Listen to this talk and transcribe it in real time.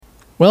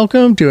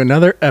Welcome to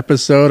another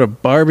episode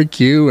of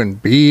Barbecue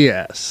and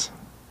BS.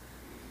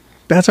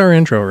 That's our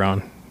intro,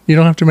 Ron. You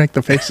don't have to make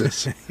the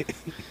faces.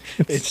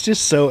 It's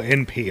just so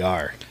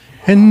NPR.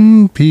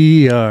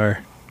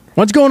 NPR.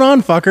 What's going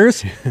on,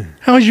 fuckers?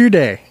 How's your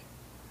day?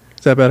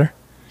 Is that better?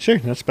 Sure,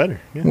 that's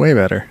better. Yeah. Way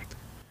better.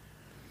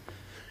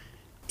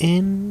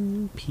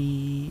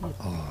 NPR.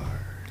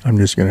 I'm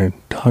just going to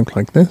talk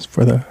like this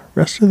for the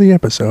rest of the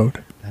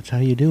episode. That's how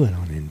you do it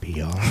on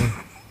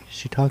NPR.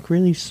 She talk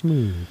really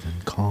smooth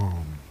and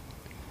calm.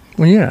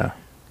 Well, yeah.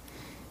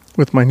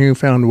 With my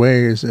newfound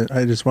ways,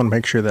 I just want to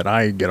make sure that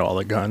I get all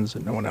the guns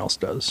and no one else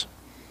does.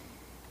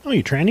 Oh,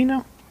 you training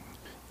now?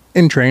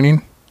 In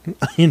training?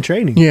 In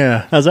training?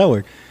 Yeah. How's that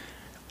work?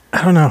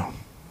 I don't know.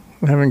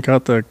 I haven't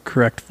got the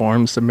correct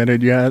forms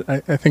submitted yet. I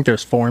think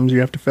there's forms you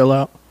have to fill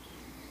out.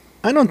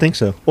 I don't think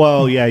so.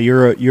 Well, yeah,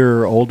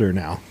 you're older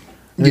now.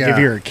 I think Yeah. if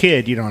you're a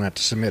kid, you don't have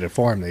to submit a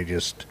form. They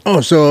just... Oh,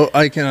 so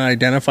I can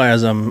identify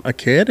as I'm a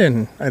kid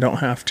and I don't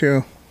have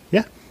to?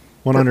 Yeah,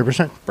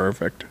 100%.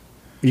 Perfect.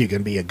 You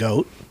can be a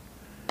goat.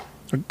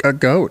 A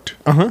goat.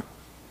 Uh-huh.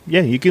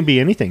 Yeah, you can be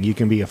anything. You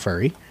can be a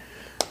furry.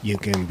 You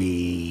can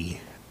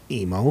be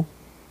emo.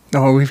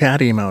 Oh, we've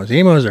had emos.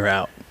 Emos are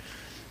out.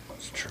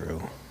 It's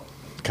true.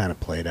 It's kind of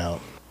played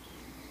out.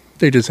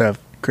 They just have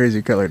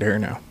crazy colored hair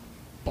now.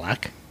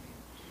 Black?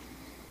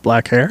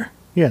 Black hair?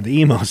 Yeah,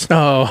 the emos.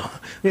 Oh,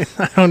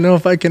 I don't know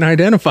if I can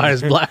identify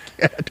as black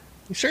yet.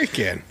 Sure you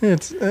can.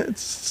 It's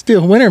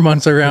still winter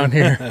months around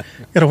here.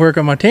 Got to work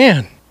on my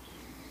tan.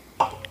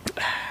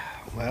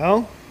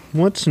 Well,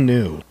 what's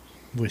new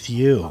with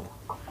you?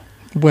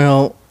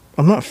 Well,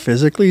 I'm not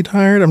physically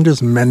tired. I'm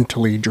just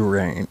mentally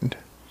drained.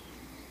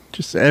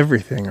 Just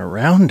everything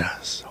around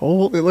us.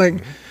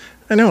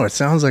 I know it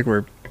sounds like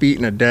we're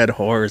beating a dead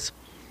horse.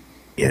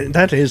 Yeah,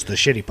 that is the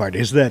shitty part,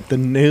 is that the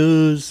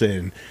news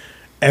and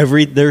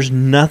there's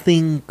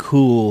nothing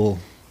cool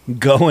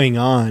going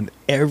on.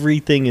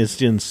 Everything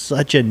is in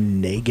such a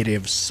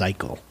negative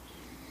cycle.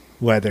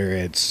 Whether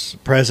it's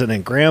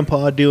President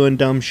Grandpa doing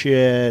dumb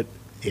shit,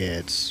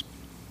 it's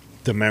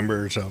the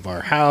members of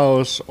our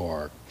house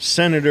or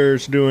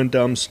senators doing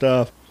dumb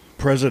stuff,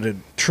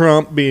 President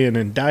Trump being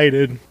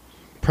indicted,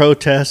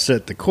 protests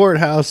at the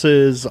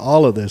courthouses,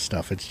 all of this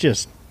stuff. It's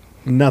just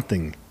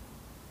nothing.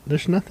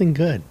 There's nothing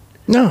good.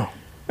 No.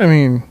 I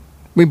mean,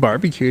 we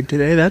barbecued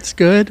today. That's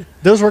good.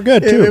 Those were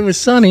good, too. It was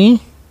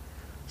sunny.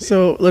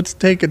 So let's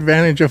take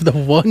advantage of the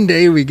one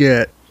day we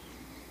get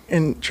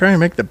and try and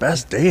make the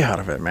best day out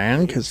of it,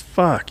 man. Because,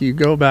 fuck, you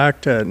go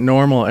back to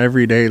normal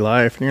everyday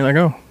life and you're like,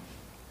 oh,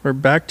 we're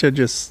back to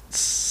just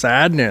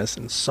sadness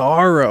and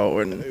sorrow.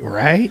 And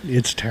Right?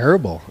 It's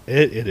terrible.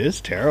 It is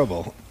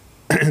terrible.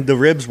 The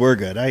ribs were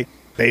good.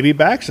 Baby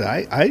backs,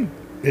 I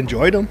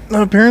enjoyed them.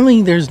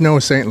 Apparently there's no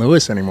St.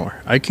 Louis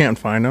anymore. I can't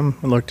find them.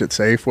 I looked at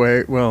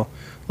Safeway. Well,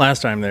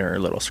 last time they were a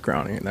little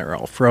scrawny and they were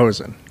all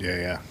frozen.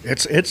 Yeah.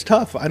 It's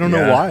tough. I don't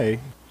know Yeah. why.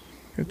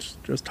 It's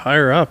just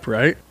higher up,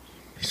 right?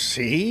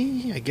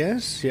 See, I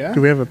guess, yeah.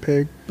 Do we have a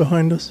pig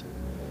behind us?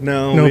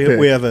 No, No we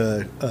pig. have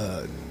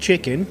a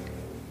chicken,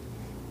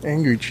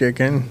 Angry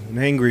chicken, an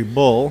angry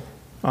bull,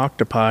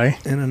 octopi,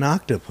 and an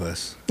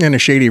octopus. and a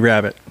shady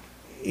rabbit.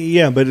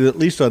 Yeah, but at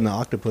least on the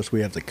octopus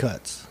we have the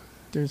cuts.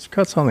 There's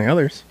cuts on the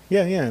others.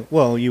 Yeah.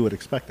 Well, you would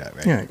expect that,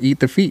 right? Yeah, eat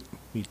the feet.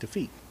 Eat the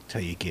feet. That's how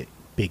you get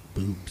big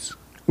boobs.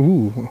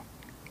 Ooh.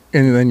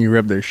 And then you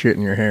rub their shit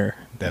in your hair.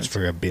 That's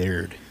for a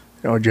beard.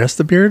 Oh, just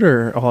the beard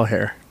or all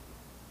hair?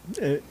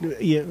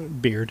 Yeah,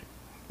 beard.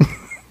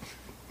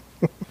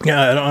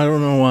 Yeah, I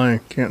don't know why I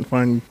can't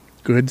find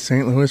good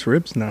St. Louis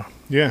ribs now.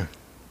 Yeah.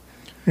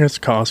 It's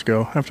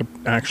Costco. I have to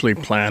actually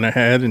plan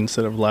ahead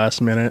instead of last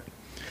minute.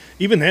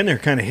 Even then, they're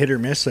kind of hit or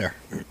miss there.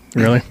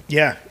 Really?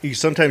 Yeah,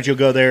 sometimes you'll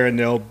go there and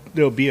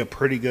there'll be a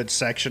pretty good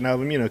section of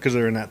them, because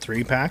they're in that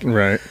 3-pack.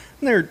 Right.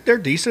 And they're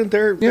decent.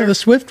 They're The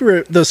Swift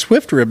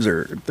ribs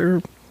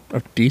they're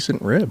a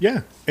decent rib.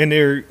 yeah, and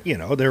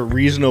they're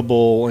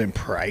reasonable in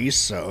price,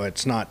 so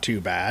it's not too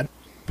bad.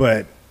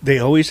 But they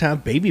always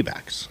have baby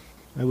backs.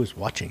 I was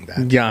watching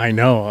that. Yeah, I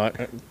know.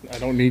 I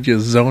don't need you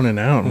zoning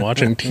out and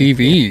watching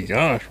TV.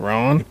 Gosh,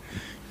 Ron,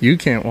 you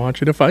can't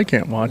watch it if I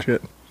can't watch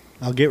it.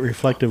 I'll get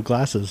reflective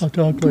glasses. I'll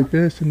talk like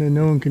this and then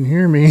no one can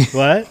hear me.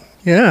 What?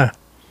 Yeah.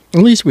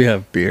 At least we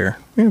have beer.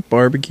 We have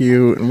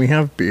barbecue and we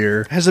have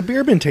beer. Has the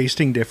beer been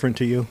tasting different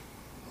to you?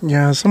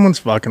 Yeah, someone's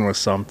fucking with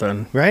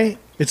something. Right?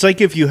 It's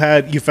like if you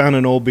found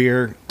an old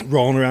beer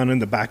rolling around in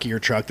the back of your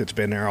truck that's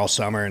been there all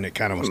summer and it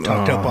kind of was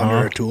tucked up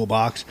under a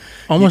toolbox.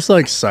 Almost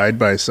like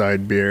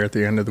side-by-side beer at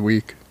the end of the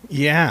week.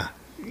 Yeah.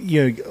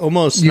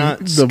 Almost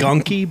not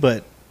skunky,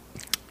 but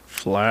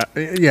Flat.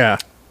 Yeah.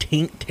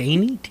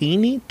 teeny.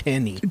 Tinny.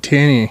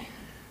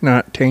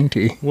 Not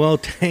tainty. Well,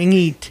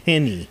 tangy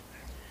tinny.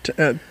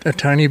 A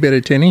tiny bit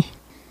of tinny.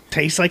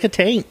 Tastes like a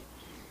taint.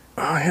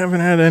 I haven't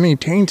had any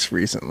taints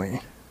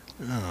recently.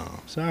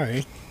 Oh,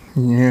 sorry.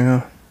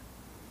 Yeah.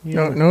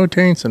 Yeah. No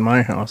taints in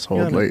my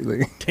household Yeah.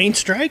 lately. Taint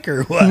strike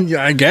or what?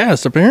 Yeah, I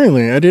guess,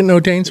 apparently. I didn't know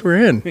taints were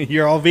in.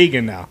 You're all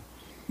vegan now.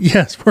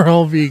 Yes, we're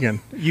all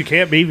vegan. You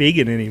can't be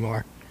vegan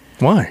anymore.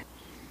 Why?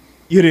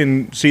 You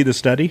didn't see the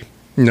study?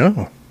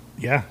 No.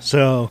 Yeah.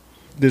 So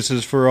this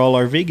is for all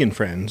our vegan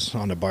friends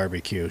on the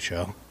barbecue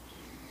show.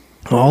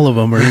 All of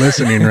them are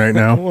listening right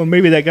now. Well,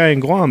 maybe that guy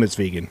in Guam is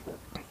vegan.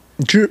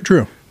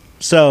 True.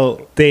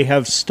 So they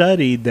have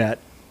studied that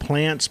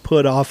plants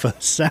put off a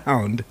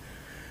sound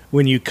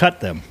when you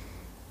cut them.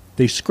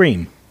 They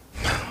scream.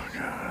 Oh,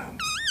 God.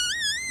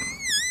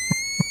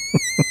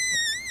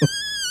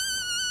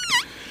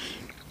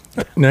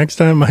 Next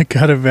time I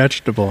cut a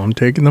vegetable, I'm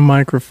taking the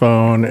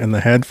microphone and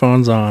the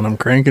headphones on. I'm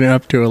cranking it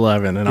up to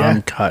 11 and Yeah.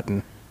 I'm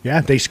cutting.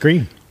 Yeah, they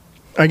scream.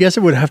 I guess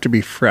it would have to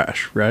be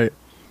fresh, right?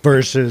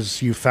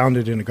 Versus you found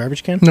it in a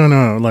garbage can?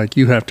 No. Like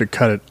you have to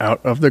cut it out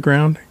of the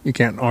ground. You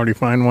can't already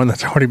find one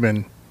that's already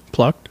been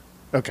plucked.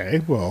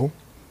 Okay, well,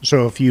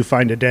 so if you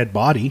find a dead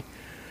body...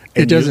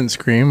 It and you- doesn't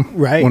scream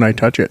Right. when I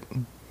touch it.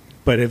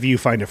 But if you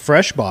find a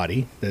fresh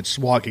body that's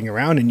walking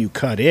around and you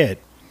cut it,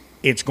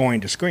 it's going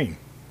to scream.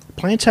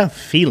 Plants have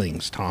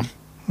feelings, Tom.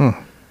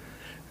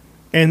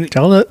 And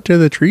Tell that to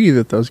the tree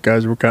that those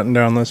guys were cutting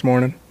down this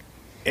morning.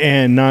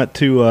 not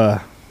to...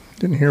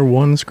 Didn't hear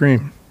one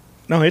scream.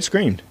 No, it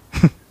screamed.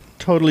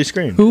 Totally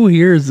screamed. Who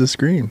hears the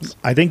screams?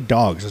 I think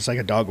dogs. It's like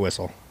a dog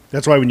whistle.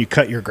 That's why when you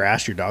cut your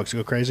grass, your dogs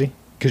go crazy.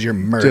 Because you're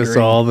murdering. Just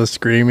all the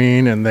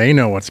screaming, and they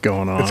know what's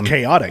going on. It's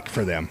chaotic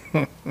for them.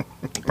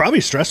 Probably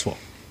stressful.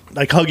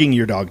 Like hugging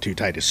your dog too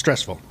tight is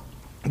stressful.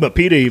 But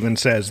PETA even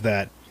says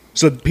that.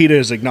 So PETA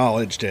has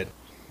acknowledged it.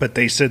 But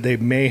they said they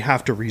may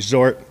have to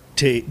resort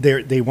to...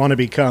 They want to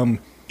become...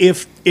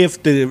 If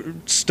the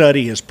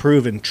study is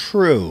proven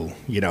true,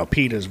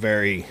 PETA is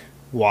very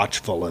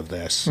watchful of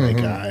this. Like,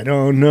 I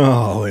don't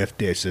know if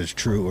this is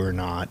true or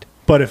not.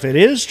 But if it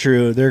is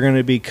true, they're going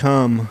to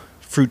become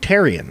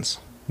fruitarians.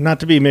 Not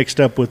to be mixed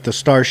up with the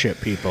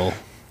Starship people.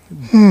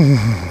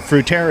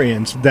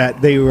 Fruitarians,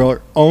 that they will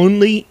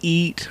only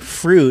eat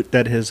fruit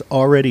that has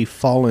already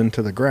fallen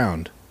to the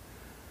ground.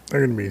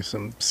 There are going to be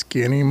some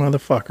skinny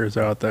motherfuckers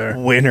out there.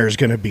 Winter's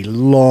going to be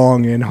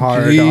long and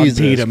hard on Jesus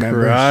PETA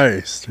members.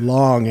 Christ.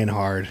 Long and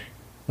hard.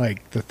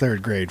 Like the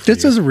third grade for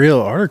This you. is a real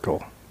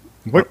article.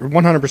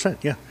 100%,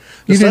 yeah.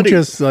 The You didn't study-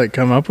 just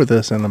come up with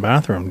this in the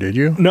bathroom, did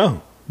you?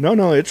 No,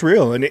 it's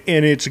real, and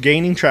it's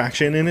gaining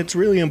traction, and it's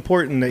really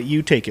important that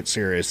you take it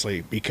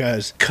seriously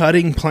because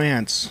cutting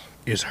plants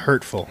is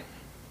hurtful.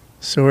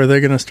 So are they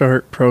going to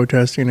start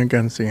protesting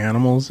against the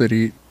animals that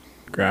eat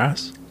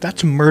grass?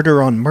 That's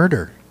murder on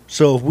murder.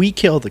 So if we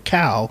kill the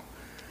cow,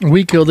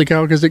 We killed the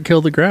cow because it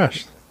killed the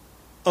grass.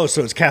 oh,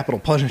 so it's capital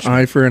punishment.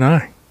 Eye for an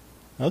eye.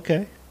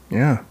 Okay,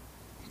 Yeah.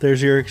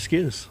 there's your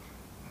excuse.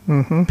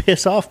 Mm-hmm.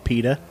 Piss off,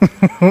 PETA.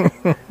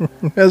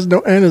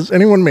 Has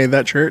anyone made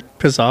that shirt?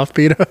 Piss off,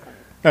 PETA?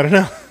 I don't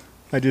know.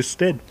 I just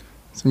did.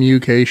 Some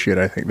UK shit,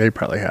 I think. They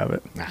probably have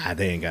it. Nah,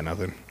 they ain't got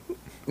nothing.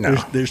 No.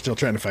 They're still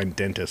trying to find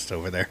dentists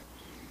over there.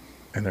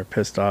 And they're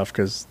pissed off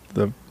because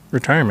the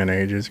retirement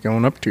age is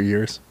going up 2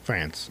 years.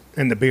 France.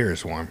 And the beer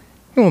is warm.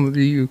 Oh,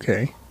 the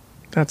UK.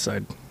 That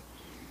side.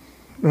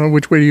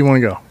 Which way do you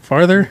want to go?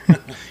 Farther? You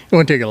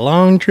want to take a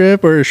long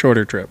trip or a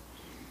shorter trip?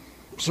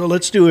 So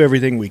let's do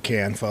everything we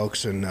can,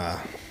 folks, and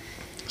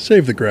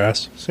Save the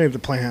grass. save the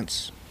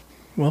plants.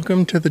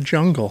 Welcome to the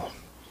jungle.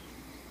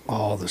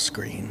 All the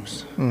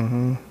screams.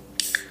 Mm-hmm.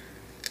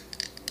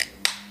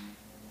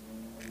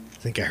 I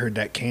think I heard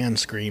that can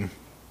scream.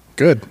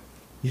 Good.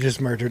 You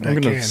just murdered I'm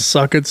that going to can.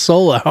 suck its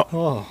soul out.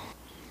 Oh.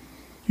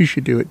 You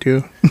should do it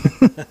too.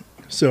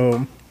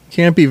 So,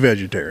 can't be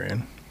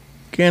vegetarian.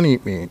 Can't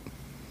eat meat.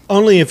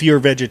 Only if you're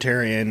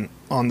vegetarian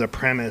on the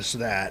premise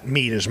that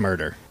meat is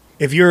murder.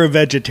 If you're a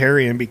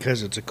vegetarian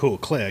because it's a cool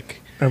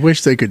click, I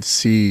wish they could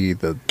see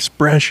the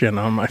expression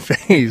on my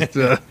face.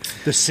 the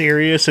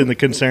serious and the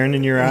concern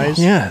in your eyes.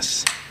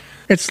 Yes.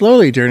 It's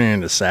slowly turning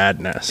into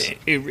sadness.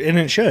 And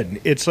it should.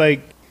 It's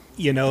like,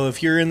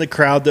 if you're in the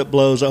crowd that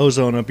blows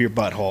ozone up your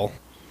butthole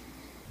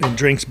and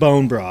drinks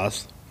bone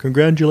broth.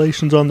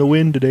 Congratulations on the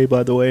win today,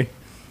 by the way.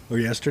 Or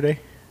yesterday?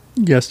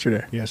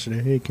 Yesterday.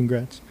 Yesterday. Hey,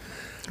 congrats.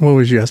 What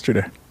was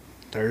yesterday?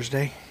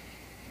 Thursday?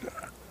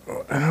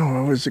 Oh,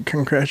 what was a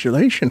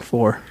congratulation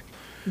for?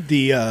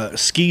 The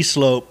ski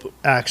slope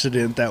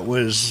accident that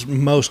was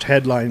most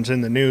headlines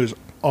in the news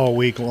all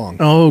week long.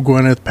 Oh,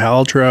 Gwyneth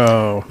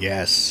Paltrow.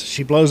 Yes,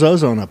 she blows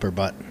ozone up her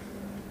butt.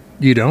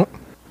 You don't?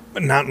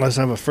 But not unless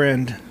I have a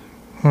friend.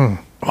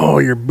 Oh,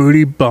 your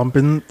booty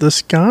bumping the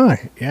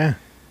sky. Yeah.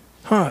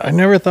 Huh, I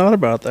never thought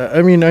about that.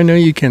 I mean, I know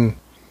you can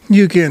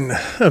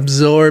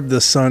absorb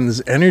the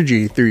sun's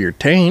energy through your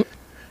taint.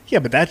 Yeah,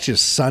 but that's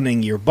just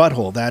sunning your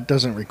butthole. That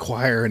doesn't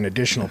require an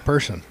additional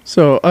person.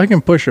 So I can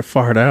push a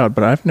fart out,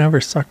 but I've never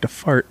sucked a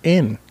fart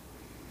in.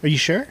 Are you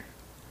sure?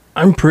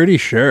 I'm pretty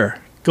sure.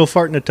 Go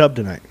fart in a tub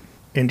tonight.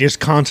 And just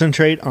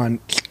concentrate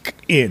on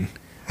in.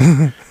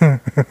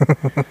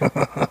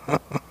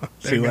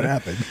 See what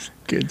happens.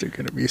 Kids are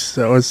going to be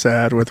so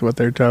sad with what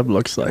their tub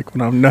looks like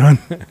when I'm done.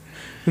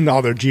 And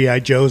all their G.I.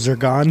 Joes are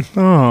gone.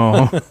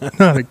 Oh,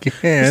 not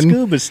again.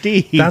 Scuba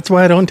Steve. That's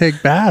why I don't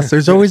take baths.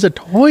 There's always a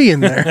toy in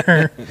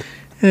there.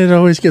 And it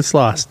always gets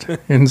lost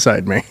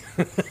inside me.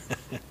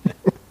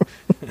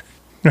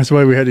 That's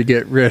why we had to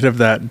get rid of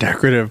that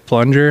decorative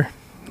plunger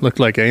looked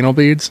like anal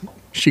beads.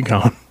 She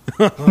gone.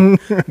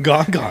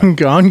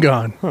 Gone.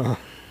 Gone. Huh.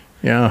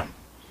 Yeah.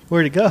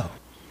 Where'd it go?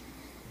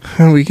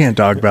 We can't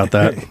talk about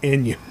that.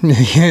 In you.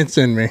 It's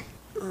in me.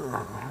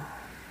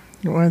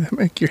 Why'd that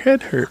make your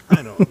head hurt?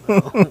 I don't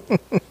know.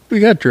 We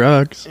got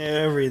drugs.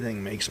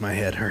 Everything makes my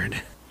head hurt.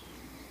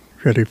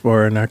 Ready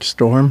for our next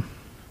storm?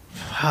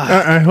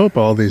 I hope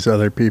all these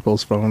other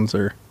people's phones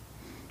are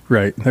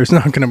right. There's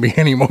not going to be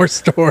any more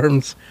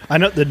storms. I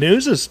know the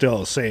news is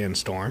still saying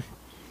storm.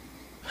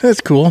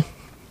 That's cool.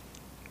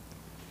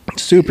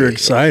 Super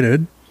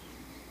excited.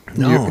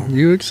 No.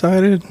 You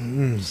excited?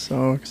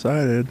 So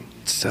excited.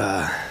 It's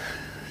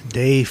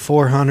day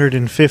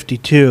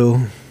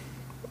 452.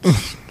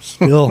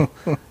 Still,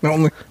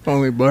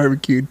 Only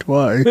barbecued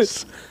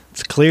twice.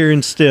 it's clear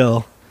and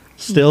still.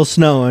 Still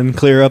snowing,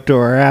 clear up to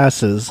our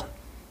asses.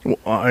 Well,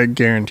 I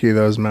guarantee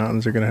those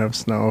mountains are going to have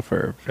snow for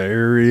a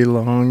very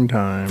long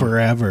time.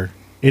 Forever.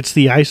 It's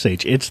the Ice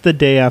Age. It's the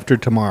day after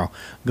tomorrow.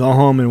 Go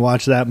home and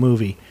watch that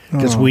movie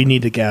because we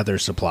need to gather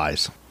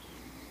supplies.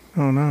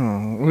 Oh,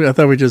 no. I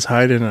thought we just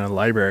hide in a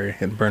library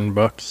and burn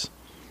books.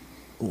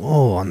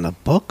 Oh, on the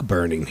book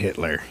burning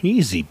Hitler.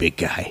 Easy, big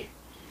guy.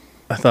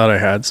 I thought I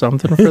had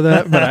something for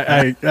that, but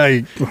I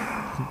I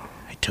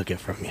took it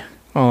from you.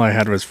 all I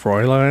had was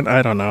Fräulein.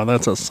 I don't know.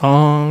 That's a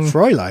song.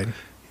 Fräulein.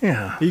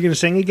 Yeah. Are you going to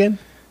sing again?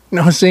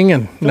 No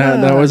singing.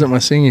 That wasn't my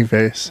singing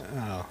face.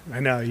 Oh, I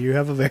know. You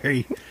have a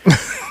very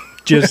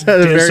just A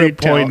very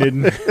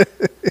disappointed.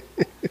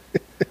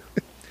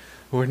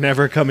 We're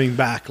never coming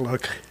back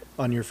look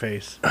on your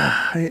face.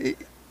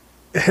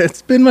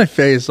 It's been my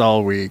face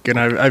all week, and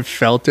I've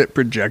felt it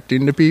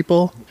projecting to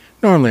people.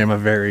 Normally, I'm a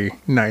very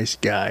nice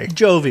guy.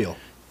 Jovial.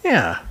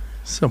 Yeah,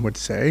 some would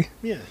say.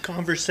 Yeah,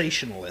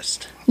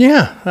 conversationalist.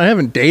 Yeah, I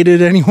haven't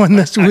dated anyone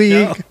this I week.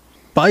 know.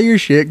 Buy your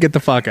shit, get the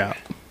fuck out.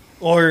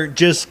 Or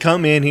just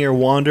come in here,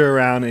 wander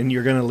around, and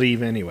you're going to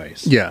leave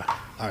anyways. Yeah.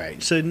 All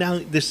right. So now,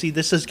 this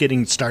is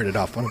getting started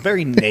off on a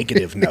very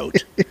negative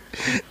note.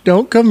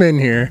 Don't come in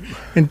here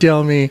and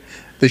tell me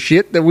the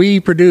shit that we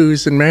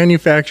produce and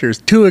manufacture is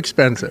too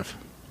expensive.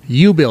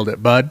 You build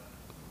it, bud.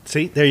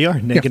 See, there you are.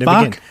 Negative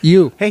fuck again.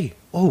 you. Hey.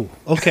 Oh,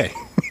 okay.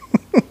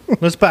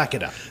 Let's back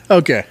it up.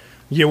 Okay.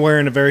 You're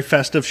wearing a very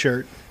festive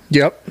shirt.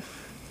 Yep.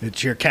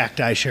 It's your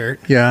cacti shirt.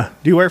 Yeah.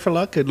 Do you wear for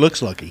luck? It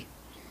looks lucky.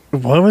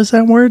 What was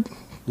that word?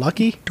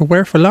 Lucky? To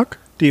wear for luck?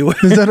 Do you wear?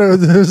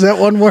 Is that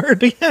one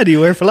word? Yeah, do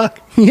you wear for luck?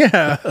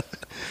 Yeah.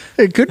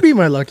 It could be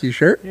my lucky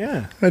shirt.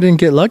 Yeah. I didn't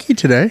get lucky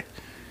today.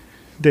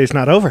 Day's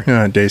not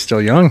over. Day's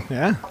still young.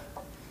 Yeah.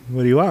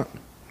 What do you want?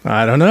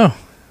 I don't know.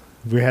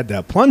 We had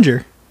that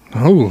plunger.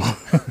 Oh.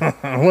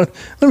 What?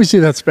 Let me see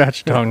that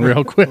spatch tongue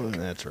real quick. Oh,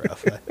 that's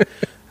rough.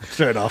 I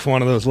started off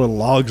one of those little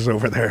logs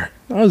over there.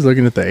 I was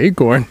looking at the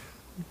acorn.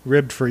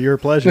 Ribbed for your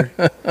pleasure.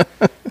 I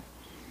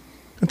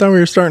thought we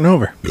were starting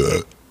over.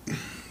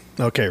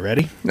 Okay,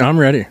 ready? I'm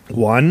ready.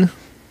 1,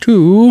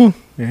 2.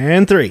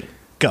 3.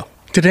 Go.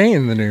 Today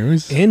in the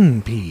news,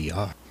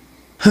 NPR.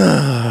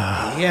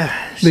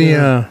 Yeah.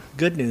 the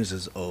good news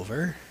is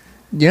over.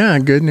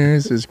 good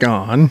news is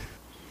gone.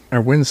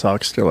 Our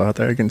windsock's still out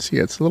there. I can see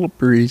it's a little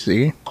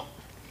breezy.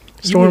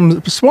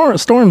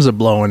 Storms are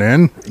blowing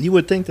in. You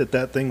would think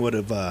that thing would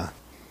have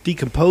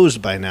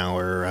decomposed by now,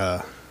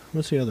 or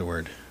what's the other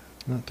word?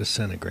 Not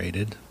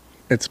disintegrated.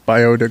 It's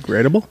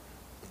biodegradable.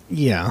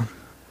 Yeah.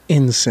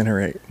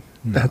 Incinerate.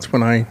 No. That's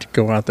when I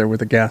go out there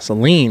with the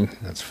gasoline.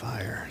 That's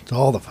fire. It's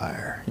all the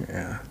fire.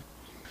 Yeah.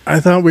 I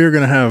thought we were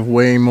going to have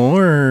way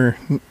more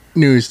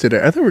news today.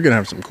 I thought we were going to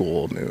have some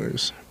cool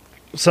news.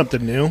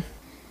 Something new.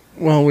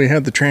 Well, we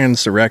had the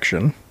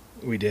transurrection.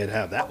 We did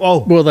have that. Oh,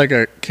 Well, that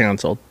got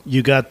canceled.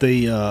 you got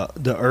the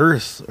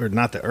Earth, or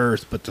not the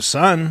Earth, but the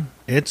Sun.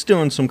 It's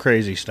doing some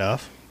crazy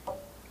stuff.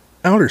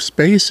 Outer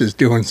space is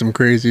doing some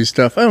crazy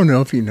stuff. I don't know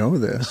if you know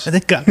this. I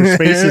think outer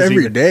space is Every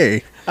even,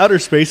 day. outer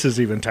space is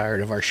even tired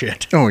of our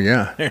shit. Oh,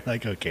 yeah. They're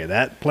like, okay,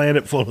 that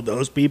planet full of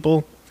those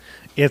people,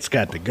 it's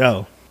got to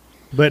go.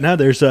 But now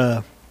there's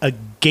a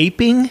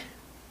gaping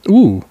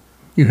Ooh,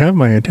 you have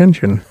my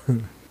attention.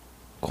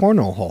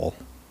 cornal hole.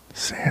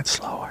 Say it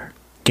slower.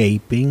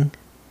 Gaping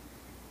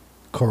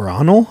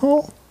coronal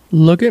hole?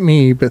 Look at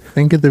me, but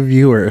think of the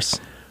viewers.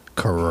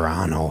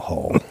 Coronal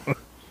hole.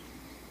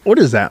 What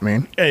does that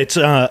mean? It's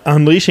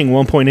unleashing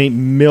 1.8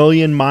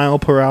 million mile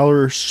per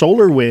hour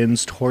solar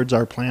winds towards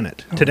our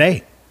planet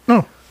today.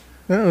 Oh,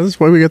 yeah, that's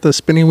why we got the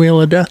spinning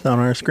wheel of death on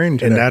our screen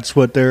today. And that's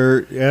what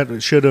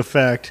it should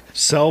affect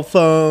cell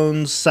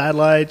phones,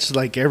 satellites,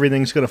 like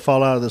everything's going to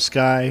fall out of the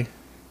sky.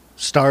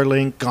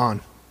 Starlink,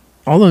 gone.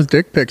 All those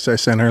dick pics I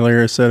sent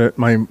earlier said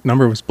my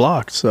number was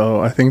blocked,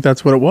 so I think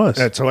that's what it was.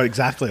 That's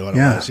exactly what it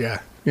Yeah. was,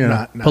 yeah. Yeah,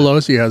 Not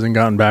Pelosi hasn't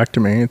gotten back to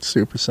me. It's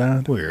super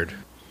sad. weird.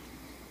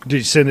 Did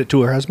you send it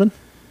to her husband?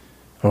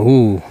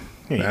 Oh,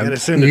 Yeah, you That- got to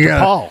send it you to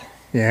gotta- Paul.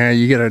 yeah,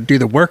 you got to do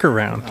the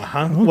workaround.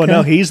 Uh-huh. Well,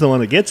 no, he's the one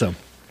that gets them.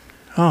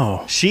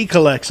 Oh, She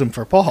collects them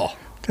for Paul.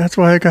 that's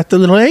why I got the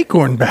little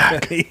acorn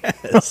back.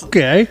 Yes.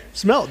 Okay,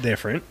 Smelled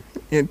different.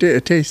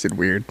 it tasted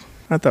weird.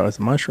 I thought it was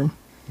a mushroom,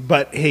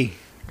 But, hey,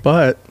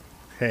 but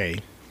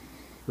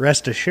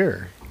rest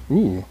assured,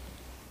 ooh,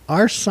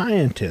 our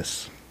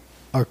scientists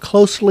are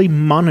closely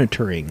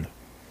monitoring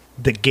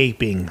the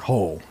gaping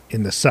hole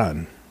in the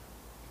sun.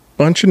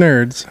 Bunch of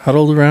nerds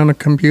huddled around a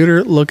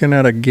computer looking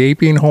at a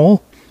gaping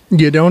hole?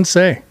 You don't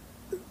say.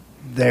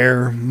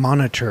 They're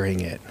monitoring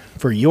it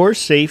for your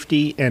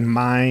safety and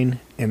mine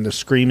and the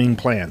screaming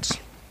plants.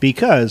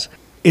 Because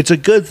it's a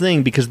good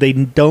thing because they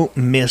don't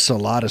miss a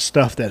lot of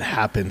stuff that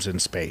happens in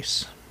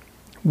space.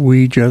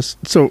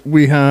 So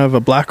we have a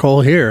black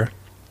hole here.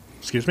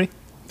 Excuse me?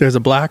 There's a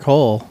black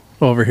hole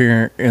over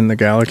here in the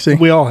galaxy.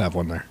 We all have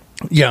one there.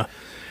 Yeah.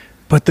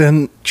 But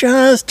then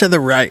just to the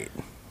right,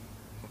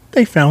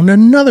 they found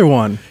another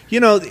one. You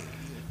know,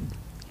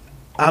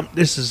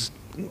 this is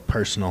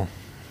personal.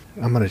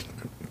 I'm going to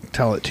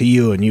tell it to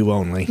you and you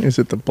only. Is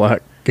it the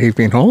black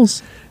gaping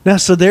holes? Now,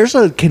 so there's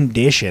a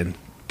condition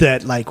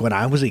that, like, when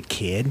I was a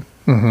kid,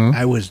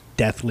 I was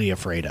deathly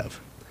afraid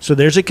of. So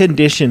there's a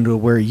condition to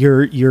where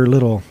your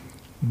little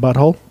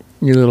butthole,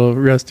 You little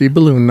rusty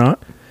balloon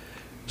knot.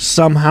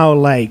 somehow,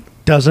 like,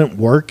 doesn't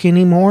work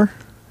anymore.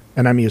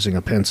 And I'm using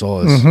a pencil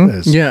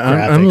as Yeah,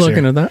 I'm graphics looking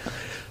here. at that.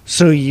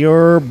 So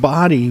your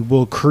body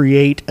will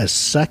create a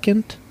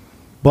second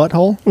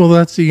butthole, Well,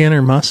 that's the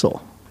inner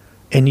muscle.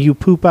 and you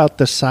poop out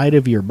the side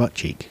of your butt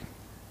cheek.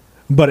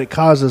 But it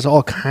causes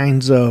all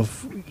kinds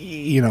of,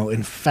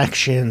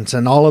 infections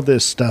and all of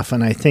this stuff.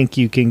 And I think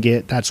you can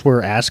that's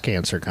where ass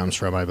cancer comes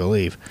from, I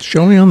believe.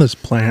 Show me on this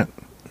plant.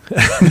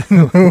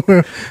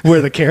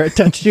 Where the carrot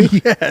touched you?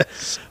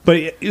 Yes.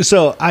 But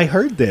so I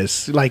heard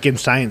this like in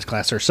science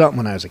class or something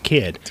when I was a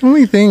kid. The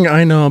only thing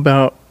I know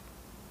about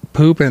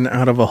pooping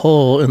out of a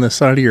hole in the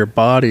side of your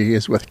body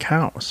is with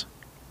cows.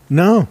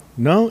 No,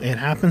 it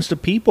happens to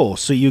people.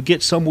 So you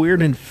get some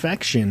weird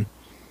infection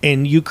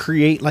and you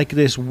create like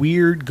this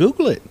weird,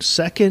 Google it,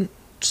 second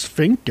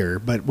sphincter,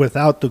 but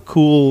without the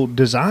cool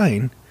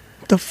design.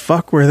 What the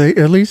fuck were they?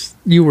 At least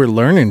you were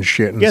learning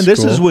shit in school.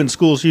 This is when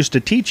schools used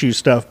to teach you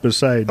stuff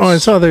besides. Oh, I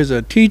saw there's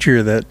a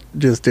teacher that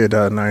just did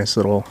a nice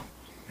little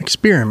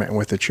experiment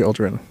with the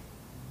children.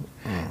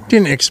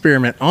 Didn't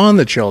experiment on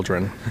the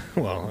children,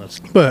 Well,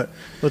 but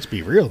let's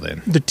be real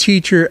then. the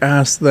teacher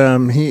asked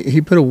them, he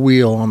put a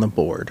wheel on the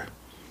board.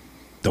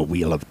 The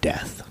wheel of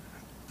death.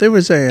 There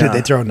was a... Did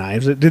they throw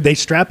knives? Did they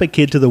strap a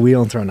kid to the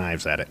wheel and throw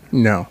knives at it?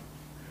 No.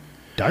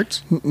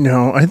 Darts?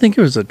 No, I think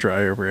it was a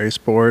dry erase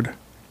board.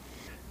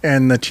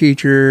 And the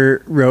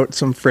teacher wrote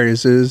some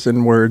phrases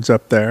and words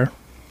up there.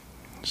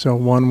 So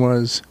one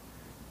was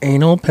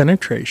anal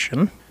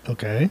penetration,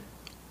 Okay.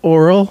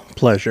 oral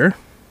pleasure,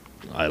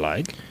 I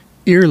like.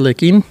 ear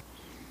licking,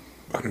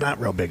 I'm not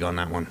real big on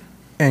that one.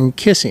 and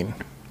kissing.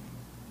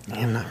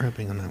 I'm not real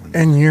big on that one.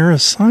 And your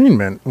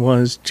assignment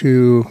was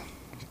to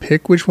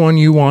pick which one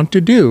you want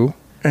to do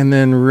and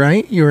then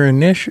write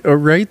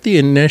the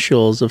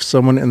initials of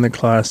someone in the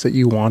class that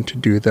you want to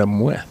do them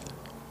with.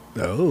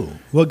 Oh.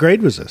 What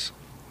grade was this?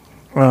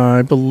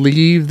 I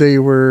believe they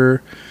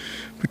were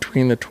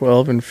between the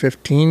 12 and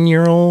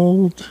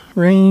 15-year-old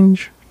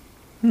range.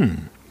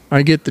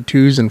 I get the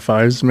 2s and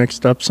 5s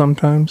mixed up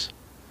sometimes.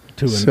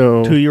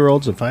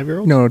 2-year-olds and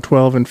 5-year-olds? No,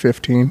 12 and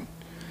 15.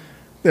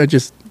 I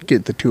just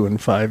get the 2 and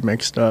 5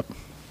 mixed up.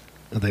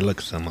 Oh, they look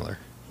similar.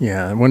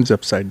 Yeah, one's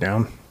upside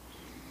down.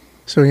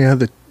 So yeah,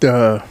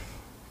 the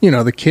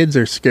kids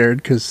are scared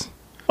because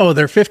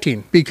they're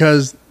 15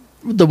 because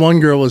the one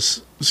girl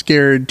was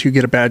scared to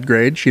get a bad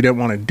grade. She didn't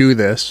want to do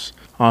this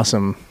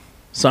awesome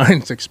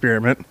science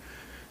experiment.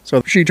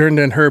 So she turned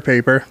in her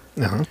paper.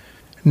 Uh-huh.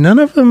 None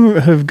of them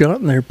have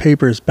gotten their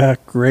papers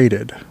back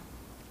graded.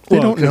 They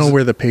Well, don't know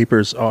where the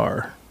papers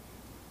are.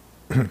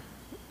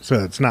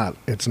 So it's not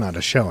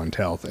a show and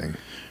tell thing.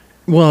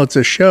 Well, it's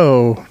a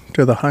show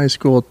to the high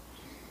school.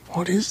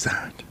 What is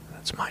that?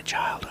 That's my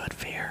childhood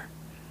fear.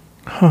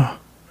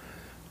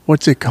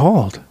 What's it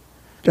called?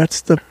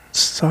 That's the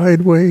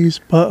sideways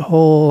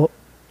butthole.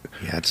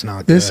 Yeah, it's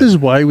not This good. is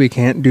why we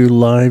can't do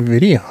live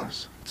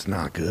videos. It's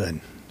not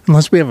good.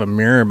 Unless we have a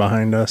mirror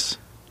behind us.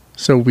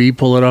 So we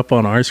pull it up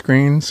on our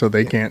screen so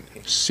they can't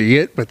see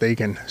it, but they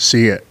can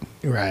see it.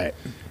 Right.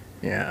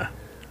 Yeah.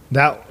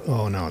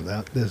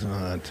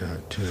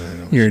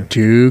 You're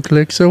 2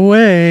 clicks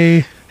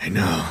away. I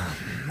know.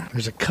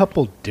 There's a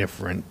couple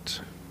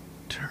different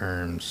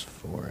terms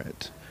for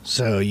it.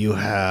 So you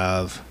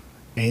have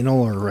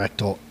anal or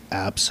rectal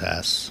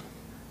abscess,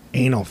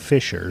 anal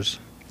fissures.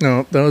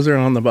 No, those are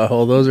on the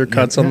butthole. Those are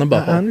cuts on the I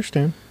butthole.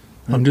 understand.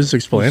 I'm just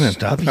explaining.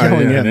 Stop I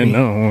yelling at didn't me.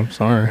 know. I'm I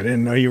sorry.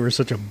 didn't know you were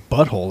such a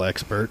butthole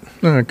expert.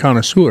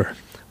 Connoisseur.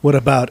 What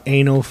about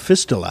anal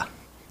fistula?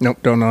 Nope,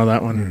 don't know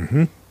that one.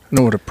 Mm-hmm. I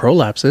know what a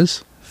prolapse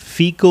is.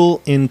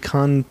 Fecal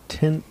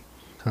incontinence.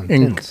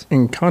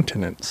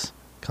 Incontinence.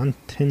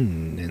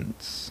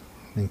 Continence.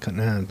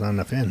 Not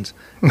enough ends.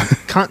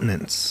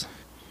 Continence.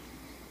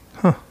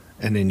 Huh.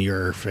 And then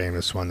your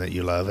famous one that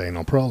you love,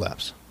 anal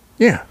prolapse.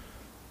 Yeah.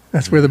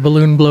 That's where the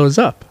balloon blows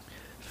up.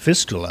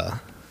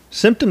 Fistula.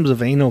 Symptoms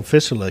of anal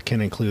fistula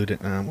can include...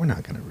 we're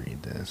not going to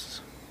read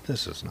this.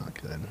 This is not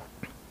good.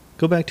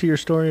 Go back to your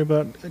story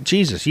about...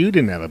 Jesus, you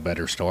didn't have a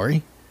better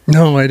story.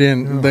 No, I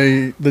didn't.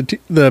 Oh.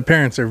 The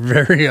parents are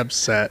very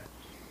upset.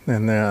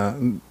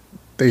 And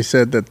they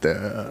said that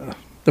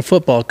the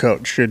football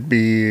coach should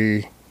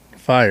be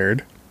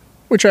fired,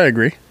 which I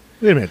agree.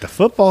 Wait a minute, the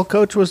football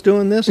coach was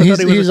doing this? I thought he was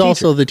a He's teacher.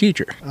 also the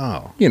teacher.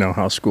 Oh, You know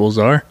how schools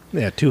are.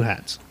 yeah, two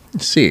hats.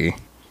 See.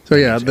 So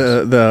yeah,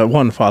 the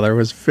one father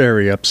was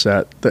very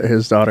upset that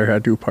his daughter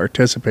had to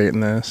participate in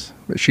this.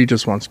 But she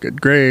just wants good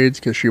grades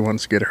because she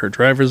wants to get her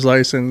driver's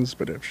license.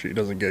 But if she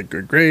doesn't get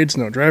good grades,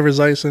 no driver's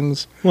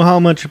license. Well, how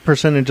much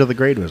percentage of the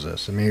grade was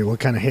this? I mean, what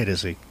kind of hit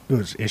is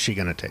she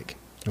going to take?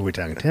 Are we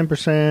talking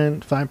 10%,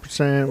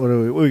 5%? What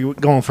are we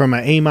going from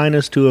an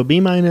A- to a B-?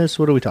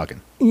 What are we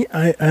talking?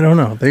 Yeah, I don't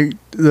know.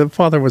 The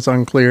father was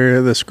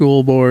unclear. The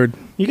school board,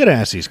 You got to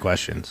ask these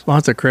questions.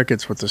 lots of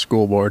crickets with the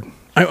school board.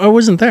 I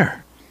wasn't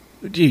there.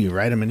 Do you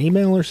write them an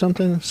email or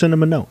something? Send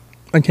them a note.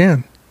 I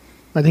can.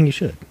 I think you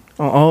should.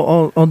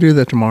 I'll do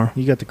that tomorrow.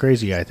 You got the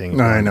crazy eye thing.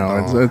 I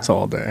know it's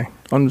all day.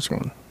 I'm just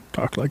going to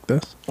talk like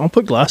this. I'll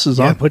put glasses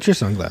Yeah, on. put your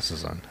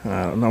sunglasses on.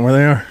 I don't know where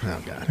they are.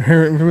 Oh, God. They're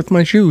here with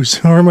my shoes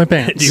or my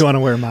pants. Do you want to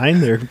wear mine?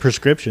 They're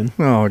prescription.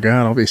 Oh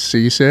God, I'll be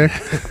seasick.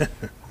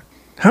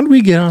 How did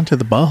we get onto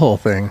the butthole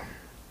thing?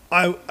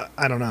 I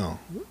don't know.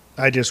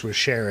 I just was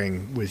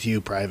sharing with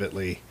you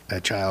privately a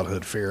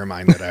childhood fear of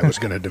mine that I was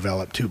going to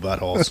develop two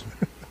buttholes.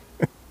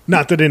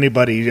 Not that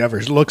anybody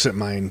ever looks at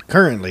mine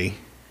currently.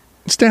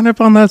 Stand up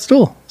on that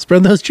stool.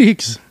 Spread those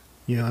cheeks.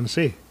 You want to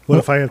see? What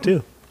if I have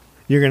two?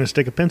 You're going to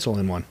stick a pencil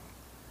in one.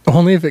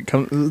 Only if it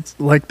comes it's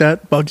like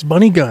that Bugs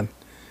Bunny gun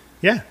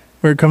Yeah,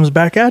 where it comes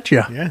back at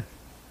you. yeah.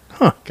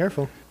 Huh.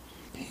 Careful.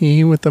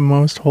 He with the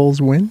most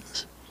holes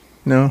wins?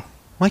 No.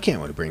 Why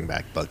can't we bring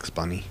back Bugs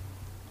Bunny?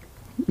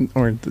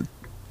 Or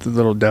the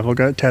little devil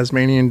guy,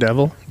 Tasmanian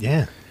devil,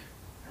 Yeah.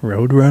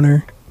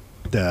 Roadrunner,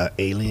 The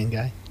alien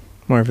guy?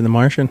 Marvin the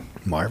Martian.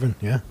 Marvin,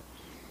 yeah.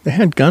 They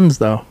had guns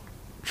though.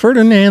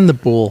 Ferdinand the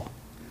Bull.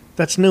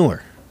 That's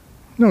newer.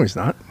 No, he's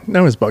not.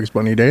 That was Bugs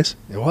Bunny days.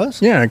 It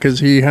was? Yeah, because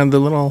he had the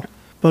little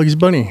Bugs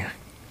Bunny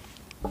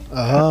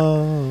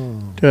Oh.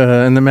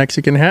 and the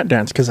Mexican hat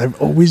dance. Because I've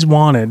always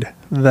wanted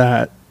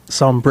that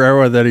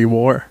sombrero that he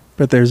wore.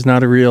 But there's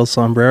not a real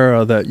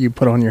sombrero that you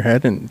put on your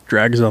head and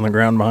drags on the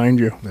ground behind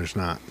you. There's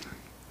not.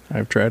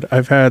 I've tried.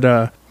 I've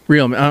had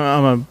real.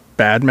 I'm a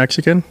bad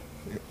Mexican.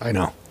 I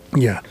know.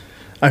 Yeah.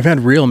 I've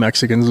had real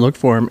Mexicans look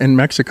for him in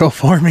Mexico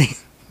for me.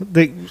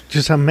 They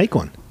just have 'em make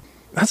one.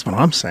 That's what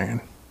I'm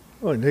saying.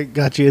 Oh, they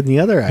got you in the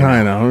other eye.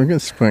 I know. I'm going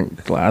to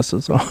put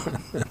glasses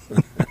on.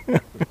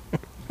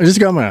 I just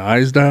got my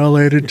eyes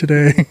dilated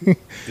today.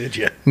 Did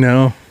you?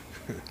 No.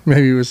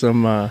 Maybe with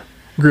some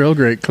grill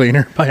grate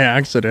cleaner by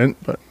accident.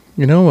 But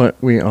you know what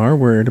we are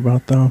worried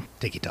about, though?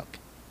 Tiki-talk.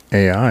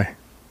 AI.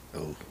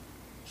 Oh,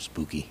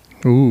 spooky.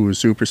 Ooh,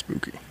 super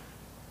spooky.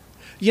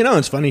 You know,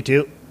 it's funny,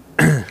 too.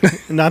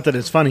 Not that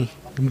it's funny,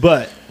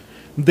 but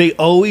they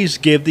always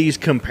give these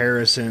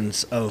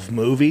comparisons of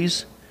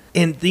movies.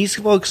 And these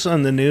folks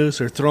on the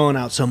news are throwing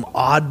out some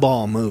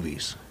oddball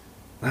movies.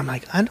 And I'm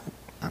like, I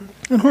I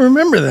don't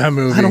remember that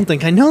movie. don't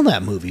think I know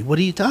that movie. What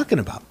are you talking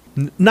about?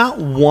 Not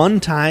one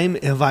time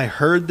have I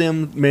heard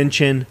them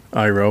mention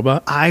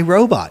iRobot?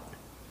 iRobot.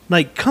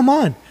 Like, come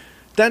on.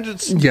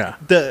 That's Yeah.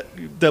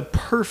 the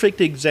perfect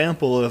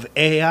example of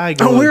AI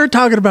going, Oh, we were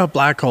talking about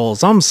black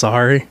holes. I'm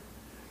sorry.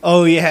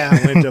 oh, yeah,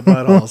 I went to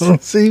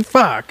buttholes. See,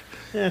 fuck.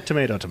 Yeah,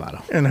 tomato.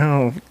 And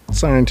how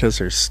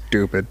scientists are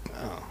stupid.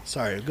 Oh,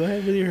 sorry. Go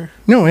ahead with your...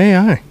 No,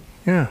 AI.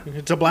 Yeah.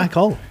 It's a black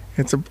hole.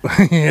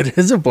 It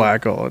is a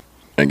black hole.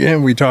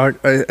 Again,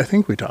 I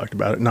think we talked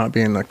about it not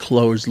being a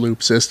closed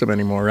loop system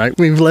anymore, right?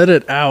 We've let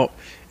it out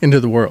into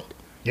the world.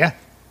 Yeah.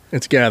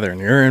 It's gathering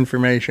your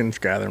information. It's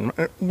gathering.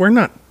 We're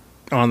not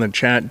on the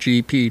chat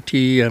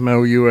GPT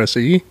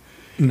MOUSE,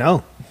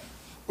 No.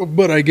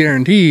 but I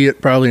guarantee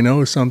it probably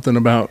knows something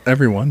about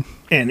everyone.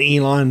 And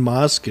Elon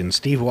Musk and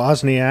Steve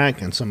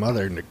Wozniak and some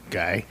other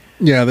guy.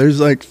 Yeah, there's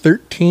like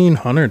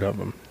 1,300 of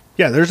them.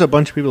 Yeah, there's a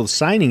bunch of people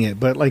signing it,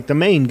 but like the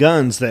main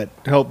guns that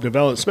help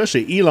develop,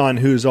 especially Elon,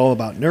 who's all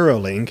about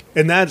Neuralink,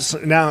 and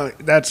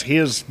that's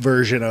his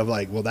version of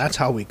like, well, that's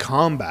how we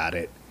combat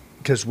it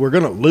because we're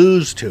going to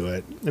lose to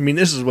it. I mean,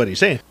 this is what he's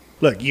saying.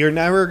 Look, you're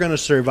never going to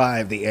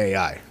survive the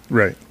AI.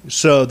 Right.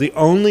 So the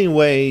only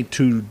way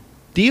to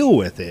deal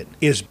with it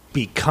is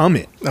become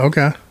it.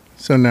 Okay.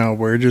 So now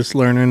we're just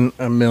learning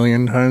a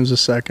million times a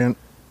second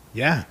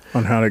Yeah.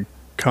 on how to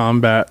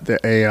combat the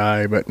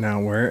AI, but now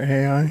we're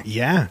AI?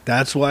 Yeah,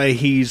 that's why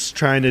he's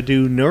trying to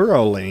do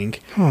Neuralink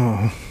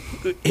Oh.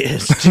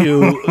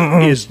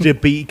 is to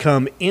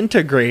become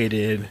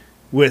integrated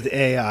with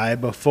AI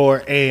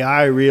before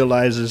AI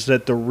realizes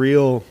that the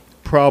real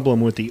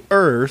problem with the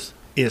earth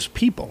is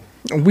people.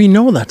 We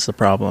know that's the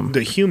problem.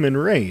 The human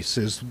race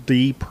is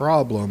the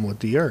problem with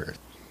the earth.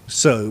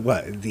 So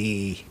what?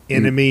 The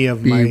enemy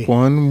of Be my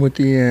one with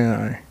the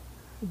AI.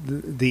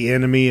 the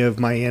enemy of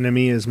my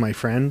enemy is my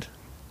friend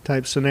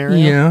type scenario.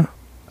 Yeah.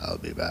 I'll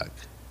be back.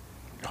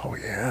 Oh,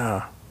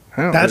 yeah.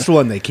 Oh, That's the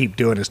one they keep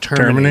doing is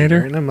Terminator.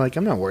 Terminator? And I'm like,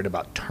 I'm not worried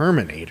about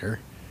Terminator.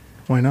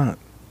 why not?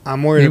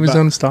 I'm worried He was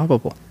about...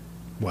 unstoppable.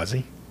 Was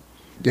he?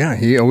 Yeah,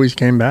 he always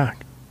came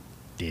back.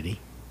 Did he?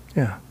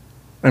 Yeah.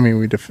 I mean,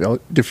 we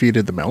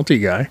defeated the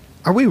Melty guy.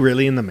 Are we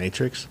really in the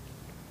Matrix?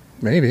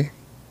 Maybe. I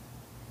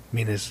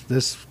mean, is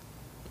this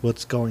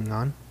what's going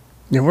on?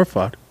 Yeah, we're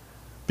fucked.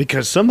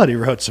 Because somebody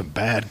wrote some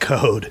bad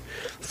code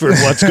for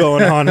what's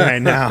going on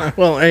right now.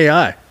 Well,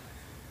 AI.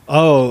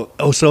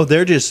 Oh, so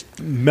they're just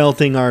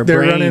melting our They're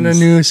brains. running a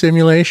new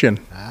simulation.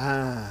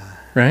 Ah.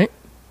 Right?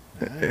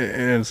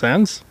 In a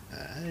sense.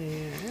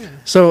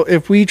 So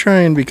if we try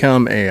and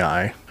become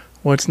AI,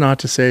 what's not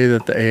to say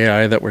that the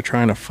AI that we're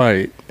trying to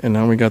fight, and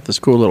now we got this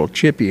cool little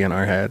chippy in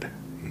our head,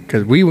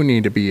 because we would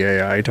need to be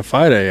AI to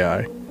fight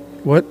AI.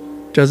 What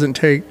doesn't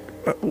take...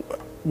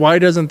 why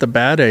doesn't the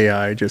bad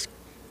AI just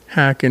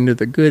hack into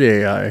the good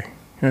AI,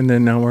 and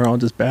then now we're all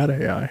just bad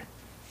AI?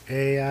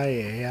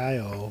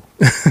 AI-O.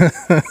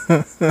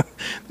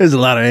 There's a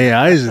lot of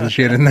AIs and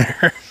shit in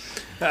there.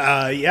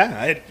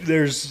 Yeah,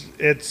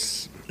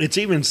 it's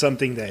even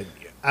something that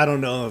I don't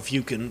know if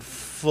you can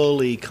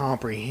fully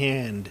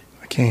comprehend.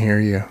 I can't hear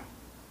you.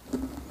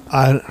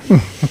 I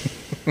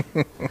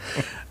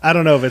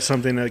don't know if it's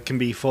something that can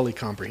be fully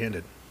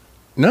comprehended.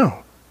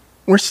 No.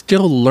 We're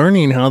still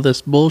learning how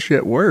this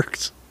bullshit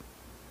works.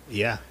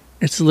 Yeah.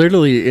 It's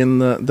literally in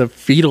the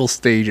fetal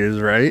stages,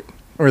 right?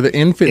 Or the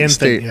infant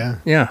state. Yeah.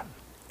 Yeah.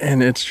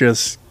 And it's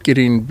just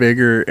getting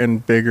bigger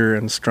and bigger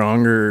and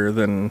stronger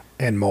than...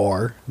 And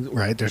more,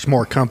 right? There's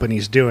more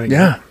companies doing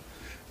Yeah. it.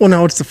 Well,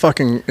 no, it's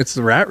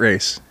the rat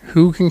race.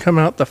 Who can come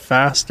out the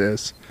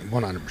fastest?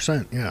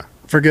 100%, yeah.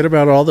 Forget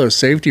about all those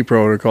safety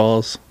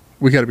protocols.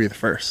 We got to be the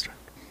first.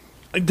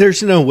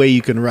 There's no way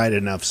you can write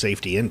enough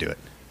safety into it,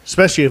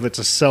 especially if it's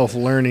a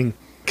self-learning,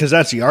 because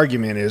that's the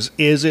argument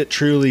is it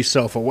truly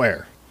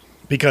self-aware?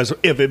 Because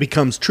if it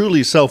becomes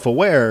truly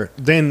self-aware,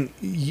 then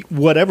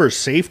whatever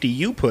safety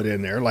you put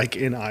in there, like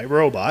in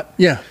iRobot,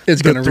 Yeah,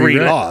 it's the going to three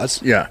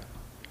laws, Yeah.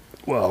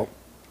 well,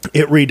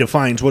 it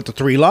redefines what the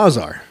three laws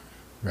are,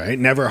 right?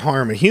 Never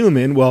harm a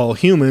human. Well,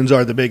 humans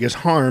are the biggest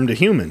harm to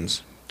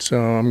humans. So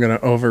I'm going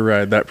to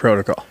override that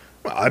protocol.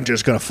 Well, I'm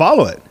just going to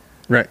follow it.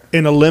 Right.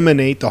 And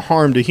eliminate the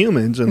harm to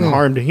humans, and the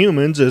harm to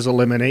humans is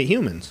eliminate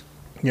humans.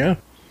 Yeah.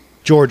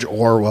 George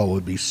Orwell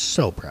would be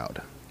so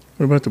proud.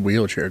 What about the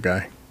wheelchair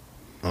guy?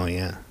 Oh,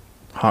 yeah.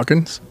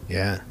 Hawkins?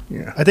 Yeah.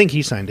 Yeah. I think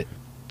he signed it.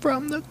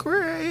 From the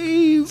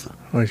grave.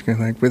 Oh, he's going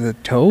to with a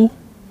toe?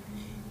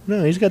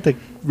 No, he's got the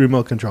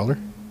remote controller.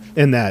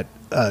 And that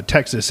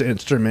Texas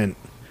Instrument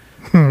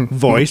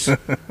voice.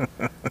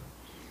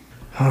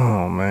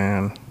 Oh,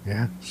 man.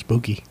 Yeah.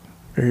 Spooky.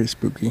 Very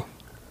spooky.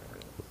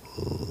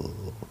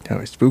 That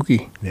was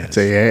spooky. Yes.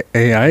 It's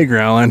AI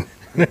growling.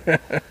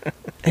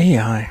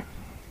 AI.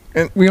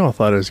 And we all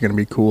thought it was going to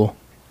be cool.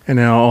 And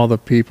now all the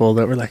people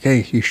that were like,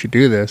 hey, you should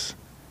do this,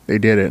 they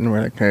did it. And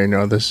we're like, hey,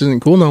 no, this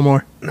isn't cool no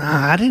more.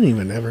 Nah, I didn't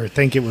even ever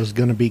think it was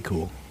going to be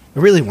cool. I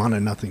really wanted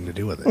nothing to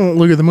do with it. Well,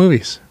 look at the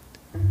movies.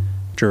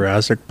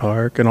 Jurassic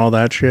Park and all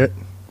that shit.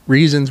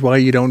 Reasons why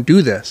you don't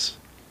do this.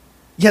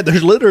 Yeah,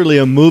 there's literally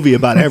a movie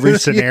about every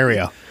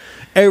scenario.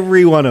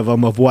 Every one of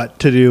them of what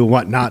to do,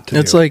 what not to do.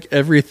 It's like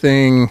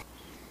everything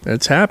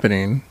that's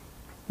happening,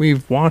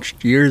 we've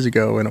watched years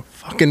ago in a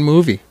fucking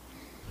movie.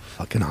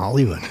 fucking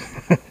Hollywood.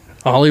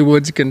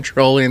 Hollywood's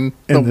controlling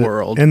the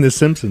world. And The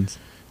Simpsons.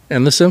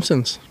 And The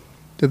Simpsons.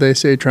 Did they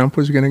say Trump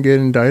was going to get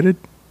indicted?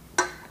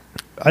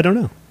 I don't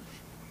know.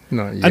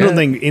 Not yet. I don't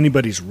think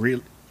anybody's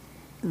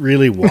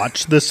really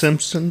watched The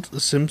Simpsons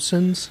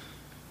since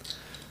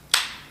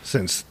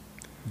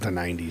the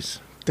 90s.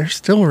 They're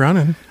still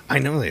running. I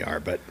know they are,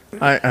 but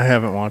I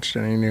haven't watched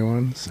any new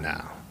ones.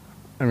 no.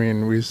 I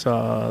mean, we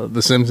saw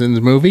The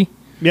Simpsons movie.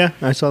 Yeah,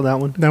 I saw that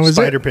one. That was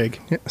Spider it. Pig.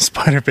 Yeah,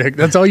 Spider Pig.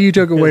 That's all you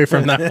took away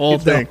from that whole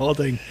thing. The whole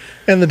thing.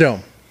 And the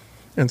dome.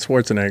 And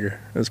Schwarzenegger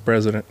as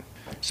president.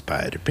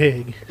 Spider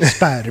Pig.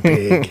 Spider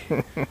Pig.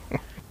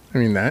 I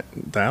mean, that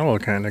all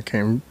kind of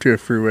came to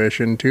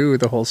fruition, too.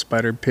 The whole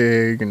Spider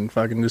Pig and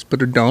fucking just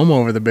put a dome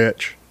over the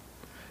bitch.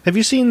 Have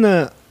you seen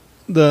the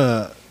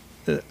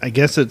I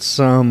guess it's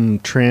some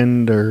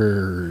trend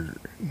or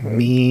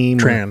meme.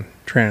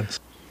 Trans.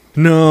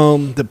 No,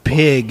 the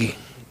pig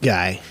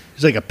guy.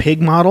 He's like a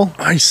pig model.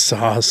 I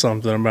saw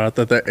something about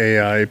that, the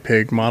AI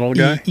pig model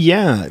guy.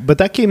 Yeah, but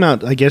that came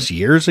out, I guess,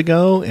 years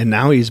ago, and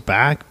now he's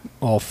back,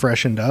 all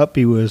freshened up.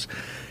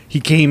 He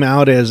came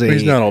out as a...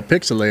 He's not all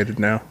pixelated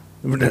now.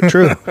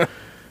 True.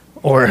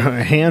 Or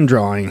a hand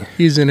drawing.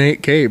 He's in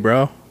 8K,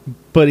 bro.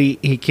 But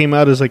he came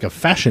out as like a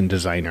fashion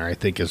designer, I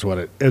think is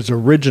what his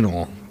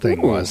original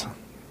thing was.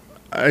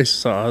 I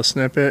saw a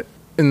snippet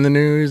in the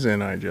news,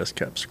 and I just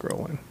kept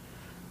scrolling.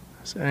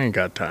 I said, I ain't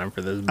got time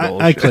for this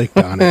bullshit. I clicked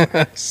on it.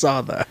 I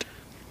saw that.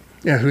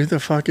 Yeah, who the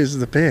fuck is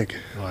the pig?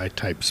 Well, I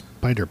typed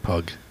Spider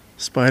Pug.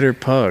 Spider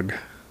Pug.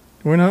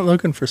 We're not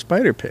looking for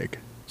Spider Pig.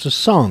 It's a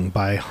song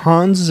by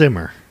Hans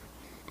Zimmer.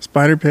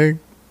 Spider Pig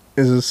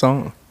is a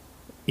song.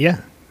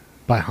 Yeah,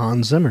 by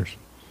Hans Zimmer.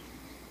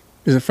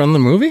 Is it from the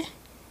movie?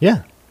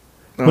 Yeah.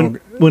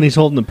 When he's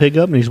holding the pig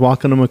up and he's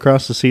walking him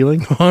across the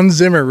ceiling. Hans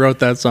Zimmer wrote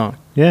that song.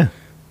 Yeah.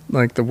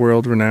 Like the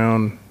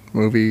world-renowned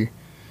movie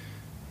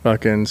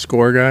fucking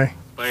score guy.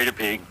 Spider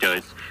Pig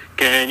does.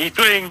 Can he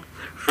swing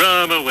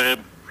from a web?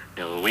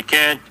 No, he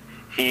can't.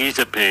 He's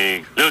a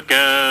pig. Look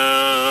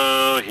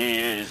out. He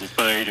is a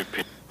spider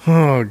pig.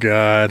 Oh,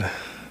 God.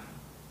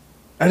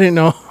 I didn't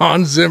know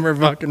Hans Zimmer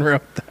fucking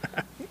wrote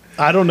that.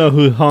 I don't know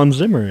who Hans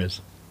Zimmer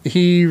is.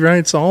 He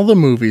writes all the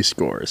movie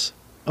scores.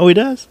 Oh, he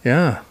does?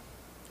 Yeah.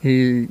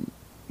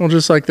 Well,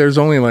 just like there's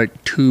only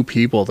like 2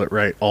 people that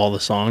write all the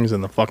songs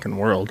in the fucking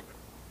world.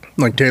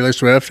 Like Taylor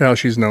Swift, how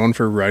she's known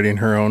for writing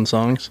her own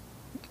songs.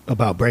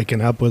 About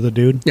breaking up with a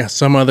dude? Yeah,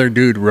 some other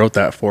dude wrote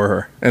that for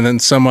her. And then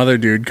some other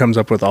dude comes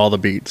up with all the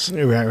beats.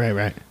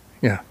 Right.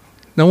 Yeah.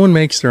 No one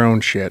makes their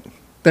own shit.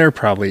 They're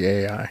probably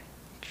AI.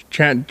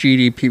 Chat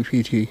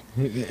GDPPT.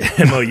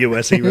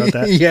 MOUSE wrote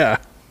that? Yeah.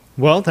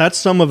 Well, that's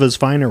some of his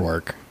finer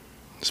work.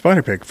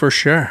 Spider-Pig, for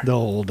sure. The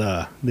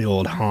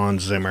old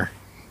Hans Zimmer.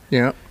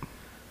 Yeah.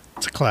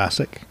 It's a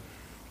classic.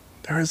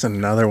 There was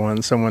another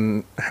one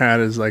someone had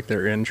as like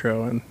their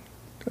intro, and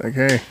like,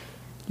 hey,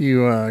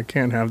 you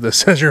can't have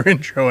this as your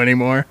intro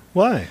anymore.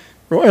 Why?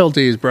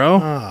 Royalties, bro.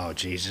 Oh,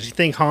 Jesus. You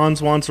think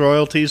Hans wants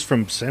royalties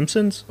from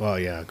Simpsons? Well,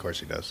 yeah, of course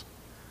he does.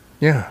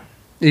 Yeah.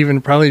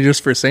 Even probably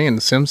just for saying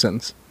The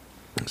Simpsons.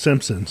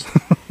 Simpsons.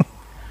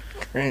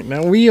 Right,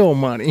 now we owe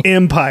money.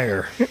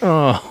 Empire.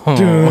 Oh.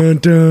 Dun,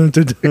 dun,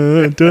 dun,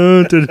 dun,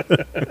 dun,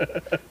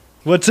 dun.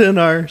 What's in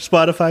our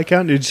Spotify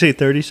count? Did you say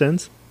 30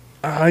 cents?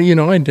 I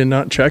did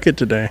not check it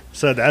today.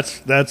 So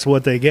that's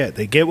what they get.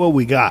 They get what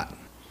we got.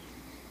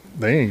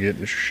 They ain't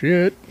getting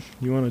shit.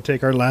 You want to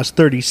take our last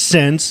 30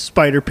 cents,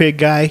 Spider Pig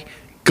guy?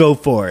 Go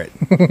for it.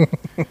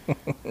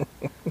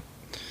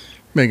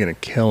 Making a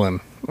killing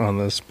on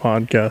this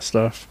podcast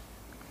stuff.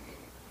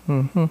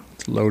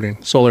 It's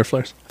loading. Solar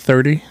flares.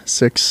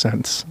 36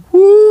 cents.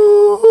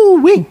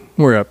 Woo-wee.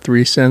 We're up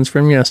 3 cents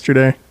from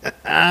yesterday.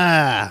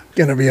 Ah,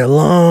 Gonna be a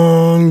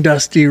long,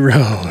 dusty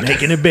road.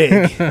 making it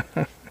big.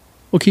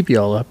 We'll keep you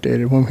all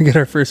updated when we get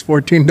our first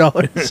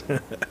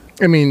 $14.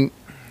 I mean,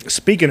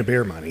 Speaking of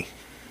beer money,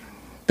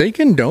 they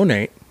can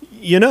donate.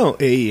 you know,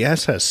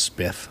 AES has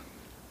spiff.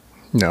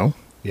 No.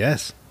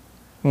 Yes.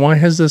 Why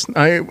has this?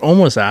 I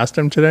almost asked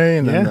him today,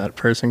 and then Yeah. that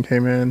person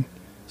came in.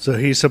 So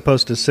he's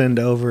supposed to send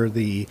over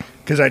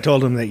because I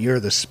told him that you're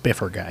the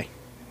spiffer guy.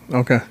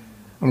 Okay.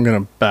 I'm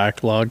going to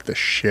backlog the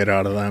shit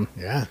out of them.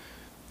 Yeah.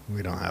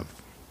 We don't have.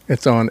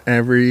 It's on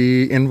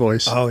every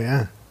invoice. Oh,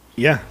 yeah.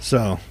 Yeah.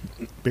 So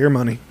beer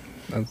money.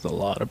 That's a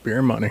lot of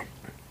beer money.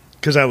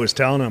 Because I was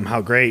telling him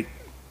how great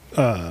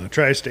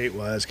Tri-State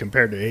was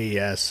compared to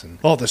AES and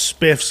all the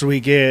spiffs we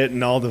get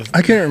and all the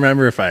I can't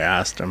remember if I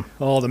asked him.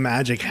 all the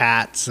magic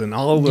hats and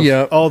all the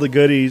Yep. all the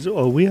goodies.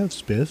 Oh, we have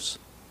spiffs.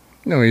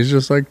 No, he's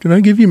just like, did I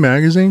give you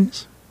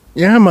magazines?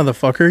 Yeah,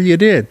 motherfucker, you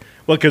did.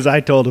 Well, because I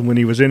told him when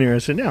he was in here, I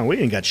said, no, we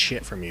ain't got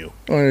shit from you.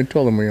 Well, I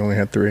told him we only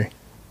had 3.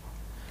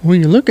 What are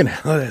you looking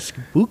at? Oh, that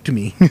spooked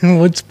me.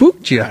 What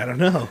spooked you? I don't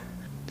know.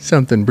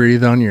 Something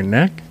breathe on your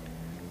neck?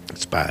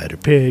 Spider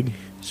pig.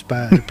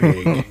 Spider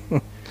pig.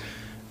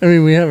 I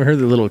mean, we haven't heard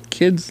the little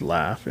kids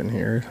laugh in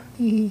here.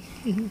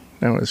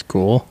 That was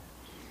cool.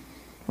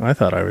 I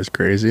thought I was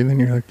crazy. Then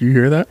you're like, do you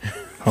hear that?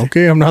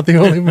 Okay, I'm not the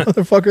only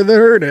motherfucker that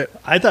heard it.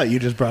 I thought you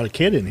just brought a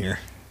kid in here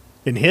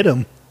and hit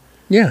him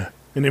Yeah.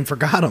 and then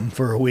forgot him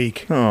for a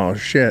week. Oh,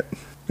 shit.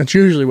 That's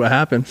usually what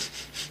happens.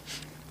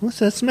 What's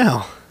that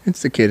smell?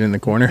 It's the kid in the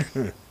corner.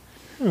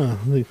 Oh,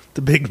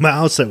 the big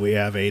mouse that we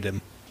have ate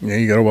him. Yeah,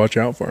 you got to watch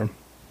out for him.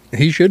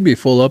 He should be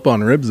full up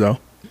on ribs, though.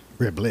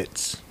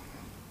 Riblets.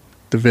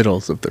 The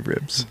vittles of the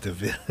ribs. The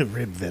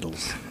rib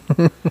vittles.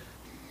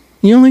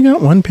 You only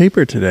got 1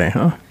 paper today,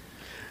 huh?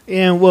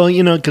 Yeah, well,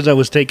 because I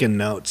was taking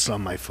notes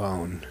on my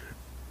phone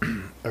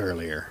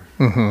earlier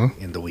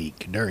in the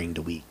week, during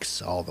the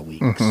weeks, all the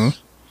weeks.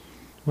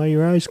 Why are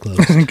your eyes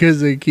closed?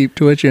 Because they keep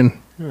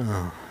twitching.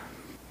 Oh,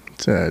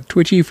 It's a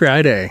twitchy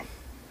Friday.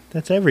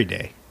 that's every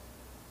day.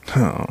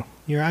 Oh.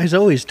 Your eyes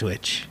always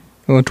twitch.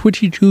 Well,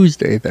 twitchy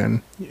Tuesday,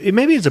 then.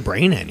 Maybe it's a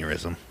brain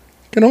aneurysm.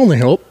 Can only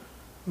help.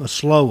 A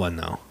slow one,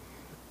 though,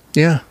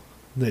 Yeah.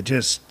 that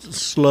just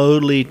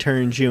slowly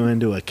turns you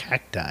into a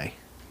cacti.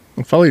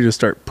 I'll probably just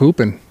start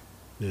pooping.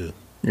 Ew.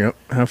 Yep.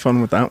 Have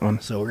fun with that one.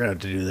 So we're going to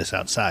have to do this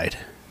outside.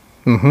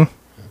 Mm-hmm.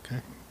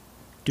 Okay.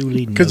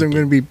 Duly Because I'm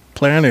noted. going to be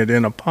planted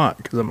in a pot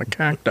because I'm a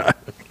cacti.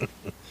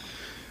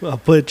 Well,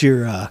 put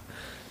your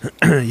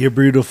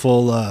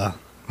beautiful,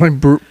 My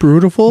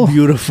beautiful?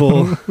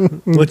 beautiful,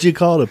 what you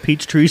call it, a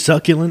peach tree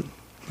succulent?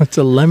 That's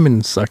a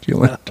lemon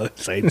succulent.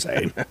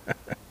 Same.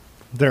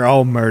 They're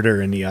all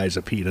murder in the eyes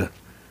of PETA.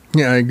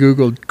 Yeah, I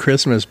Googled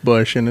Christmas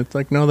bush and it's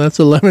like, no, that's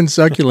a lemon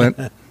succulent.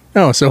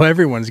 Oh, so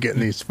everyone's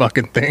getting these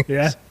fucking things.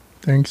 Yeah.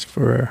 Thanks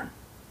for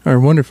our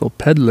wonderful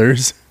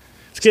peddlers.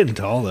 It's getting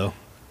tall, though.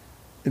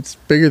 It's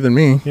bigger than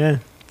me. Yeah.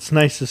 It's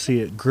nice to see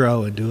it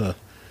grow and do a...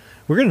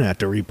 We're going to have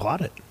to repot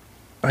it.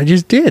 I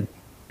just did.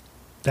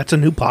 That's a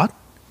new pot?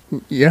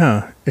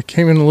 Yeah, it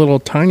came in a little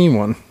tiny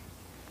one.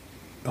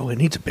 Oh, it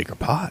needs a bigger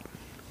pot.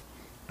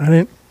 I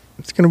didn't.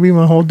 It's going to be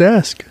my whole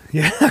desk.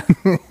 Yeah.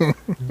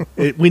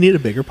 We need a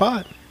bigger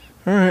pot.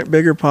 All right,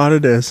 bigger pot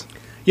it is.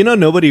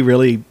 Nobody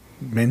really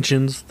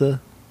mentions the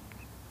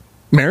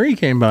Mary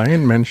came by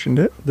and mentioned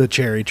it.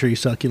 cherry tree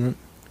succulent.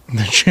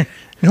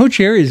 No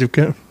cherries have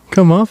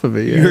come off of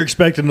it yet. You're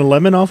expecting a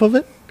lemon off of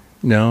it?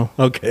 No.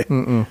 Okay.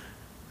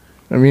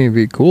 I mean, it'd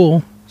be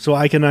cool. So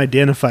I can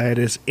identify it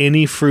as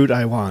any fruit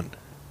I want.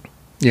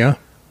 Yeah.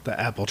 The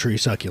apple tree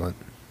succulent.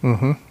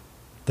 Mm-hmm.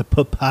 The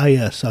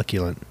papaya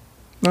succulent.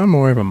 I'm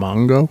more of a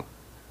mango.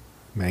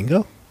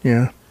 Mango?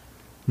 Yeah.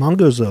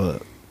 Mongo's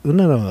isn't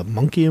that a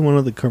monkey in one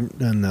of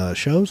the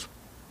shows?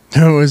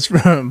 It was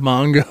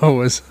Mongo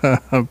was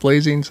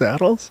Blazing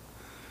Saddles.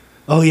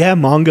 Oh yeah,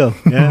 Mongo.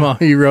 Yeah.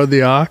 He rode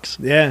the ox,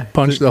 Yeah.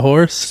 punched the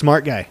horse.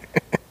 Smart guy.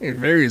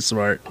 Very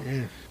smart.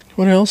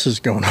 What else is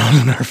going on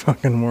in our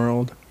fucking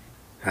world?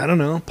 I don't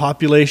know.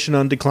 Population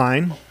on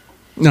decline.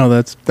 No,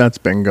 that's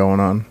been going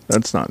on.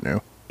 That's not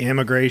new.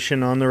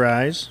 Immigration on the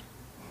rise.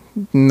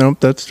 Nope,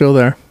 that's still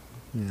there.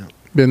 Yeah.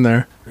 Been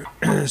there.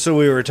 So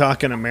we were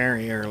talking to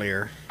Mary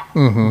earlier,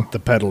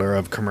 the peddler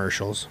of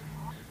commercials,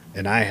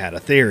 and I had a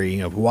theory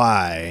of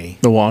why.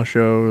 The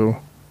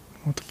Washoe.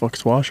 What the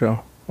fuck's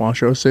Washoe?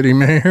 Washoe City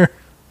Mayor?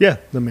 Yeah,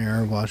 the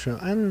mayor of Washoe.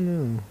 I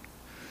don't know.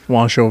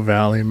 Washoe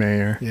Valley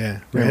Mayor. Yeah,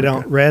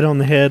 Yeah, red on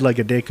the head like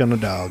a dick on a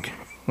dog.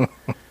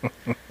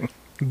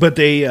 But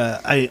they,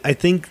 I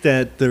think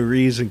that the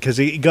reason, because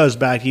it goes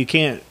back, you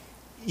can't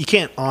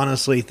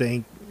honestly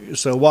think.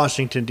 So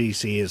Washington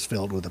D.C. is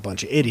filled with a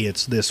bunch of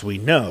idiots. This we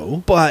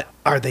know, but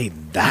are they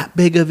that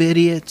big of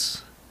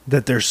idiots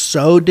that they're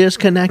so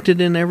disconnected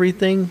in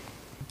everything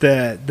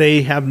that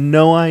they have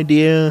no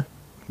idea?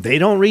 They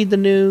don't read the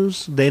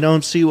news. They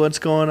don't see what's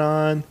going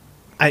on.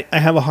 I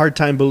have a hard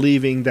time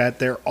believing that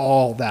they're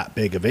all that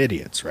big of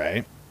idiots,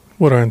 right?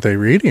 What aren't they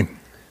reading?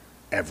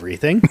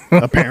 Everything,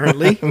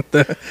 apparently.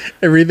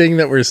 Everything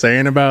that we're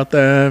saying about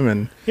them,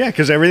 and Yeah,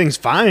 because everything's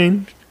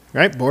fine,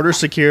 right? Border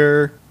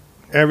secure,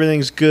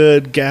 everything's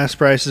good, gas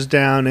prices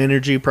down,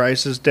 energy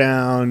prices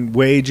down,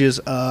 wages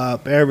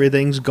up,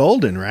 everything's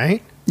golden,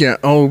 right? yeah.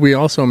 Oh, we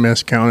also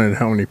miscounted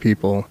how many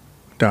people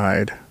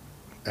died.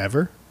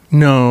 Ever?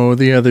 No,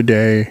 the other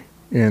day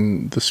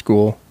in the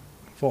school,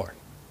 4.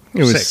 it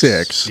was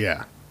 6.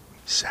 Yeah.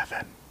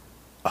 7.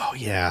 Oh,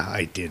 yeah,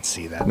 I did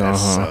see that. That's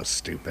Uh-huh. so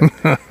stupid.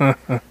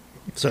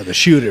 So the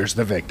shooter's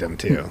the victim,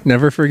 too.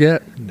 Never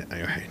forget. No,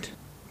 right.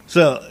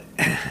 So,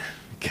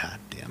 God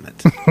damn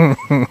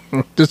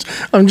it.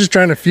 I'm just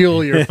trying to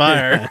fuel your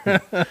fire.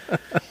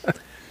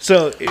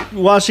 So,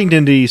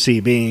 Washington, D.C.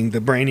 being the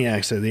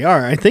brainiacs that they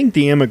are, I think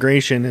the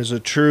immigration is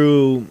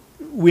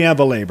we have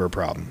a labor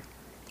problem.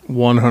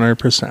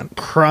 100%.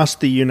 Across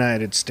the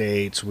United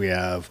States,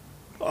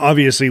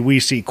 obviously we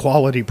see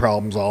quality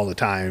problems all the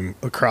time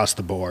across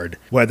the board,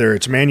 whether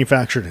it's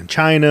manufactured in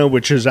China,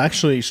 which is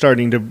actually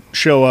starting to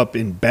show up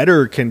in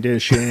better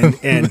condition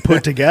and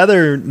put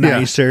together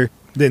nicer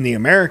than the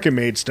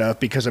American-made stuff,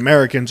 because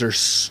Americans are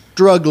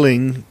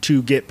struggling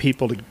to get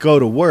people to go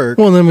to work.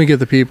 Well, then we get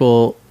the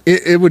people.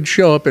 It would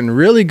show up in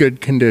really good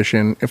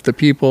condition if the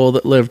people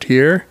that lived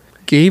here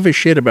gave a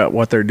shit about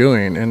what they're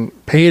doing and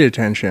paid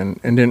attention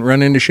and didn't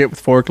run into shit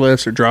with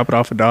forklifts or drop it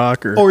off a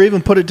dock Or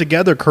even put it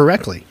together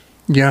correctly.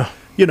 yeah,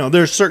 You know,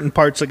 there's certain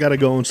parts that got to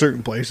go in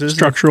certain places.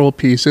 structural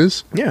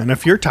pieces. Yeah, and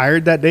if you're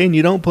tired that day and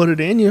you don't put it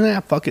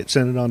in, fuck it,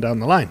 send it on down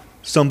the line.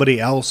 Somebody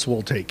else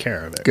will take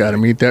care of it. Got to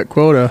meet that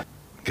quota.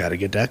 Got to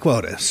get that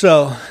quota.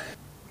 So,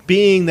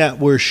 being that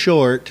we're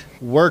short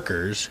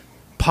workers,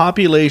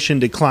 population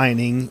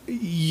declining,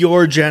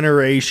 your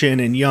generation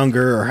and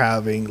younger are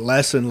having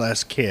less and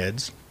less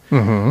kids.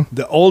 Mm-hmm.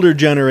 The older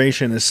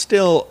generation is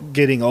still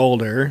getting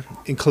older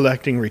and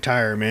collecting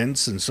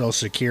retirements and social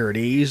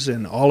securities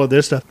and all of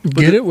this stuff.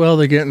 Get it while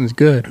the getting's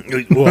good.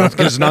 Well,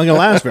 because it's not going to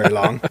last very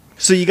long.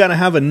 So you got to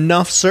have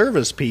enough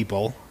service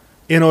people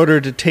in order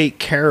to take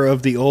care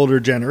of the older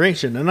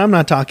generation. And I'm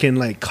not talking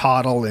like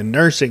coddle and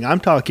nursing. I'm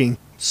talking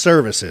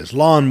services,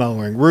 lawn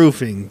mowing,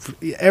 roofing,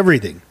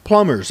 everything,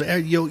 plumbers,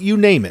 you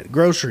name it,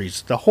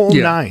 groceries, the whole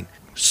nine.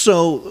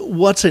 So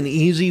what's an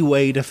easy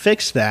way to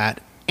fix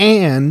that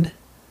and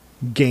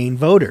gain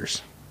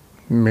voters?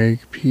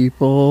 Make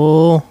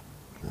people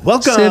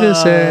Welcome,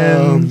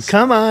 citizens.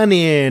 Come on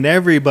in,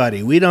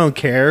 everybody. We don't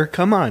care.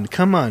 Come on.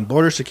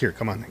 Border secure.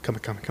 Come on.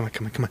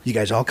 You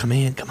guys all come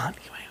in. Come on.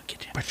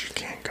 Get you. But you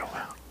can't go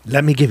out.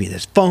 Let me give you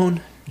this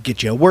phone,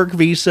 get you a work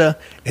visa,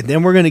 and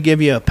then we're going to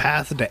give you a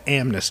path to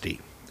amnesty.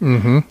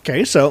 Mm-hmm.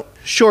 Okay, so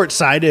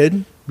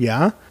short-sighted,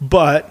 yeah,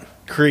 but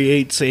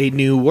creates a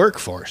new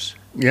workforce.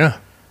 Yeah.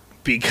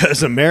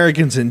 Because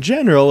Americans in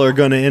general are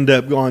going to end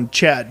up on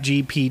Chat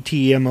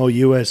GPT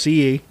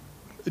MOUSE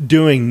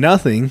doing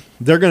nothing.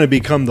 They're going to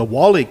become the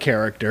Wall-E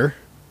character.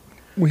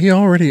 We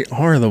already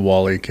are the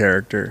Wall-E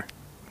character.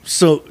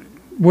 So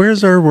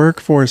Where's our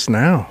workforce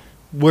now?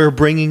 we're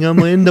bringing them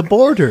in the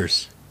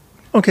borders.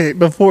 Okay,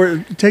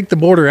 take the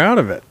border out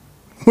of it.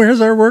 Where's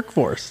our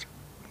workforce?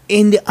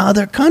 In the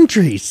other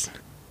countries.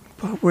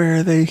 But where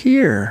are they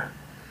here?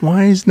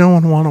 Why does no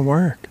one want to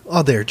work?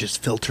 Oh, they're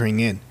just filtering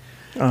in.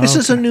 This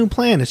is a new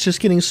plan. It's just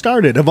getting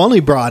started. I've only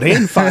brought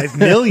in 5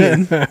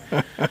 million.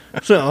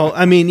 So,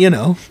 I mean,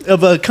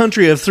 of a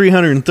country of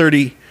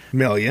 330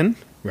 million,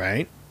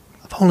 right?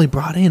 I've only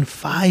brought in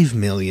 5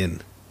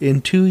 million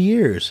in 2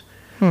 years.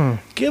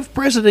 Give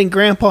President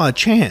Grandpa a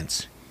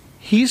chance.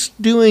 He's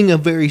doing a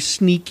very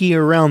sneaky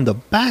around the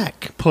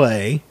back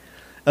play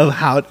of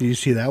how. Do you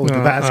see that with the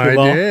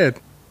basketball? I did.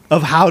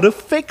 Of how to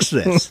fix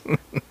this.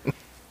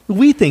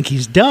 We think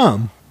he's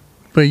dumb.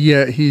 But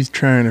yet he's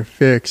trying to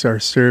fix our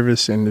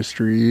service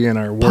industry and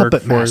our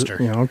Puppet workforce. master.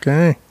 Yeah,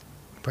 okay.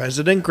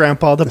 President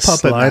Grandpa, the puppet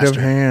Sleight master. of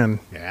hand.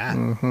 Yeah.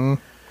 Mm-hmm.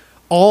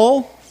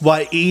 All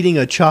while eating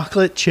a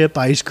chocolate chip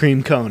ice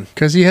cream cone.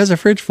 Because he has a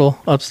fridge full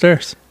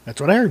upstairs.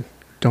 That's what I heard.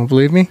 Don't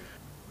believe me?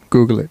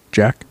 Google it,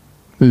 Jack.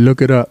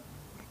 Look it up.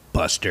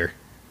 Buster.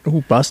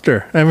 Oh,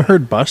 Buster. I haven't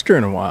heard Buster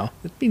in a while.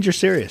 That means you're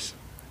serious.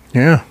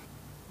 Yeah.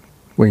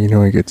 Well, you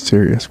know he gets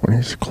serious when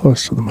he's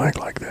close to the mic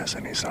like this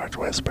and he starts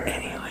whispering.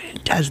 Anyway,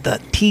 it does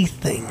the teeth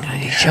thing.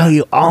 I show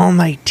you all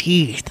my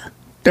teeth.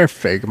 They're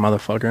fake,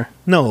 motherfucker.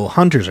 No,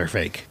 hunters are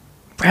fake.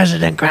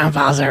 President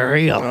Grandpas are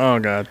real. Oh,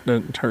 God.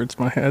 That hurts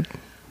my head.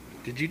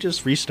 Did you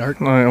just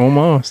restart? I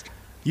almost.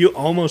 You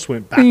almost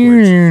went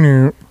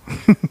backwards.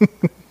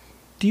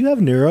 Do you have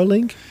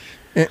Neuralink?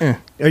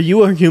 Are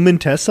you a human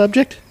test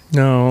subject?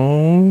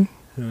 No.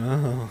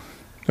 Oh.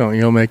 Don't,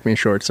 you'll make me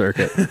short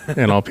circuit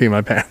and I'll pee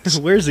my pants.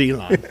 Where's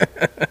Elon?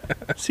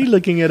 Is he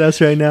looking at us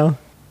right now?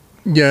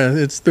 Yeah,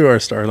 it's through our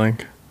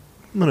Starlink.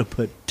 I'm going to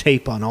put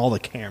tape on all the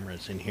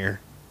cameras in here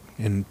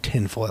and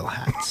tinfoil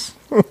hats.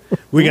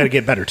 We got to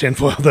get better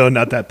tinfoil, though,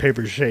 not that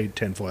paper shade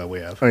tinfoil we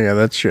have. Oh, yeah,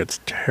 that shit's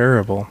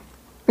terrible.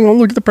 Well,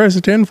 look at the price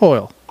of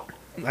tinfoil.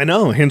 I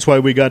know, hence why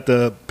we got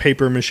the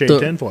paper mache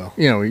tinfoil.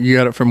 You know, you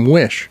got it from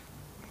Wish.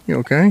 You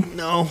okay?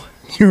 No.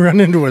 You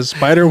run into a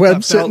spider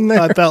web sitting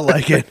there? I felt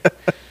like it.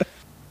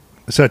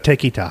 So,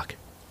 TikTok.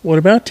 What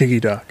about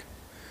TikTok?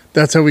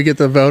 That's how we get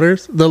the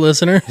voters, the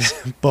listeners?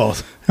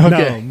 Both.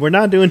 Okay. No, we're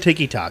not doing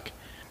TikTok.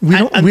 We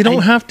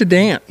don't have to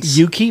dance.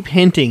 You keep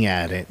hinting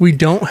at it. We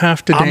don't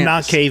have to dance. I'm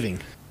not caving.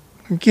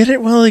 Get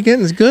it while the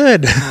getting's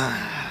good.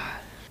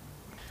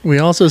 We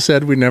also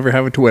said we'd never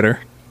have a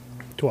Twitter.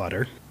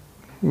 Twatter.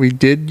 We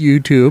did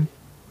YouTube.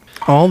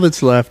 All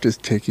that's left is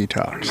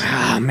TikToks.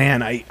 Ah,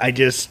 man, I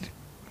just...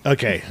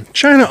 Okay.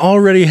 China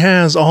already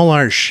has all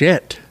our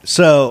shit.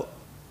 So,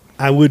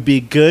 I would be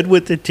good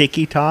with the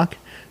TikTok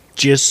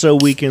just so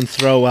we can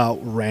throw out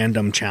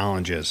random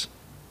challenges.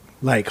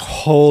 Like,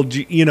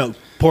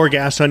 pour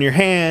gas on your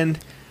hand,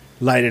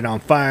 light it on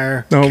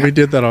fire. No, we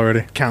did that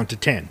already. Count to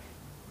 10.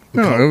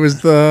 No, it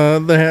was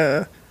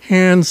the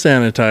hand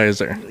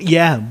sanitizer.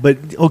 Yeah,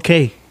 but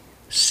okay,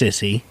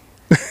 sissy.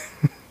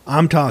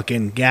 I'm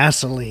talking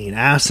gasoline,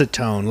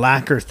 acetone,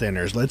 lacquer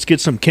thinners. Let's get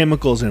some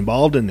chemicals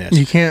involved in this.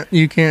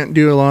 You can't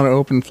do a lot of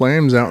open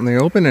flames out in the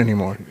open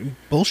anymore.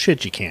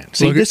 Bullshit, you can't.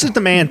 See, this is the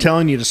man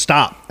telling you to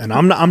stop, and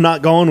I'm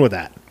not going with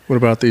that. What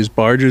about these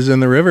barges in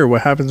the river?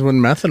 What happens when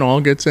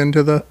methanol gets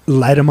into the...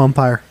 Light them on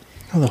fire.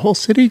 Oh, the whole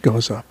city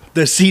goes up.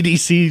 The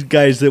CDC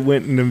guys that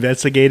went and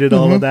investigated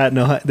all of that,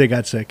 no, they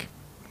got sick.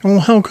 Oh,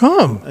 how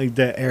come? Like,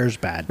 the air's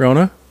bad.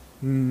 Rona?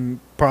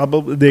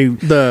 Probably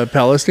The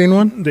Palestine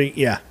one?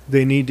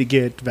 they need to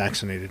get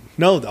vaccinated.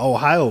 No, the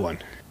Ohio one.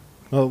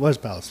 Oh, it was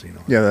Palestine.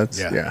 Yeah,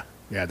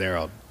 yeah. They're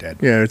all dead.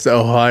 Yeah, it's the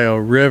Ohio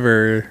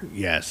River.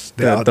 Yes,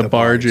 The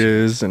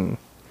barges and...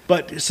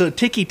 But so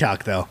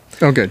TikTok though.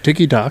 Okay,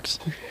 TikToks.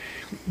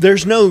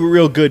 There's no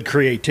real good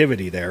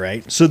creativity there,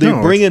 right? So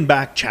they're bringing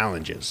back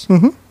challenges.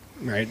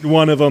 Mm-hmm. Right.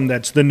 One of them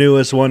that's the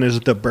newest one is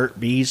the Burnt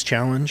Bees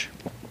challenge.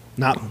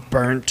 Not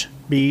burnt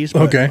bees,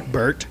 but Okay.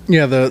 Bert.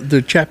 Yeah,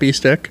 the chappy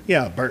stick.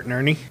 Yeah, Bert and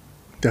Ernie.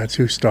 That's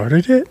who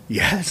started it?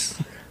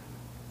 Yes.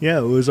 Yeah,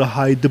 it was a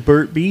hide the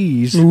Burt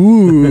Bees.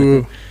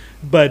 Ooh.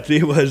 But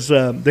it was,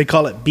 they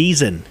call it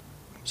Beesin.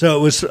 So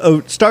it was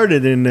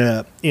started in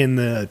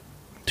the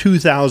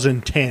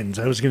 2010s.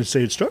 I was going to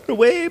say it started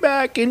way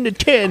back in the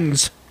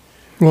 10s.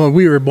 Well,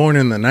 we were born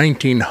in the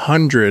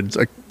 1900s,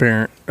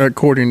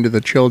 according to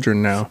the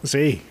children now.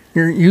 See?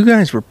 You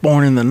guys were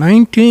born in the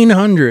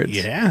 1900s.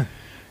 Yeah.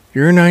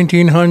 Your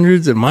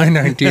 1900s and my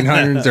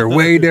 1900s are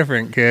way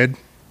different, kid.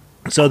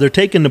 So they're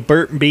taking the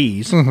burnt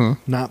bees,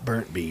 not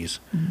burnt bees,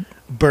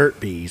 Burt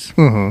bees,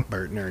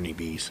 Bert and Ernie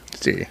bees.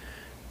 See,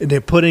 And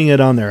they're putting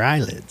it on their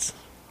eyelids.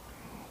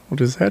 what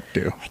does that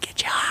do? I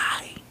get you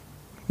high.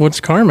 What's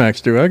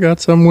Carmex do? I got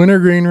some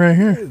wintergreen right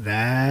here.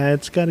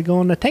 That's got to go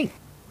in the tank.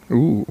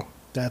 Ooh.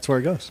 That's where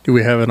it goes. Do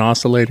we have an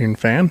oscillating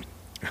fan?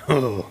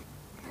 Oh.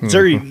 Is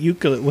there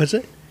was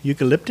it?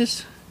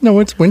 Eucalyptus? No,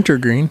 it's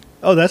wintergreen.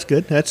 Oh, that's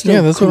good. That's still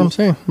Yeah, that's cool. what I'm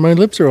saying. My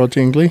lips are all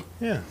tingly.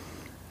 Yeah.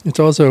 It's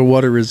also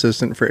water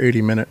resistant for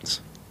 80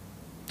 minutes.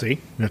 See?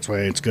 That's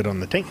why it's good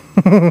on the tank.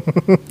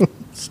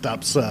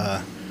 Stops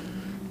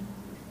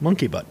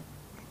monkey butt.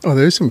 Oh,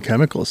 there's some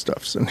chemical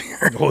stuffs in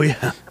here. Oh,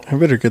 yeah. I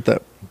better get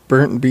that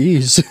burnt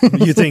bees.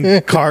 You think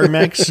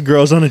Carmex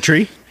grows on a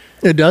tree?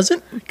 It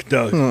doesn't?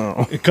 No.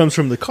 Oh. It comes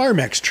from the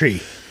Carmex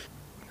tree.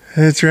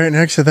 It's right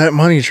next to that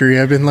money tree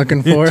I've been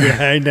looking for.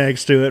 Right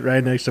next to it,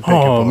 right next to pick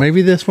Oh,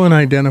 maybe this one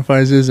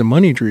identifies as a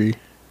money tree.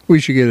 We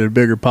should get a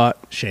bigger pot.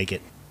 Shake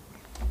it.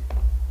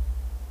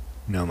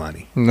 No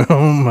money. No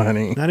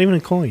money. Not even a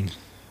coin.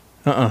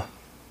 Oh,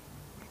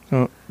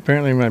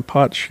 apparently my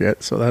pot's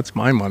shit, so that's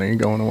my money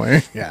going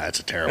away. Yeah, it's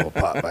a terrible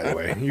pot, by the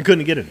way. You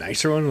couldn't get a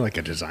nicer one, like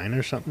a design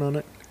or something on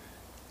it?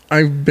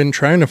 I've been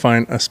trying to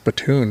find a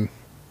spittoon.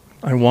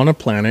 I want to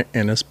plant it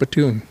in a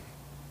spittoon.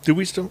 Do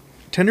we still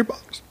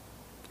Tinderbox?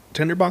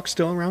 Tinderbox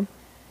still around?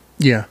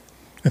 Yeah,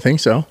 I think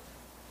so.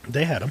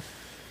 They had them.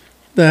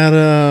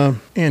 That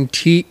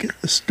antique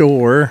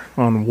store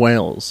on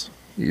Wales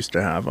used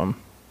to have them.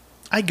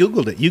 I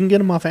googled it. You can get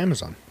them off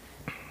Amazon.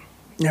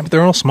 Yeah, but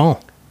they're all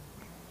small.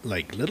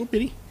 Like little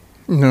bitty.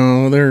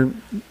 No, they're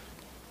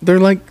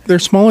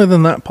smaller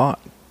than that pot.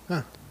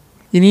 Huh.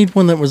 You need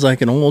one that was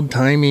like an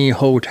old-timey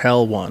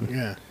hotel one.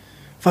 Yeah.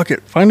 Fuck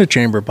it, find a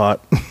chamber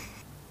pot.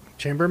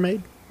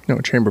 Chambermaid? No,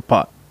 a chamber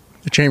pot.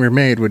 The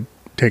chambermaid would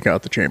take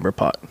out the chamber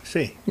pot.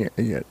 See.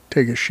 Yeah,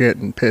 take a shit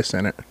and piss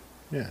in it.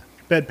 Yeah.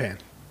 Bedpan.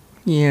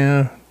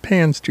 Yeah,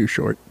 pan's too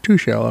short, too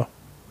shallow.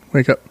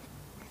 Wake up.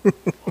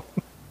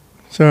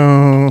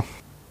 So,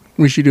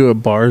 we should do a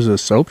bars of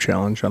soap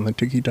challenge on the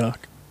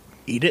TikTok.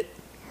 Eat it.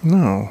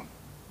 No.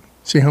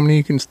 See how many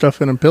you can stuff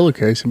in a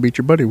pillowcase and beat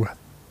your buddy with.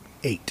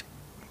 8.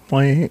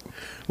 Why 8?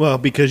 Well,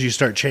 because you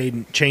start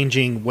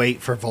changing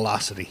weight for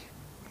velocity.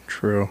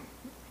 True.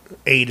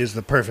 8 is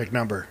the perfect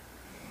number.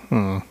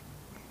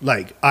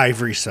 Like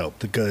Ivory soap,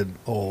 the good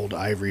old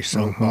Ivory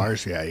soap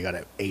bars. Yeah, you got to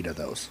have 8 of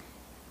those.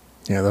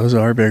 Yeah, those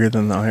are bigger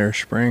than the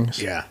Irish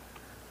Springs. Yeah.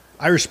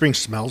 Irish Spring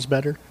smells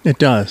better, It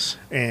does.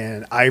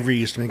 and Ivory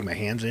used to make my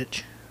hands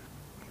itch.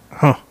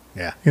 Huh.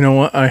 Yeah. You know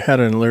what? I had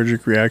an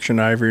allergic reaction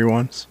to ivory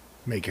once.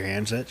 Make your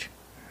hands itch.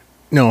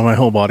 No, my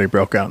whole body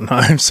broke out in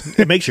hives.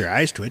 It makes your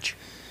eyes twitch.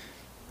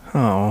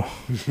 Oh.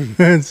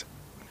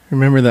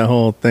 Remember that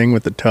whole thing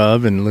with the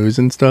tub and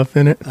losing stuff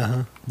in it?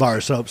 Bar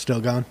of soap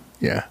still gone?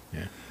 Yeah.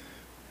 Yeah.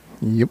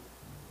 Yep.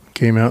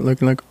 Came out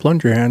looking like a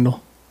plunger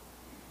handle.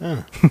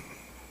 Oh.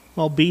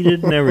 All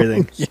beaded and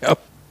everything. Yep.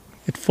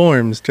 It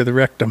forms to the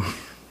rectum.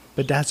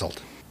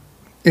 Bedazzled.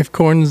 If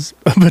corn's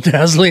a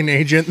bedazzling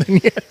agent,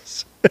 then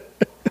yes.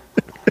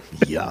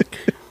 Yuck.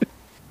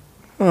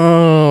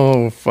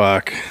 Oh,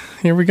 fuck.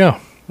 Here we go.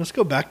 Let's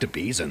go back to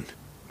Beeson.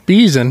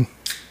 Beeson.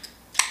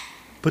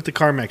 Put the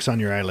Carmex on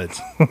your eyelids.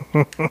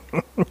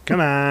 Come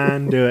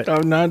on, do it.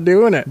 I'm not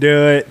doing it.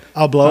 Do it.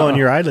 I'll blow on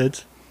your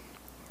eyelids.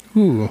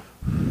 Ooh.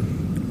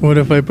 What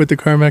if I put the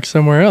Carmex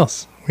somewhere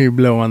else? Will you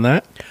blow on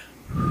that?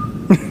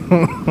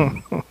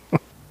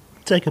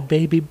 It's like a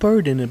baby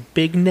bird in a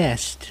big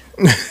nest.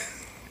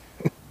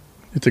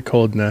 It's a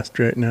cold nest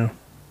right now.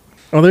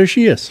 Oh, there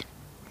she is.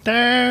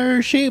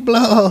 There she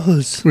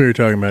blows. We were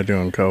talking about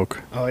doing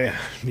coke Oh, yeah.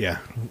 Yeah.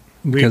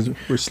 because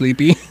we're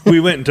sleepy. We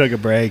went and took a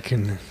break,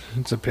 and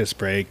it's a piss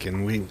break,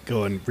 and we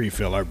go and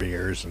refill our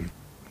beers. And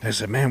I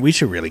said, man, we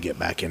should really get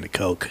back into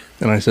Coke.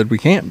 And I said we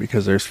can't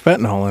because there's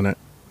fentanyl in it.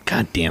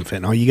 God damn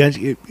fentanyl. You guys,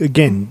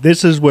 again,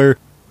 this is where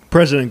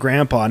President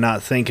Grandpa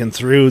not thinking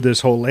through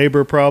this whole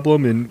labor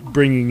problem and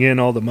bringing in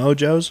all the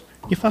mojos.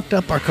 You fucked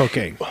up our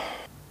cocaine.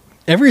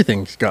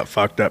 Everything's got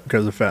fucked up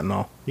because of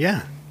fentanyl.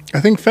 Yeah. I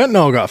think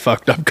fentanyl got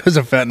fucked up because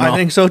of fentanyl. I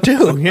think so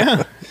too,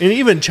 yeah. And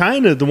even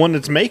China, the one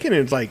that's making it,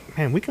 is like,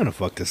 man, we gonna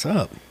fuck this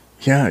up.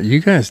 Yeah, you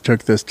guys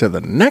took this to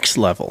the next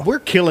level. We're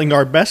killing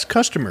our best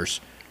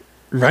customers.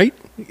 Right?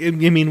 I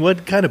mean,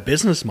 what kind of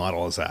business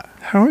model is that?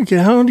 How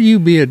do you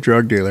be a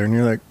drug dealer and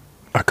you're like,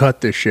 I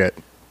cut this shit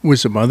with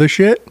some other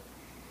shit?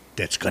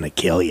 That's gonna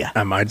kill you.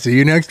 I might see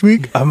you next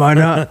week. I might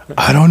not.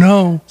 I don't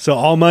know. So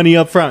all money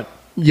up front,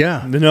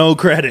 Yeah. no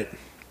credit.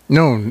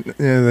 No,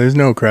 there's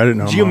no credit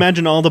no Do you more.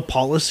 imagine all the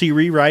policy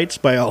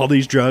rewrites by all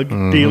these drug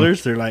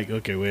dealers? They're like,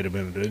 okay, wait a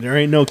minute. There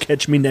ain't no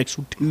catch me next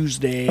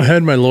Tuesday. I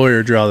had my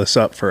lawyer draw this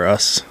up for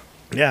us.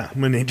 Yeah,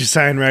 when they just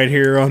sign right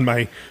here on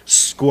my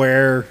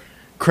Square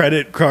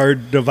credit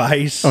card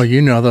device. Oh,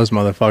 you know those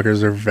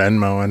motherfuckers are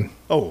Venmoing.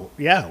 Oh,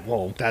 yeah.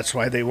 Well, that's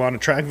why they want to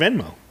track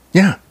Venmo.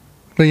 Yeah.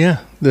 But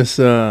yeah, this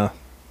Now,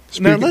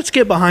 let's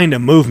get behind a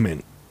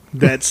movement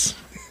that's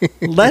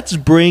let's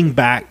bring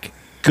back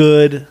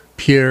good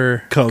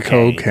pure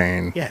cocaine.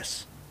 cocaine.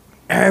 Yes.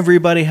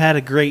 Everybody had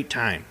a great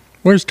time.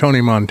 Where's Tony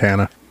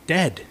Montana?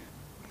 Dead.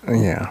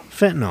 Yeah.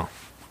 Fentanyl.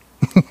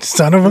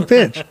 Son of a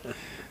bitch.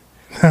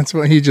 That's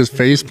what he just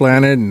face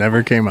planted and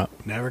never came up.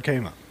 Never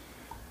came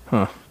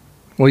up.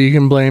 Well, you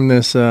can blame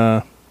this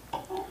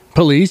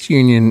police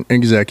union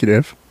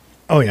executive.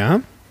 Oh,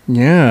 yeah?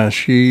 Yeah,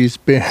 she's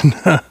been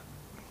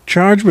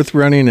charged with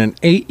running an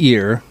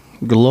 8-year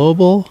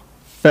global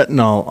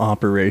fentanyl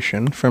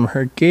operation from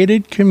her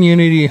gated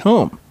community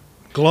home.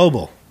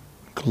 Global.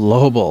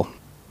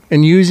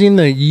 And using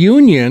the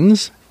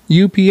union's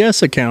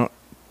UPS account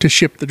to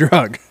ship the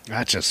drug.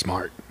 That's just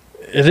smart.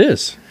 It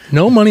is.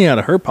 No money out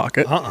of her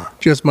pocket.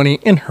 Just money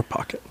in her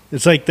pocket.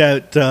 It's like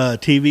that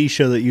TV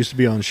show that used to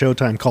be on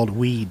Showtime called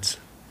Weeds.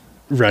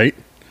 Right.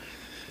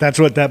 That's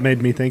what that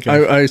made me think of.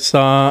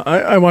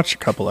 I watched a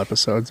couple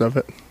episodes of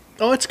it.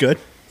 Oh, it's good.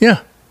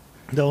 Yeah.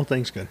 The whole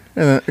thing's good.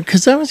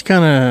 Because that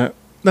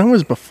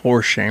was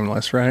before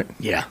Shameless, right?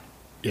 Yeah.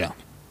 Yeah.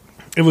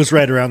 It was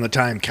right around the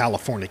time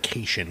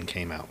Californication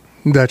came out.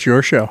 That's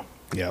your show.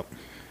 Yep.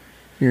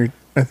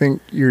 I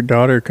think your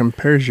daughter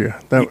compares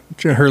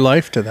her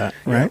life to that,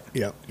 right?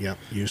 Yep.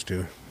 Used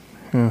to.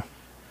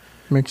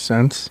 Makes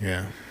sense.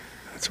 Yeah.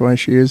 That's why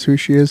she is who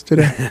she is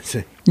today. That's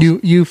it.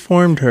 You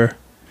formed her.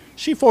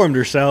 She formed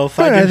herself.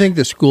 I think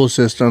the school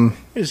system,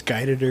 just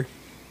guided her.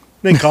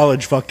 Then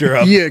college fucked her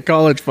up. yeah,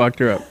 college fucked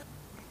her up.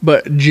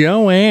 But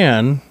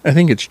Joanne, I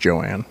think it's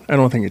Joanne. I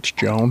don't think it's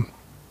Joan.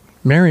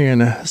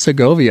 Marion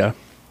Segovia,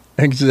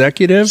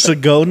 executive.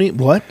 Sagoni,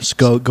 what?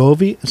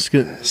 Skogovi?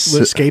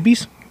 What,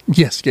 scabies?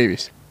 Yes,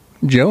 scabies.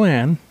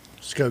 Joanne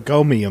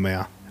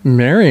Skogomia.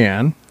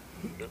 Marianne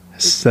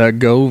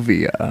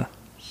Segovia.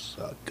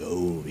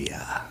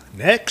 Segovia.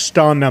 Next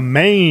on the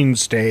main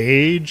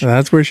stage,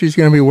 That's where she's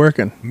going to be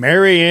working.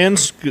 Marianne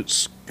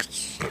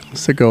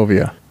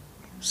Segovia.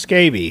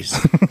 Scabies.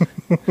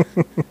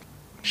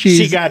 She's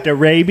She got the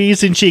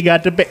rabies and she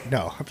got the...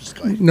 no, I'm just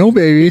going. no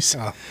babies.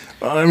 Oh.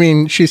 I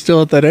mean, she's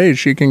still at that age.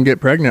 She can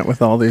get pregnant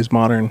with all these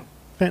modern.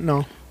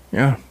 Fentanyl.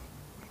 Yeah.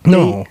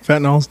 No,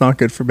 fentanyl's not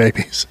good for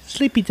babies.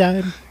 Sleepy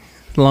time.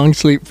 Long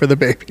sleep for the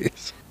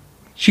babies.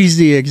 She's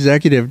the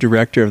executive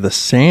director of the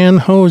San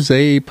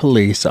Jose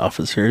Police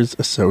Officers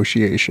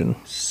Association.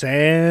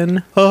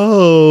 San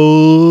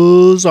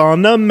Jose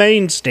on the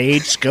main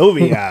stage,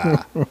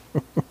 Scovia.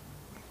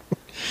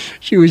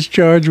 She was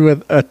charged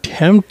with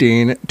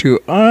attempting to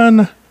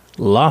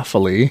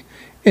unlawfully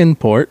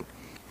import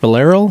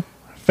Valeryl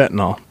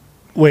fentanyl.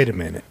 Wait a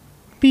minute.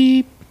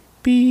 Beep,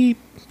 beep.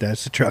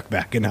 That's the truck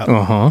backing up.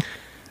 Uh-huh.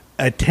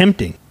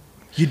 Attempting.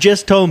 You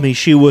just told me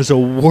she was a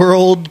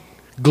world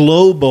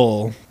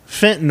global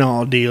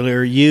fentanyl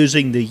dealer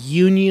using the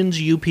union's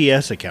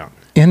UPS account.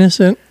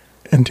 Innocent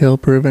until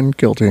proven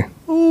guilty.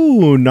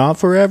 Ooh, not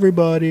for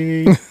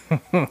everybody.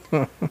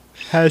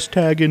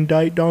 Hashtag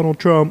indict Donald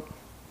Trump.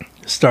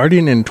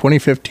 Starting in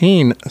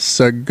 2015,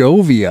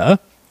 Segovia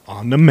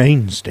On the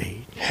main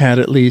stage. had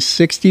at least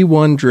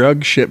 61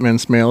 drug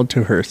shipments mailed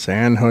to her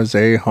San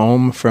Jose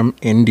home from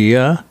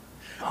India.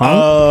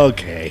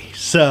 Okay,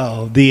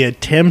 so the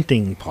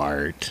attempting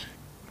part.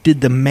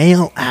 Did the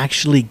mail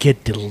actually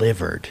get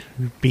delivered?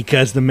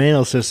 Because the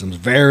mail system's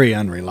very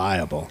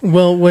unreliable.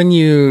 Well, when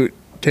you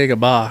take a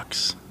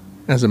box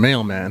as a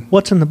mailman,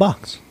 What's in the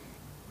box?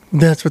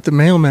 that's what the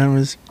mailman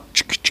was.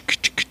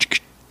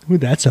 Ooh,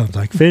 that sounds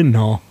like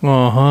fentanyl.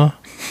 Uh-huh.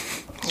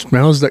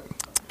 Smells like,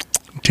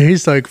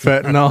 tastes like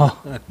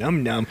fentanyl.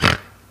 Num num.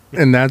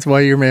 And that's why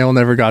your mail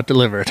never got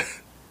delivered.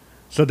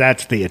 So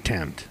that's the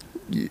attempt.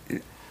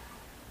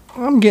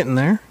 I'm getting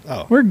there.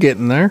 Oh. We're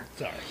getting there.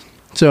 Sorry.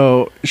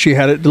 So she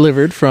had it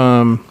delivered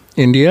from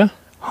India,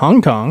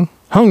 Hong Kong,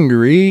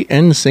 Hungary,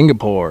 and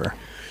Singapore.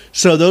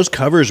 So those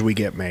covers we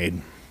get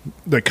made,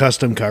 the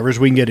custom covers,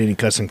 we can get any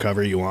custom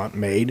cover you want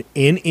made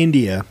in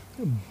India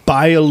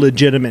by a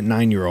legitimate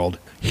 9-year-old.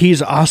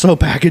 He's also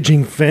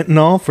packaging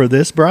fentanyl for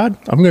this broad.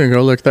 I'm going to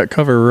go look that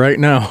cover right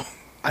now.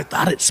 I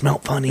thought it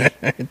smelled funny.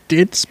 It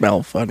did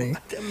smell funny.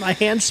 My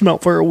hand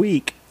smelled for a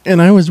week. And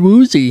I was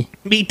woozy.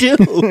 Me too.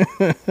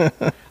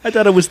 I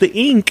thought it was the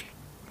ink.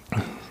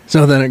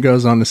 So then it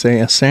goes on to say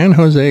a San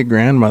Jose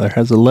grandmother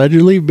has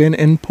allegedly been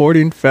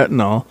importing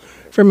fentanyl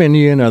from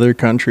India and other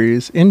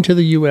countries into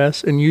the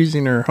U.S. and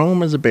using her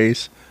home as a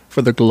base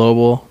for the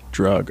global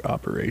drug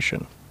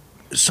operation.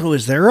 So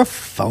is there a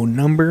phone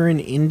number in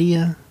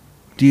India?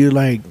 Do you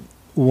like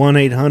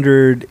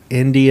 1-800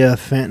 India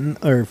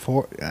fentanyl or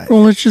for?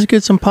 Well, let's just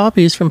get some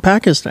poppies from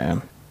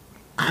Pakistan.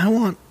 I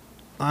want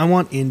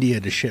India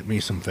to ship me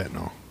some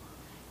fentanyl.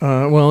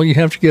 Well, you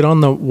have to get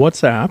on the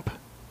WhatsApp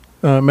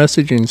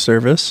messaging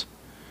service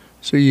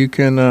so you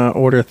can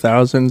order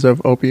thousands of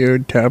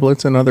opioid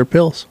tablets and other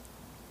pills.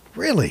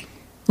 Really?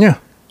 Yeah.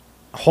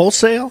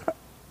 Wholesale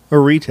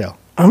or retail?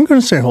 I'm going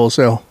to say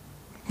wholesale.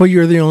 Well,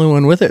 you're the only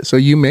one with it, so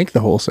you make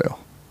the wholesale.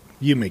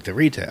 You make the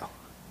retail.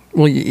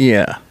 Well,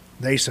 yeah.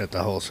 They set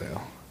the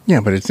wholesale. Yeah,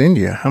 but it's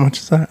India. How much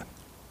is that?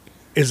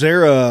 Is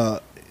there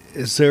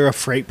a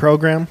freight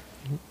program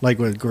like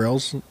with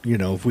grills? You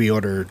know, if we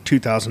order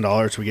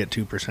 $2,000, we get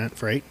 2%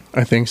 freight.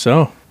 I think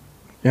so.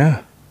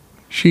 Yeah.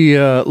 She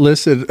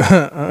listed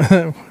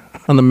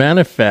on the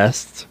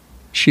manifest,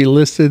 she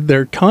listed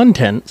their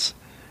contents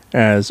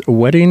as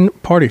wedding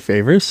party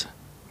favors,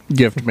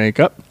 gift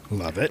makeup,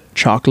 Love it.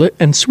 chocolate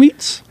and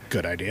sweets,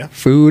 Good idea.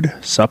 food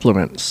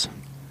supplements.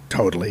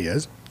 Totally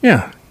is.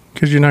 Yeah,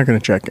 because you're not going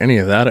to check any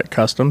of that at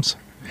customs.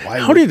 Why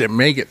How would- did it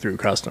make it through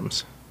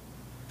customs?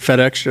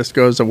 FedEx just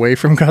goes away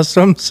from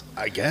customs?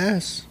 I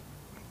guess.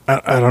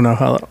 I don't know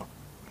how.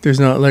 There's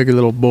not like a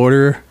little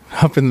border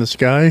up in the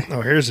sky.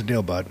 Oh, here's the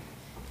deal, bud.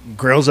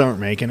 Grills aren't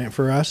making it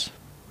for us.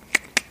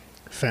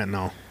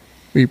 Fentanyl.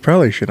 We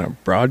probably should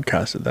have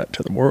broadcasted that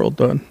to the world,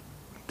 then.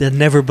 They'll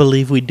never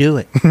believe we do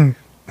it.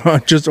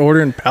 Just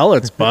ordering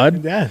pellets,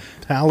 bud. Yeah.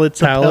 Pallets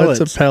Pallets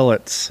of of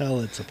pellets.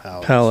 Pellets of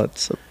pallets.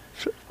 Pellets. Of,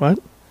 what?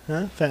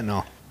 Huh?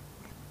 Fentanyl.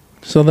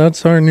 So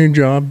that's our new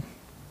job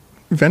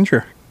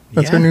venture.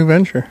 That's our Yeah. new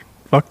venture.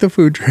 Fuck the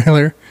food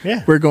trailer.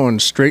 Yeah. We're going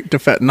straight to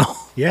fentanyl.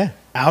 Yeah.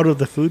 Out of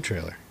the food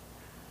trailer.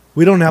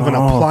 We don't have an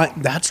Oh. appliance.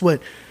 That's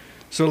what.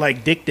 So,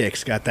 like,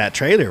 Dick's got that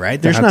trailer,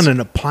 right? There's That's- not an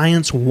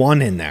appliance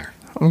one in there.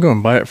 I'm going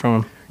to buy it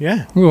from him.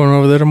 Yeah. I'm going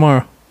over there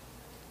tomorrow.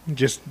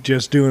 Just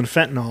doing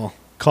fentanyl,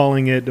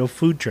 calling it a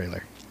food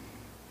trailer.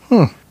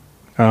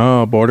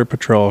 Oh, Border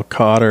Patrol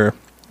caught her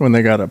when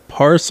they got a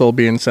parcel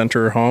being sent to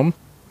her home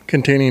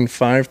containing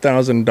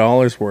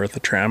 $5,000 worth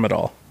of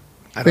tramadol.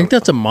 I think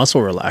that's a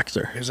muscle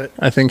relaxer. Is it?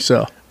 I think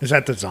so. Is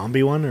that the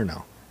zombie one or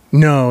no?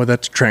 No,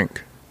 that's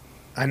Trank.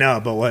 I know,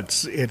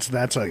 but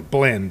that's a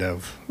blend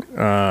of.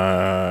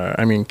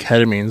 I mean,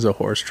 ketamine's a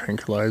horse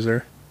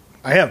tranquilizer.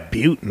 I have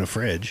Butte in the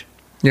fridge.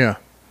 Yeah.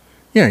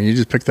 Yeah, you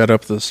just pick that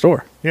up at the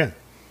store. Yeah.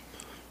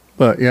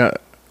 But yeah.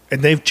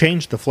 And they've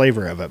changed the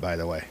flavor of it, by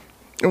the way.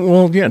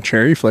 Well, yeah,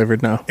 cherry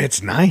flavored now.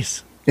 It's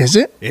nice. Is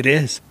it? It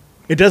is.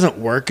 It doesn't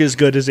work as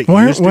good as it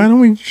Why used to. don't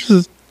we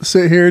just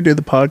sit here, do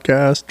the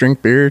podcast,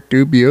 drink beer,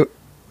 do Butte?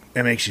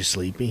 It makes you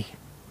sleepy.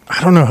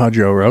 I don't know how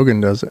Joe Rogan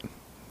does it.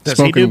 Does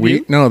he do weed?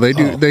 Butte? No, they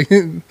do.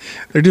 Oh.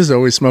 They're just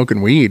always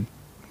smoking weed.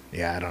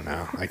 Yeah, I don't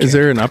know. Is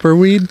there an upper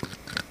weed?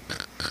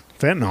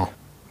 Fentanyl.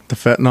 The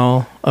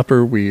fentanyl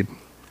upper weed.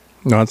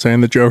 Not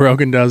saying that Joe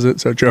Rogan does it.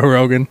 So Joe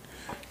Rogan,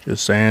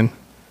 just saying,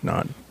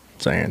 not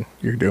saying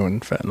you're doing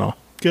fentanyl.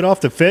 Get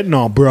off the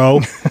fentanyl, bro.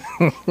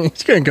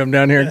 He's gonna come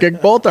down here and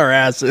kick both our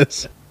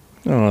asses.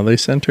 Oh, they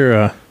sent her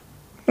a.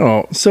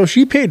 Oh, so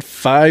she paid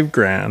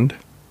 $5,000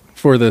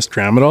 for this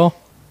tramadol.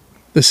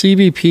 The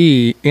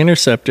CBP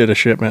intercepted a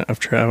shipment of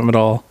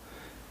tramadol,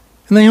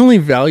 and they only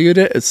valued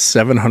it at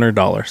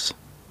 $700.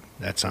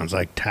 That sounds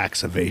like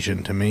tax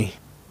evasion to me.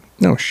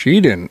 No,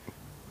 she didn't.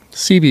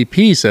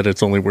 CBP said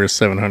it's only worth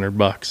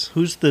 $700.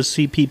 Who's the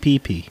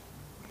CPPP?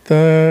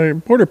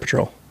 The Border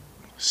Patrol.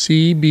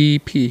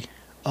 CBP.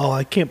 Oh,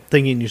 I kept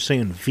thinking you're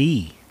saying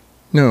V.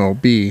 No,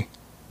 B.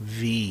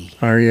 V.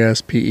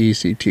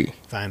 RESPECT.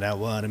 Find out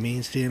what it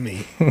means to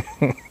me.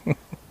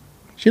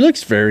 She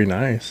looks very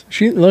nice.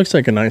 She looks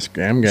like a nice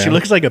gam. She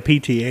looks like a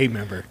PTA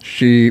member.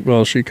 She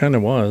kind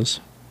of was.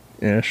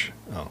 Ish.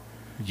 Oh,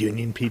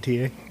 Union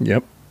PTA?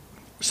 Yep.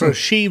 So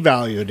she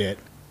valued it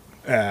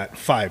at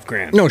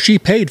 $5,000. No, she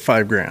paid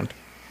 $5,000.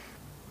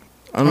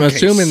 I'm Okay,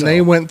 assuming so-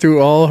 they went through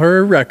all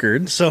her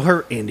records. So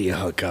her India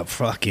hookup,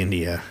 fuck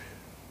India.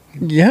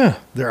 Yeah.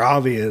 They're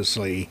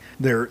obviously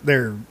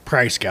they're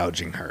price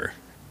gouging her.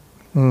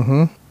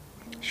 Mm-hmm.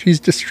 She's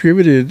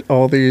distributed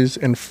all these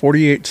in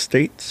 48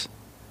 states.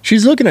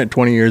 She's looking at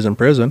 20 years in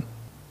prison.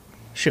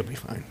 She'll be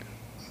fine.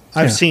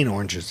 I've Yeah. seen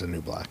Orange is the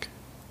New Black.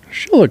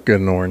 She'll look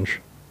good in orange.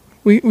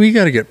 We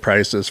got to get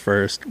prices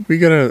first. We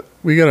gotta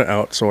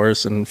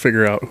outsource and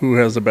figure out who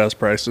has the best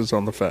prices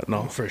on the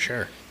fentanyl, For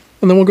sure.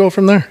 and then we'll go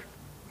from there.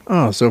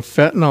 Oh, so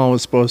fentanyl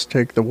was supposed to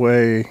take the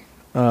way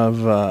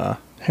of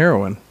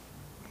heroin.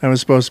 That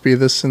was supposed to be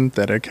the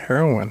synthetic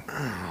heroin.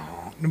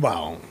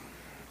 Well,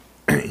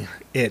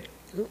 it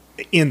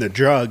in the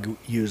drug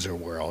user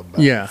world,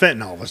 but Yeah.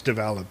 fentanyl was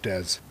developed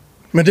as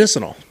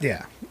Medicinal.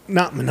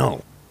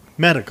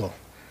 medical,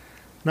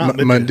 not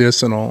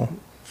Medicinal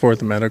for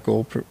the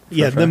medical.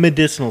 Yeah, the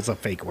medicinal's a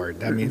fake word.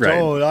 That means, Right.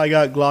 oh, I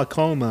got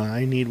glaucoma.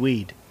 I need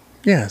weed.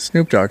 Yeah,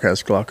 Snoop Dogg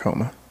has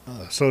glaucoma.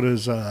 So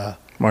does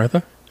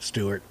Martha?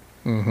 Stewart.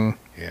 Mm-hmm.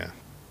 Yeah.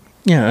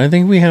 Yeah, I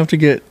think we have to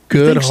get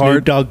good, Think Snoop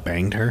hard... Dogg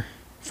banged her.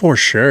 For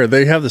sure.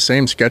 They have the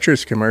same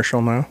Skechers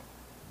commercial now.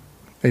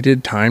 They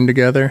did Time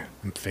together.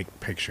 I'm fake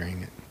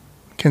picturing it.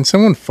 Can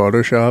someone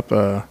Photoshop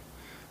a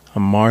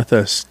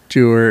Martha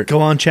Stewart?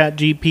 Go on Chat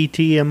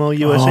GPT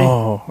MOUSA.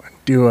 Oh,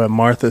 do a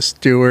Martha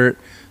Stewart,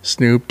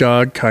 Snoop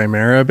Dogg,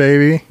 Chimera,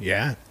 baby.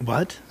 Yeah.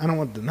 What? I don't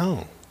want to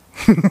know.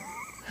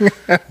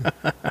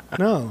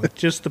 No, it's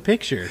just the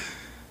picture.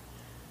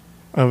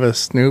 Of a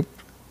Snoop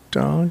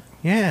Dogg.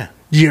 Yeah.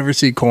 Did you ever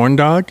see Corn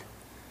Dog?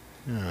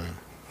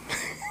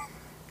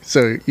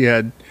 So you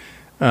had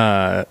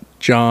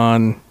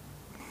John...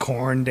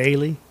 Corn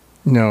Daily.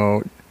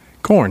 No,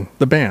 Korn,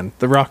 the band,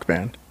 the rock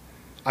band.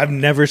 I've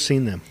never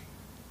seen them.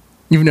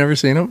 You've never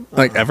seen them?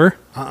 Like, ever?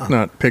 Uh-uh.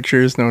 Not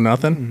pictures, no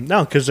nothing?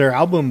 No, because their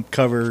album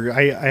cover,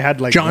 I had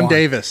like John one.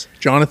 Davis.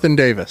 Jonathan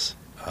Davis.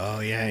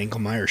 Oh, yeah,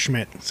 Engelmeyer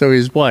Schmidt. So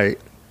he's white.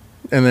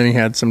 And then he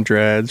had some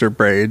dreads or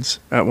braids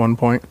at one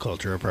point.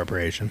 Culture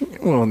appropriation.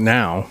 Well,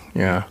 now,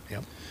 yeah.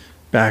 Yep.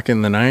 Back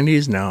in the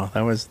 90s, no.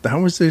 That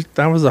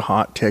was a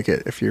hot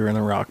ticket if you were in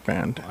a rock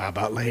band. How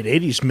about late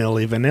 80s,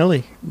 Milli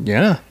Vanilli?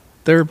 Yeah.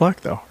 They were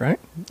black, though, right?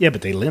 Yeah,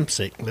 but they limp.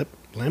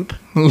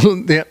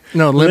 Yeah.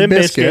 No, Limp Limp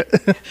Bizkit.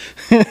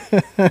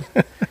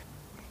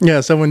 Yeah,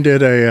 someone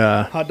did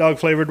a... Hot dog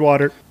flavored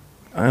water.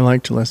 I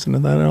like to listen to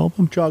that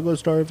album. Chocolate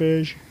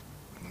starfish.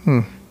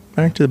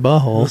 Back to the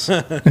buttholes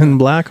and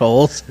black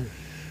holes.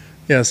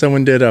 Yeah,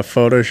 someone did a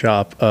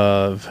Photoshop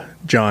of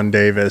John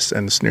Davis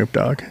and Snoop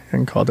Dogg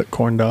and called it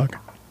Corn Dog.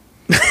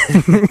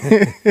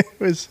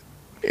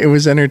 It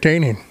was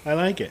entertaining. I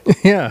like it.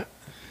 Yeah.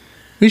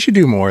 We should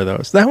do more of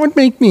those. That would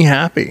make me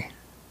happy.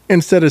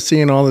 Instead of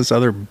seeing all this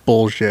other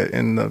bullshit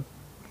in the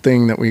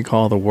thing that we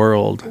call the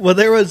world. Well,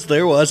 there was a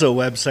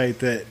website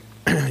that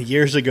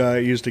years ago I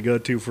used to go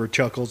to for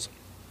chuckles,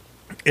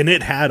 and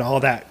it had all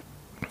that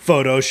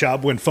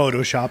Photoshop when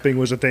Photoshopping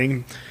was a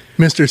thing.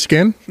 Mr.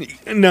 Skin?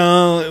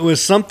 No, it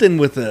was something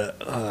with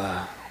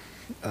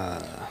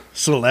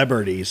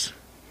celebrities,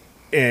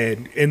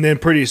 and then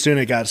pretty soon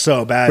it got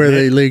so bad. Where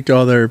they leaked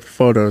all their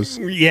photos.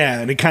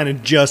 Yeah, and it kind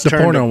of just The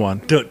turned porno to, one.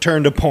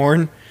 turned to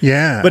porn.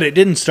 Yeah. But it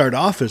didn't start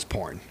off as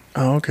porn.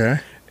 Oh,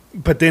 okay.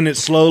 But then it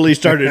slowly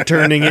started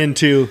turning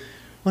into,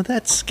 well,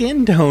 that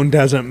skin tone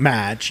doesn't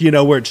match,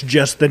 where it's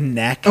just the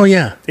neck. Oh,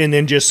 yeah. And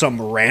then just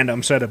some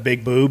random set of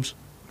big boobs.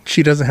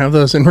 She doesn't have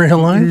those in real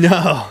life?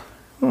 No.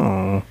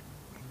 Oh.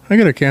 I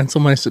got to cancel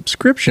my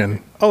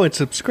subscription. Oh, it's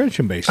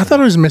subscription based. I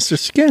thought it was Mr.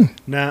 Skin.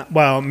 Nah,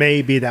 well,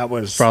 maybe that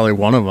was Probably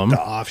one of them. the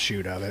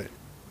offshoot of it.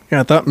 Yeah,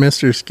 I thought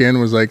Mr. Skin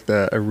was like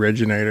the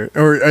originator.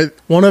 Or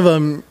one of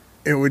them,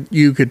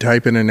 you could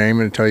type in a name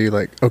and tell you,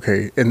 like,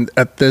 okay, and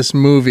at this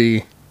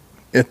movie,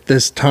 at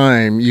this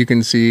time, you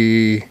can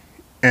see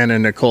Anna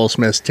Nicole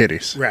Smith's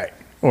titties. Right.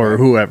 Or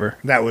whoever.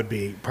 That would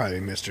be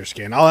probably Mr.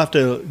 Skin. I'll have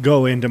to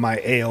go into my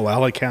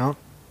AOL account,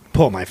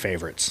 pull my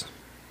favorites.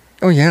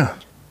 Oh, yeah.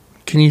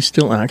 Can you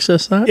still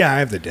access that? Yeah, I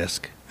have the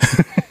disc.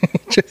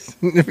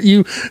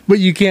 But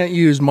you can't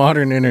use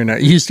modern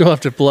internet. You still have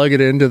to plug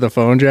it into the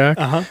phone jack.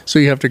 Uh-huh. So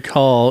you have to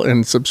call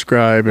and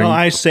subscribe. And Well,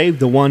 I saved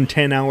the 1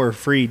 10-hour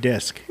free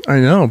disc. I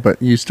know,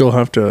 but you still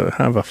have to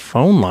have a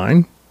phone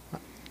line.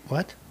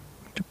 What?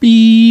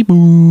 Beep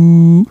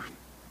boo.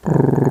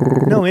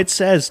 No, it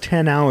says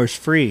 10 hours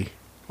free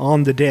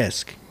on the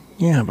disc.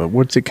 Yeah, but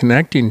what's it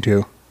connecting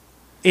to?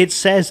 It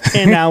says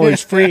 10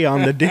 hours free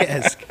on the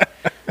disc.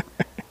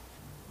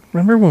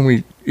 Remember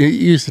when it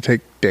used to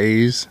take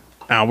days,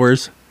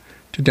 hours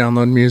to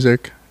download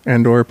music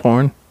and or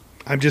porn?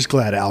 I'm just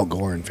glad Al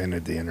Gore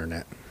invented the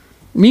internet.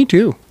 Me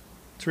too.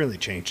 It's really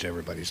changed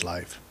everybody's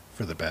life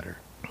for the better.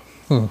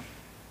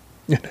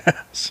 It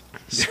has.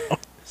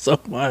 So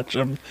much.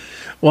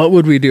 What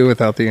would we do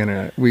without the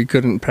internet? We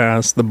couldn't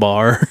pass the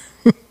bar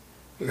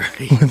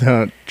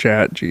without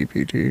Chat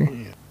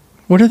GPT. Yeah.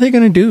 What are they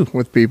going to do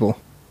with people?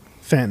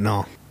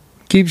 Fentanyl.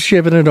 Keep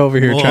shipping it over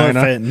here, More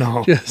China.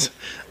 fentanyl. Just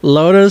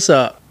load us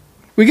up.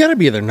 We got to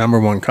be their number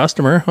one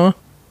customer, huh?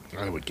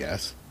 I would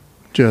guess.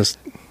 Just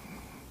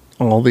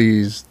all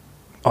these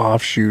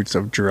offshoots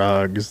of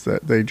drugs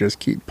that they just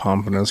keep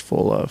pumping us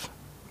full of.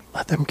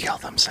 Let them kill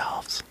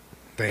themselves.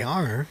 They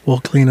are. We'll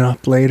clean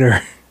up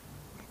later.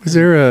 Was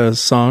there a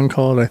song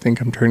called I Think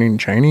I'm Turning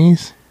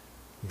Chinese?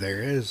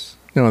 There is.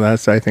 No,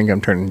 that's I Think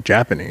I'm Turning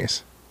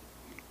Japanese.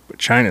 But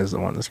China's the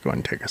one that's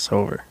going to take us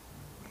over.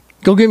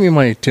 Go get me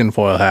my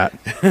tinfoil hat.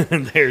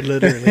 They're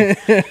literally.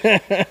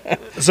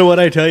 So what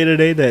I tell you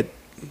today, that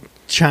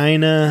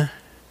China,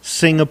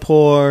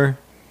 Singapore,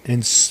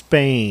 and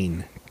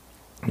Spain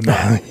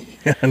Yeah,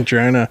 I'm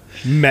trying to.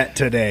 met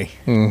today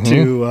Mhm.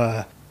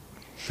 to,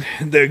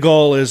 the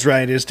goal is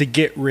to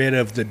get rid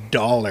of the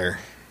dollar,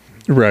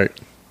 Right.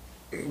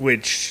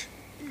 which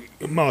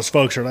most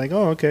folks are like,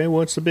 oh, okay,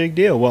 what's the big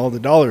deal? Well, the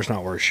dollar's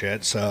not worth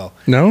shit, so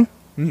No?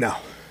 no.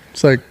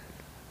 It's like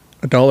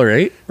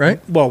 $1.08, right?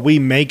 Well, we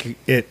make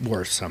it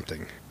worth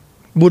something.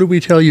 What do we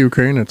tell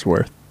Ukraine it's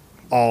worth?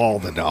 All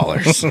the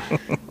dollars.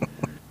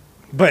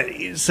 But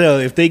so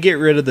if they get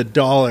rid of the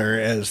dollar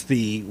as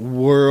the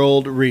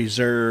world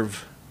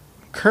reserve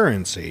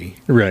currency,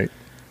 Right.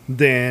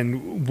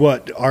 then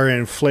what our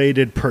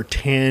inflated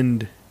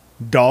pretend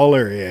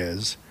dollar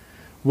is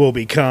will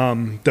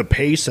become the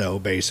peso,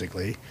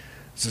 basically.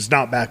 So it's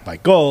not backed by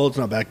gold, it's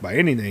not backed by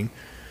anything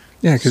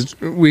Yeah, because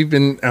we've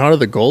been out of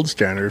the gold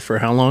standard for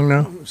how long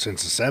now?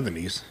 since the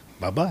 70s.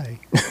 Bye-bye.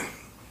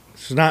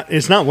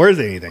 It's not worth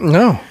anything.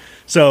 No.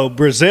 So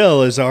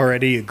Brazil has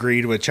already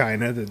agreed with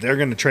China that they're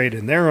going to trade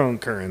in their own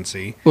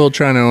currency. Well,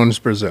 China owns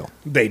Brazil.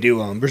 They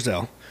do own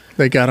Brazil.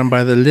 They got them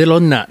by the little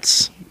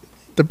nuts.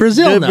 The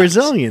Brazil The nuts.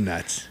 Brazilian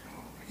nuts.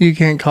 You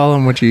can't call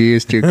them what you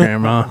used to,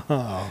 Grandma.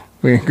 Oh.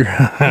 What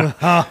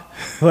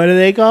What are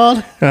they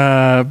called?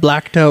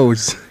 black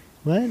toes.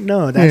 What?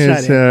 No, that's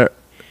It's not it.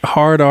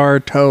 hard R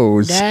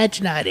toes.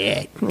 That's not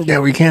it. Yeah,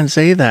 we can't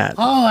say that.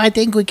 Oh, I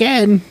think we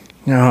can.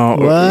 No.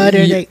 What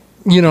are they?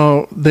 You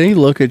know, they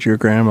look at your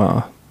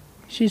grandma.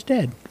 She's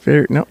dead.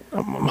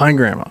 My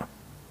grandma.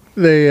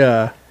 They,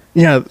 yeah,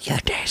 Your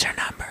days are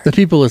numbered. the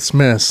people at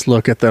Smith's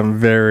look at them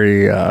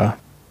very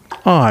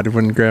odd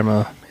when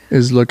grandma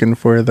is looking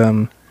for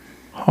them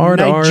hard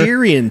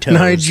Nigerian toes.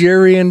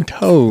 Nigerian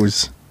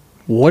toes.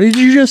 What did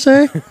you just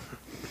say?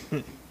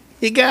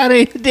 You got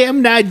any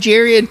damn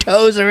Nigerian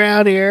toes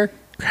around here?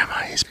 Grandma,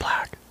 he's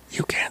black.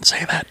 You can't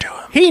say that to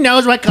him. He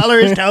knows what color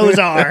his toes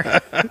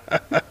are.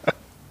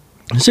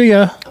 So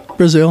yeah,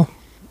 Brazil.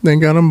 They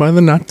got him by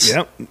the nuts.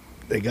 Yep.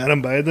 They got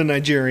them by the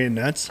Nigerian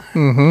nuts,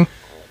 Mm-hmm.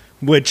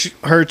 which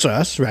hurts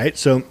us, right?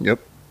 So Yep.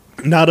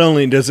 not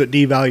only does it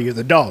devalue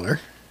the dollar,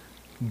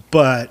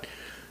 but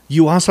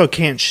you also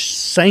can't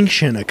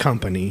sanction a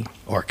country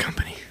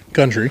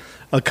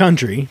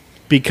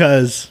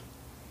because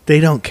they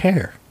don't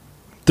care.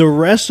 The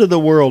rest of the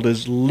world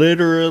is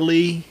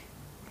literally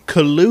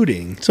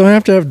colluding. So I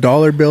have to have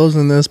dollar bills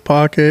in this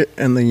pocket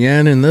and the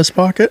yen in this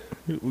pocket?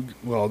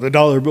 Well, the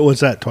dollar,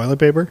 what's that, toilet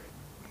paper?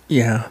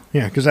 Yeah.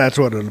 Yeah, because that's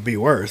what it'll be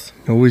worth.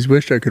 Always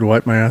wished I could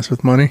wipe my ass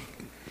with money.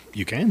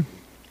 You can.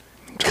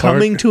 It's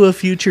Coming hard. to a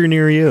future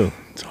near you.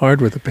 It's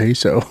hard with a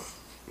peso.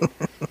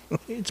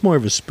 It's more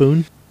of a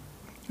spoon.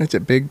 It's a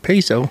big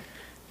peso.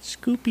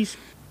 Scoopies.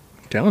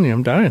 I'm telling you,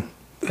 I'm dying.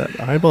 That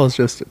eyeball is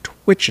just a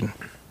twitching.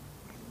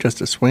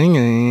 Just a swing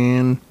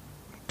and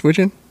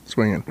twitching.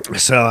 swinging.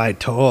 So I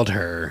told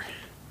her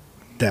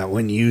that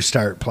when you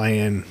start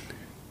playing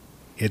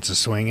It's a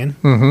Swingin',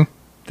 Mm-hmm.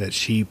 that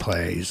she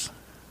plays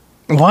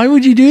Why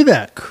would you do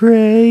that?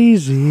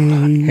 Crazy.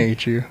 I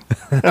hate you.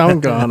 I'm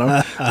gone.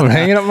 I'm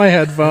hanging up my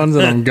headphones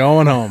and I'm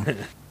going home.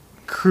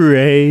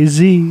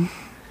 Crazy.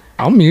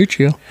 I'll mute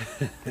you.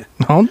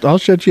 I'll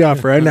shut you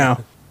off right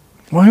now.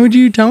 Why would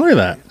you tell her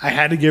that? I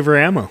had to give her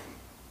ammo.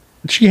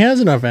 She has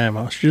enough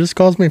ammo. She just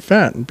calls me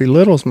fat and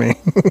belittles me.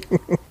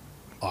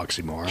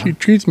 Oxymoron. She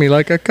treats me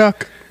like a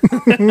cuck.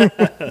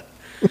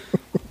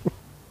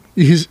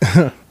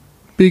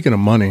 Speaking of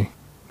money,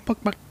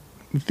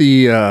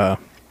 the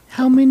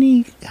How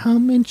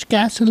much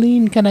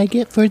gasoline can I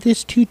get for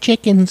this 2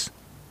 chickens?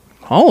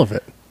 all of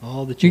it.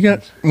 All the You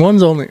got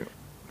one's only.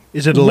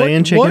 Is it a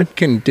laying chicken? What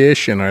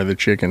condition are the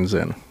chickens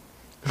in?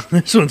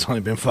 This one's only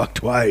been fucked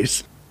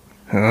twice.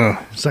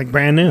 Oh, It's like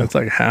brand new. that's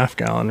like half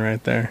gallon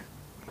right there.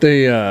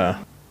 They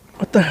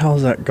what the hell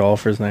is that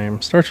golfer's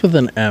name? Starts with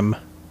an M.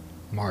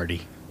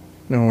 Marty.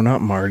 No, not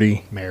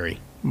Marty. Mary.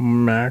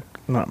 Not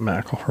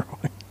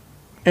McElroy.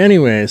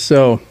 Anyway,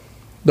 so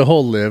the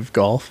whole live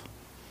golf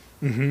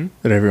Mm-hmm.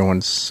 that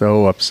everyone's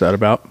so upset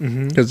about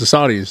because the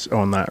Saudis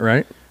own that,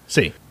 right?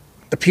 See,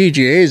 The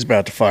PGA is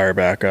about to fire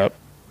back up.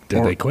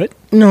 did they quit?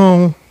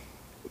 No,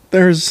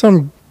 there's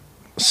some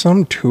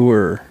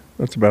tour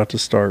that's about to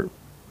start.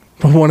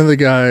 But one of the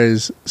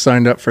guys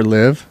signed up for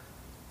live,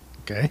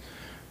 Okay.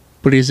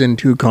 but he's in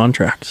 2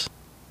 contracts.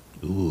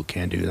 Ooh,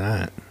 can't do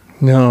that.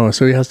 No,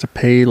 so he has to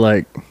pay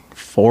like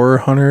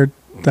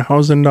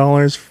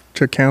 $400,000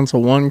 to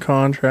cancel one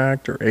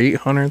contract, or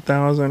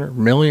 $800,000 or $1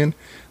 million.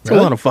 It's Really?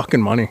 a lot of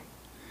fucking money.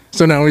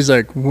 So now he's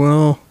like,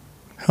 well,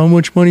 how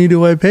much money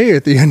do I pay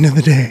at the end of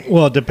the day?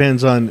 Well, it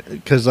depends on,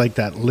 because like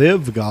that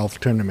live golf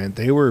tournament,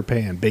 they were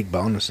paying big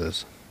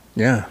bonuses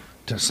Yeah.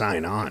 to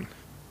sign on.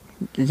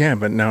 Yeah,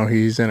 but now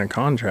he's in a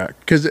contract.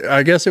 Because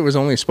I guess it was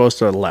only supposed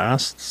to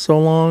last so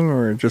long,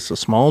 or just a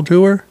small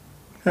tour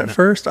at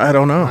first. I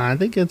don't know. I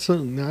think I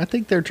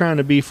think they're trying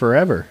to be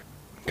forever.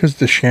 Because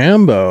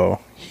DeChambeau,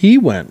 he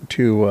went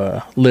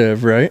to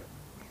live, right?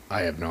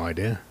 I have no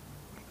idea.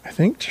 I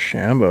think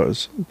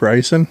DeChambeau's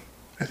Bryson.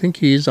 I think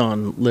he's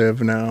on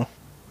live now.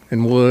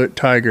 And Wood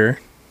Tiger,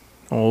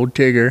 old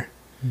Tigger,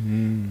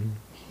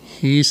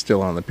 he's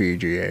still on the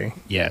PGA.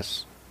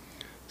 Yes.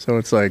 So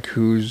it's like,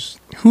 who's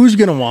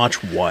gonna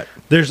watch what?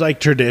 There's like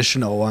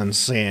traditional ones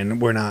saying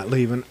we're not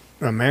leaving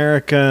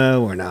America,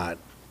 we're not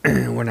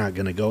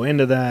going to go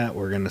into that.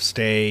 We're going to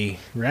stay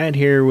right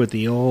here with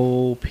the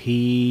old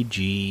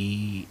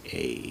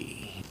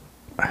PGA.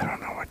 I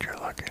don't know what you're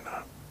looking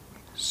at.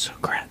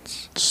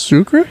 Sucrets.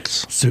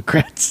 Sucrets?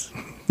 Sucrets.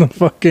 The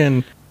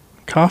fucking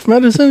cough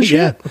medicine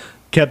shit? Yeah.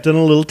 Kept in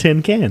a little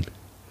tin can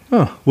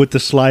Oh, with the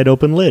slide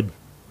open lid.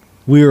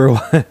 We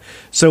were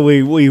so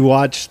we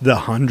watched The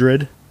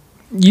 100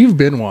 you've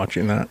been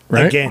watching that,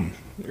 right? again.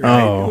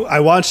 Right? Oh. I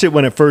watched it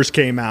when it first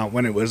came out,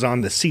 when it was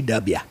on the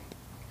CW.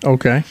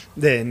 Okay.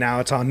 Then now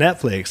it's on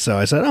Netflix, so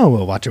I said, "Oh,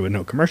 we'll watch it with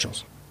no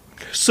commercials."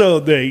 So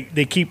they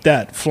keep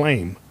that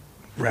flame,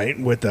 right?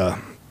 With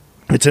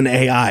it's an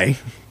AI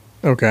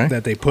Okay.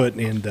 that they put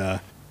in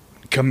the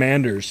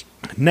commander's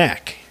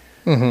neck,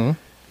 Mm-hmm.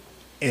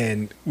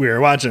 and we were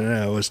watching it.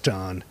 And I was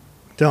telling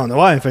the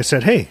wife, I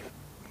said, "Hey,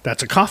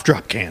 that's a cough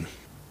drop can."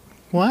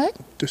 What?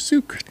 The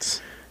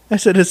Sucrets. I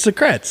said, "It's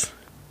Secrets."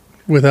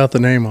 Without the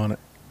name on it.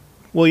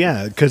 Well,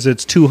 yeah, because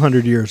it's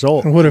 200 years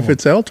old. What if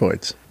it's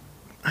Altoids?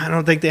 I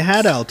don't think they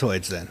had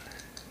Altoids then.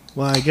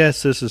 Well, I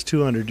guess this is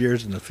 200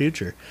 years in the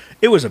future.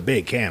 It was a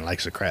big can, like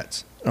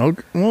Secrets. Oh,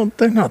 well,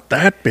 they're not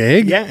that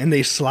big. Yeah, and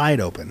they slide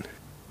open.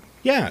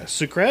 Yeah,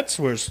 Secrets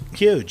was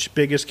huge.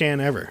 Biggest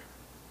can ever.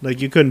 Like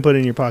you couldn't put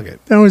in your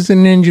pocket. That was the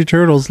Ninja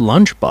Turtles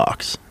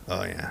lunchbox.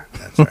 Oh, yeah,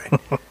 that's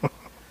right.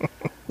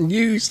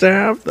 You used to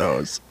have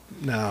those.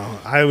 No,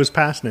 I was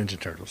past Ninja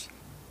Turtles.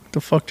 The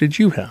fuck did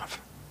you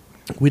have?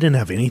 We didn't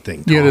have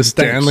anything. You had Tom. a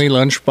Stanley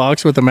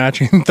lunchbox with a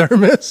matching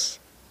thermos?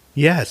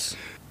 Yes.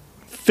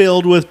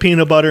 Filled with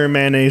peanut butter and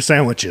mayonnaise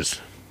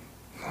sandwiches.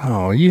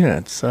 Oh, you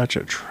had such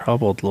a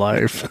troubled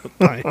life.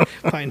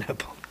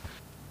 Pineapple.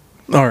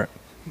 All right.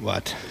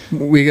 What?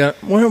 We got.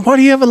 Why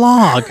do you have a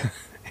log?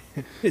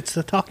 It's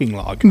the talking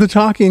log. The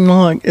talking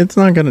log. It's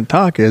not going to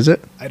talk, is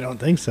it? I don't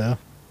think so.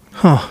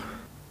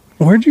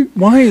 Where'd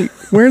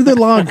the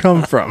log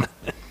come from?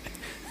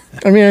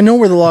 I mean, I know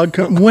where the log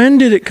come. When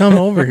did it come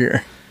over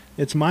here?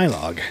 It's my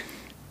log.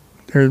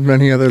 There's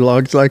many other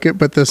logs like it,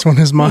 but this one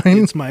is mine.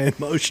 It's my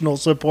emotional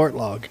support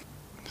log.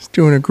 It's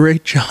doing a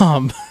great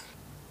job.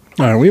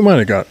 All right, we might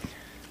have got a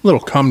little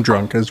cum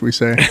drunk, as we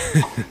say.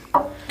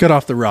 Got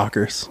off the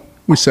rockers.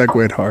 We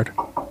segued hard.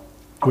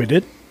 We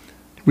did?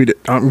 We did.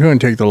 I'm going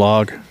to take the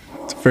log.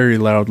 It's a very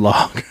loud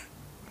log.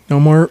 No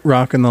more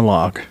rocking the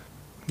log.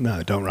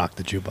 No, don't rock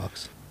the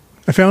jukebox.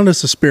 I found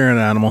us a spirit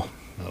animal.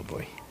 Oh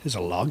boy. Is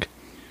a log?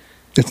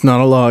 It's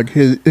not a log.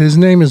 His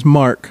name is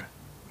Mark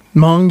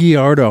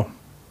Mongiardo.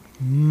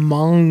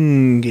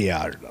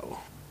 Mongiardo.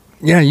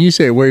 Yeah, you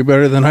say it way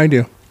better than I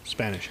do.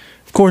 Spanish.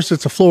 Of course,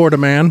 it's a Florida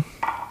man,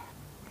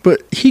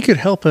 but he could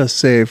help us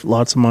save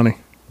lots of money.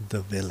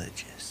 the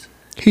villages.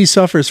 He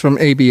suffers from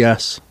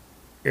ABS.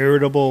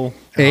 Irritable.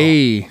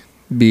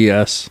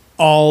 ABS.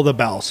 All the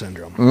bowel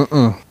syndrome.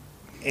 Mm-mm.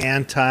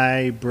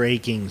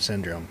 Anti-braking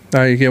syndrome.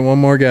 Now you get one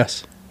more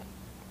guess.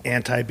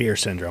 Anti-beer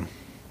syndrome.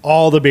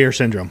 All the beer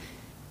syndrome.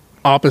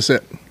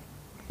 Opposite.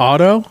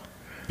 Auto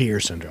Beer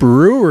syndrome.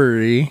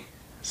 brewery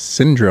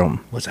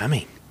syndrome. What's that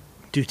mean?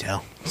 Do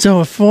tell. So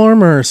a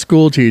former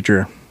school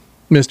teacher,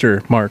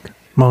 Mr. Mark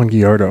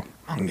Mongiardo,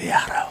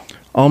 Mongiardo.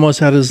 almost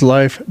had his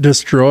life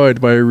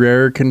destroyed by a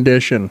rare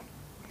condition.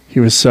 He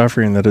was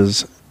suffering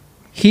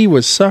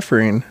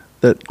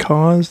that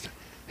caused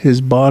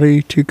his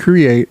body to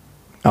create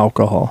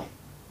alcohol.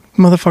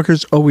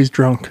 Motherfucker's always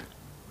drunk.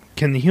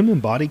 Can the human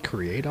body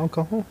create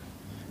alcohol?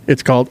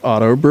 It's called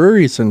auto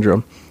brewery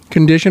syndrome,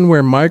 condition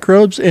where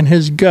microbes in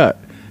his gut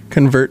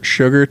convert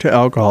sugar to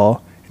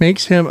alcohol,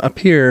 makes him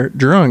appear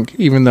drunk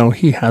even though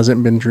he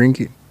hasn't been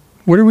drinking.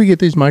 Where do we get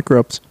these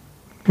microbes?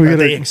 Are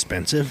they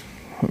expensive?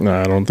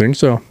 No, I don't think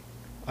so.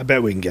 I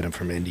bet we can get them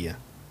from India.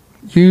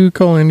 You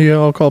call India,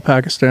 I'll call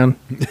Pakistan.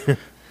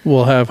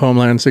 We'll have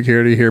Homeland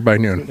Security here by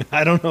noon.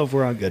 I don't know if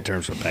we're on good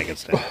terms with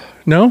Pakistan.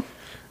 No?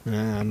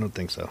 I don't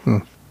think so.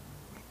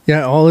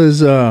 Yeah, all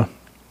his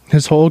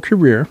whole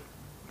career.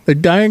 The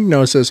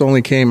diagnosis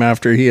only came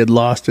after he had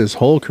lost his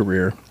whole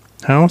career,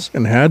 house,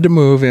 and had to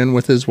move in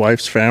with his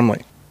wife's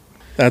family.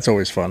 That's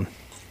always fun.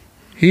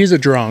 He's a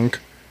drunk,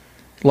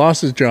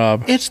 lost his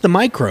job. It's the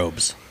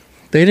microbes.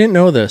 They didn't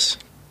know this.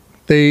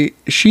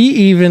 She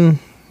even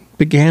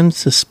began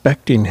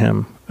suspecting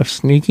him of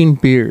sneaking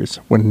beers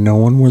when no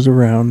one was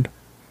around.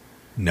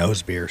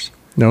 Nose beers.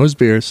 Nose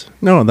beers.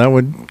 No, that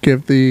would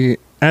give the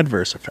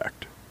adverse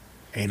effect.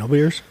 Anal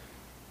beers?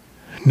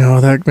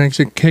 No, that makes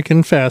it kick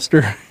in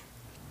faster.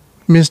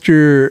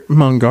 Mr.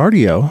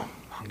 Mongardio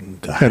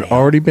had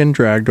already been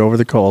dragged over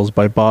the coals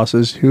by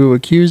bosses who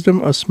accused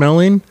him of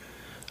smelling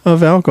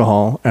of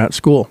alcohol at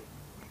school.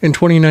 In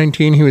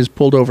 2019, he was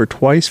pulled over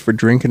twice for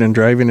drinking and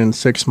driving in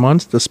 6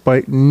 months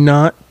despite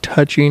not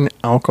touching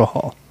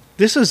alcohol.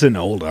 This is an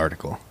old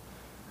article.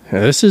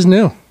 Yeah, this is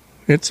new.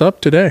 It's up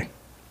today.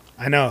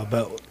 I know,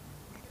 but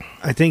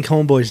I think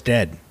Homeboy's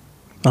dead.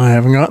 I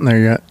haven't gotten there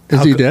yet.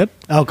 Is he dead?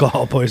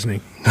 Alcohol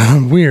poisoning.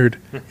 Weird.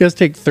 He has to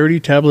take 30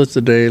 tablets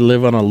a day,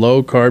 live on a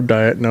low-carb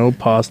diet, no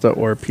pasta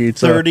or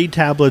pizza. 30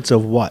 tablets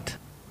of what?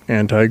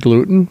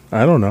 Anti-gluten?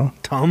 I don't know.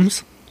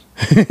 Tums?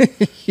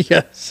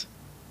 Yes.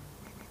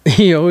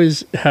 He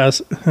always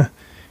has...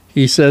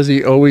 He says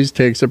he always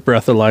takes a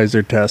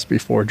breathalyzer test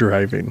before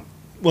driving.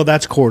 Well,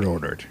 that's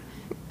court-ordered.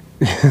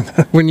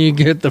 When you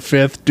get the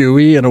 5th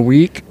Dewey in a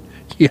week?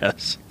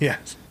 Yes.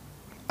 Yes.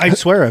 I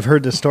swear I've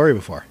heard this story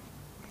before.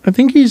 I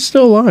think he's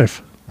still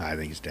alive. I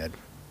think he's dead.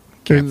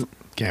 Can't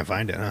Can't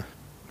find it, huh?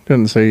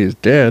 Doesn't say he's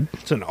dead.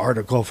 It's an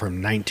article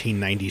from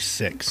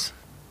 1996.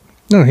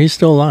 No, he's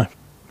still alive.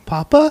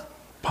 Papa?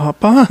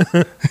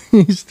 Papa?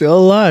 He's still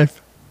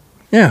alive.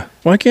 Yeah.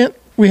 Why can't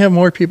we have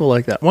more people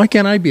like that? Why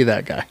can't I be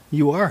that guy?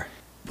 You are.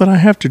 But I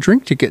have to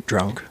drink to get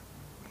drunk.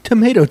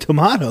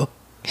 Tomato.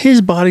 His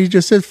body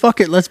just said,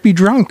 fuck it, let's be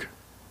drunk.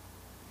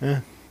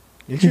 Yeah.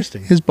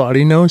 Interesting. His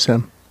body knows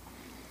him.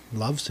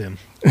 Loves him.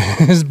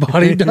 His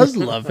body does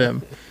love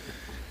him.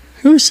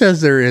 Who says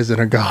there isn't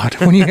a God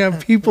when you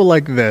have people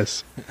like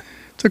this?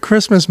 It's a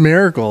Christmas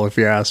miracle, if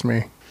you ask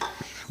me.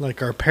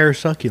 Like our pear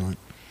succulent.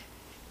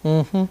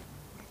 Mm-hmm.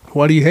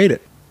 Why do you hate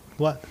it?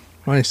 What?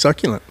 Why is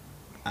succulent?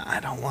 I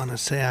don't want to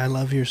say I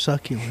love your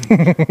succulent.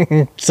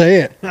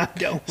 Say it. I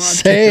don't want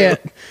Say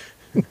to.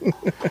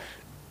 it.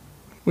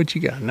 What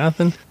you got?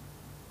 Nothing?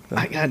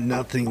 I got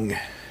nothing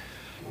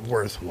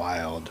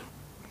worthwhile.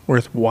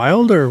 Worth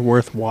wild or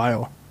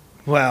worthwhile?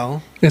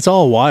 Well, It's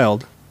all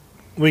wild.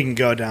 we can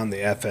go down the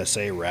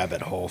FSA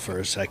rabbit hole for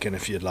a second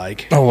if you'd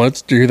like. Oh,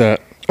 let's do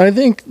that. I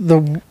think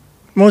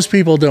most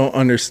people don't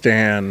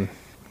understand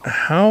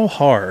how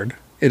hard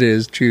it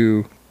is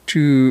to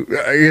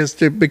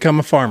become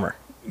a farmer.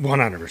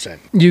 100%.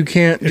 You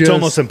can't It's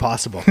almost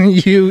impossible.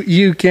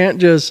 you can't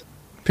just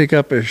pick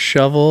up a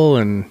shovel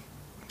and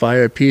buy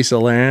a piece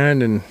of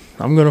land and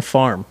I'm going to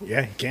farm.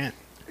 Yeah, you can't.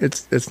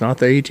 It's not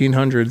the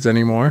 1800s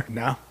anymore.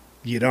 No.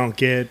 You don't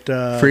get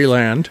Free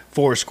land.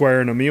 4 square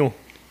and a mule.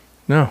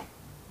 No.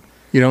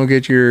 You don't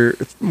get your,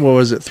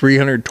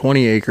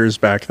 320 acres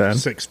back then.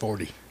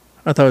 640.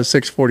 I thought it was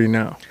 640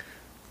 now.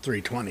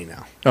 320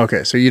 now.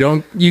 Okay, so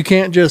you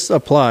can't just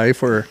apply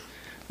for,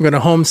 I'm going to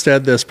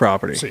homestead this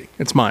property. See.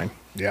 It's mine.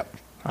 Yep.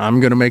 I'm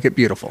going to make it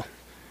beautiful.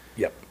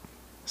 Yep.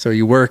 So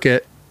you work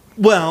it.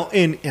 Well,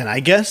 and I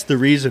guess the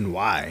reason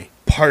why,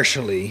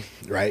 partially,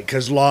 right,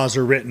 because laws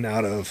are written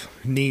out of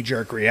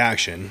knee-jerk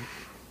reaction,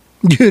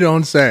 You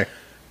don't say.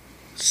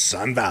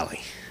 Sun Valley.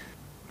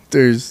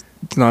 It's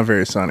not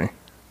very sunny.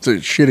 It's a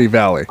shitty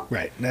valley.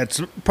 Right. That's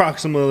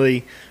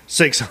approximately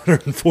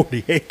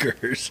 640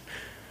 acres.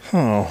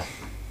 Oh,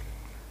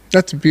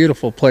 that's a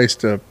beautiful place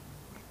to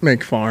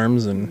make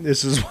farms and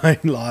This is why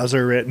laws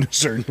are written a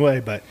certain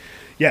way. But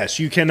yes,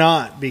 you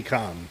cannot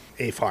become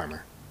a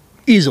farmer.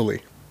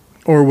 easily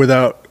or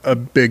without a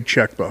big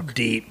checkbook.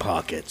 Deep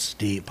pockets.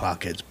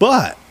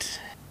 But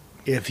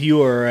if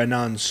you are an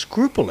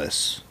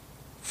unscrupulous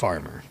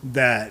farmer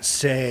that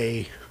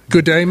say,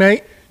 Good day,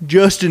 mate.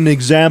 just an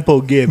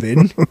example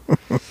given,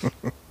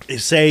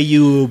 say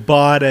you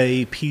bought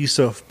a piece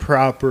of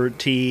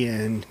property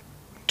in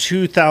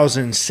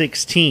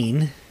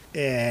 2016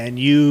 and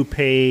you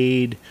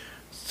paid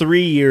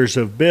 3 years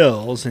of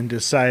bills and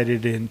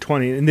decided in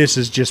 20, and this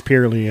is just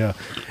purely a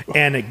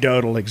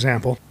anecdotal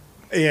example,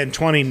 in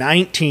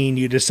 2019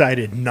 you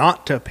decided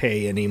not to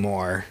pay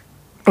anymore,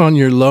 On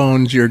your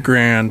loans, your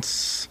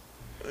grants.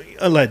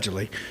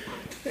 allegedly,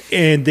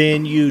 and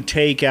then you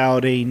take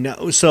out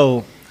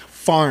so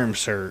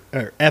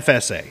or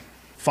FSA,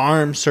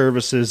 Farm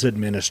Services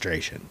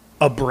Administration,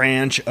 a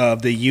branch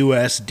of the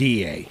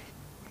USDA,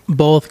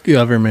 Both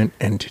government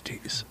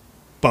entities.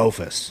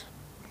 BOFUS.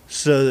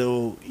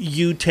 So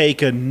you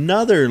take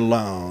another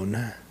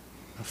loan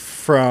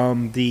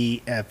from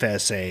the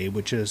FSA,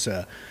 which is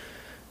a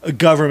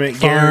government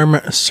Farm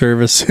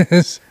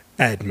Services.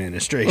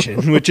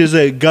 Administration, which is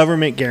a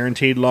government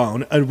guaranteed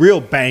loan. A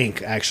real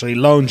bank actually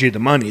loans you the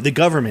money. The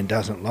government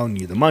doesn't loan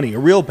you the money. A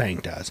real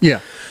bank does. Yeah.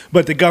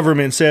 But the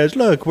government says,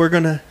 "Look, we're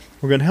gonna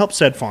help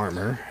said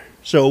farmer."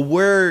 So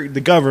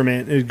the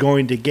government is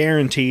going to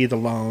guarantee the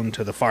loan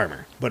to the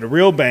farmer. But a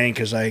real bank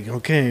is like,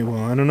 "Okay,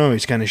 well, I don't know.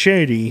 He's kind of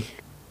shady."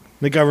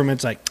 The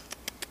government's like,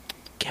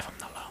 "Give him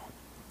the loan."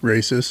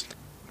 Racist.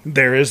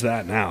 There is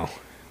that now,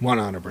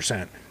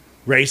 100%.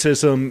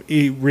 Racism,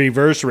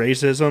 reverse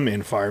racism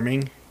in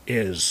farming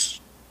is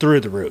through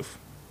the roof.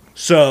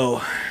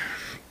 So,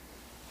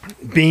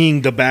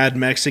 being the bad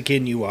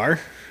Mexican you are,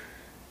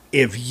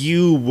 if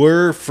you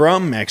were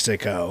from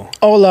Mexico,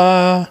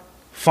 Hola.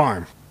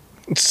 farm.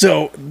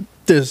 So,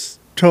 this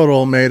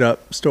total made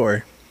up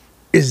story.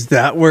 Is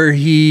that where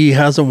he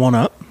has a one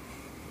up?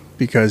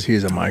 Because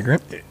he's a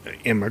migrant?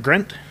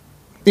 Immigrant.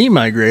 He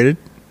migrated.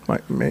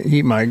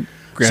 He migrated.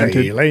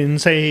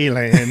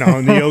 Sailing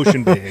on the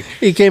ocean big.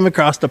 He came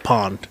across the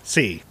pond.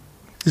 See,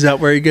 Is that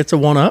where he gets a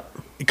one up?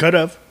 it could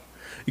have.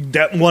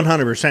 That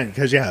 100%,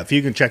 because, yeah, if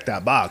you can check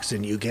that box,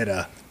 then you get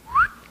a,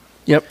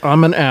 Yep,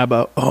 I'm an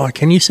Abo. Oh,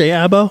 can you say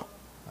Abo?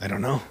 I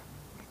don't know,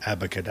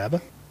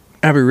 abacadabra?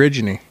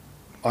 Aborigine.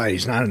 Oh,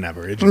 he's not an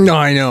Aborigine. No,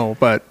 I know,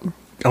 but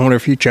I wonder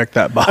if you checked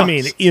that box. I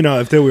mean,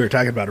 if we were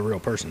talking about a real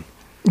person.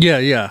 yeah.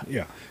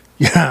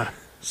 Yeah.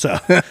 So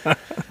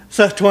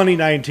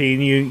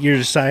 2019, you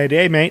decide,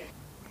 hey, mate,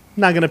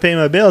 I'm not going to pay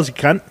my bills, you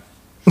cunt.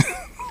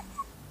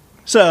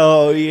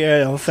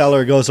 So,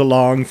 feller goes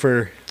along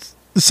for,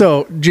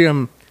 So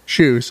Jim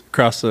Shoes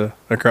across the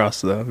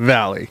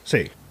valley.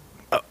 see,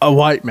 A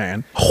white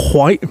man.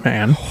 White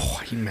man.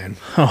 white man.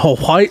 A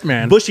white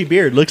man. Bushy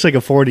beard, looks like a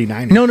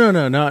 49er. No,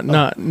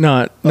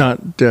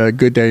 not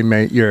good day,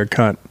 mate. You're a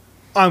cunt.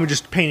 I'm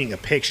just painting a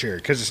picture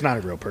because it's not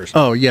a real person.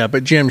 Oh yeah,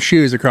 but Jim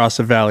Shoes across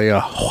the valley,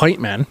 a white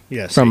man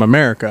Yes. from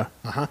America,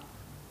 Uh-huh.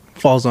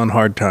 falls on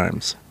hard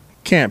times.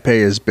 Can't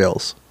pay his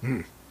bills.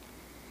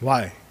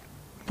 Why?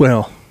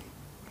 Well,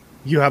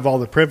 You have all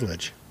the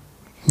privilege.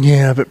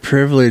 yeah, but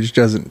privilege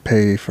doesn't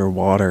pay for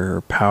water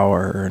or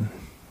power and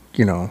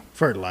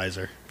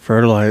Fertilizer.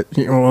 fertilizer.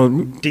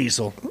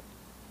 Diesel.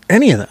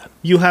 Any of that.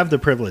 You have the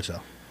privilege,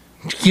 though.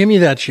 Give me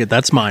that shit.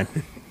 That's mine.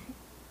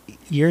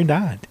 You're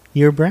not.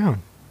 You're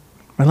brown.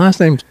 My last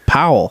name's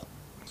Powell.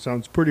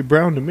 Sounds pretty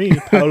brown to me.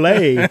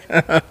 Paulé.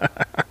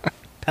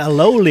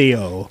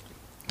 Palolio.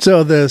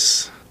 So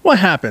what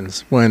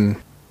happens when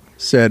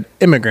said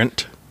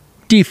immigrant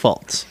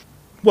defaults?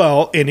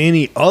 Well, in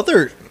any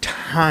other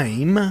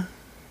time,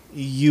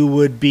 you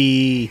would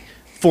be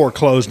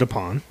foreclosed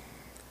upon.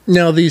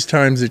 Now, these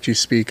times that you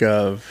speak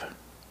of,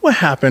 what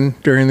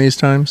happened during these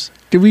times?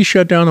 Did we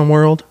shut down the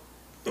world?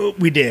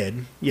 We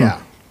did,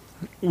 yeah.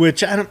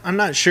 Which I'm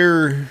not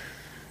sure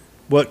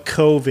what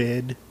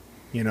COVID,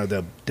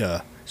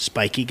 the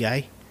spiky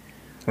guy,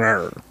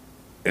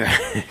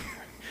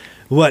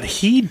 what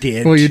he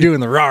did. Well, you're doing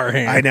the raw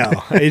hand. I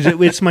know.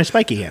 It's my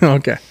spiky hand.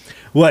 Okay.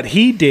 What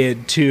he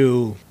did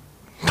to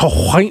The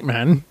white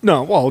man.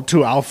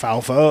 to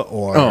alfalfa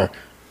or Oh.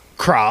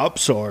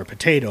 crops or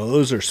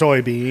potatoes or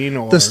soybean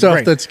or The stuff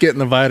grain. that's getting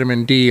the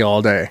vitamin D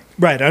all day.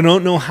 Right. I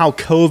don't know how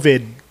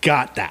COVID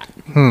got that,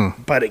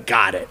 but it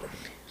got it.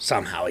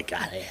 Somehow it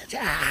got it.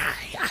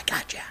 I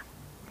got you.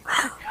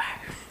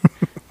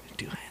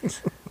 Two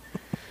hands.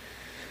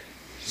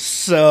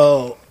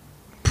 So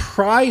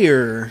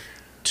prior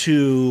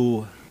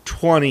to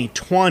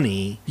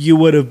 2020, you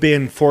would have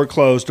been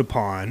foreclosed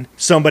upon.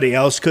 Somebody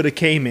else could have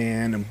came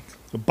in and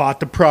bought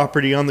the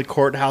property on the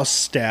courthouse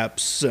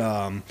steps.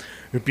 A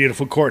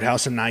beautiful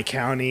courthouse in Nye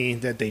County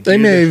that they do. They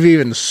may have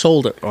even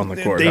sold it on the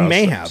courthouse. They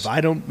may steps. have. I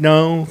don't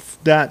know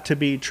that to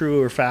be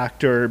true or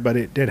fact, but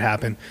it did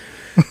happen.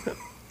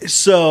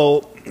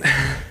 So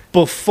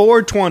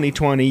before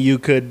 2020,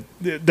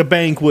 the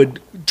bank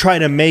would try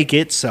to make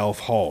itself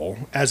whole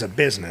as a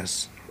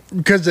business.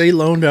 Because they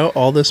loaned out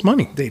all this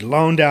money. They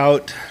loaned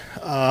out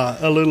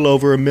a little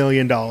over $1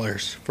 million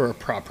for a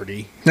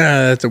property. Nah,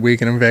 that's a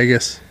weekend in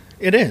Vegas.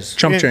 It is.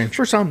 Chump Yeah, change.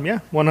 for some, yeah,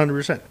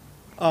 100%.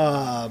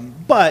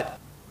 But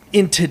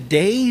in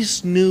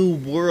today's new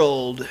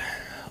world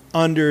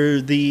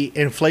under the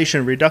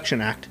Inflation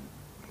Reduction Act,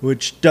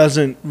 which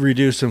doesn't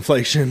reduce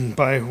inflation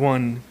by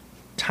one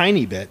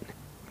tiny bit.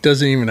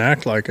 Doesn't even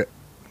act like it.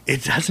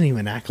 It doesn't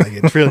even act like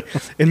it. It's really,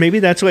 and maybe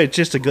that's why it's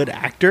just a good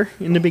actor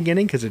in the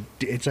beginning, because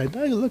it's like,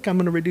 oh, look, I'm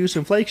going to reduce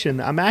inflation.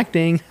 I'm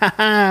acting. Ha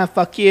ha,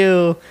 fuck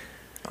you.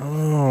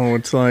 Oh,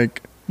 it's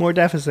like, More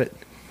deficit.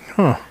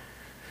 huh.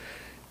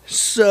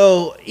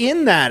 So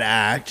in that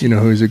act, You know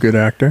who's a good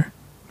actor?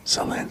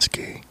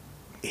 Zelensky.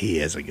 he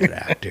is a good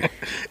actor.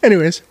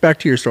 Anyways, back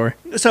to your story.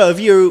 So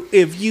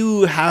if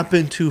you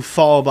happen to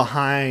fall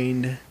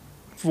behind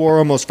for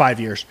almost 5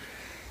 years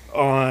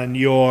on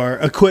your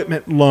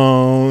equipment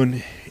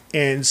loan,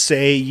 and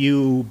say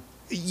you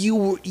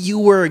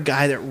were a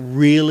guy that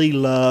really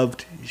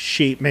loved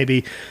sheep,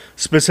 maybe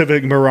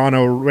specific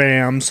Murano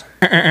Rams,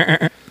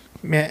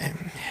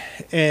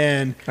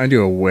 and I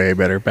do a way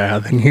better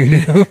bad than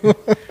you do.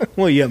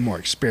 well, you have more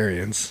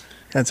experience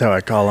That's how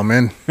I call them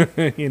in.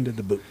 into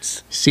the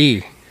boots.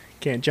 See.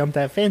 Can't jump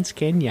that fence,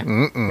 can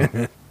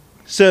you?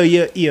 So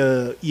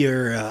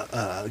you're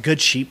a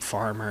good sheep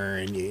farmer,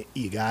 and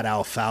you got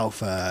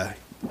alfalfa.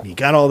 You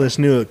got all this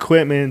new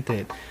equipment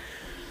that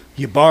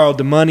you borrowed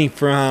the money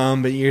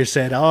from, but you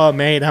said, "Oh,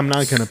 mate, I'm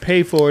not going to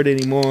pay for it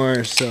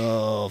anymore,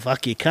 so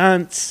fuck you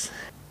cunts."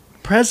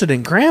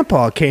 President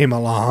Grandpa came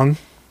along.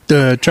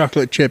 The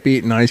chocolate chip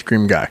eating ice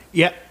cream guy.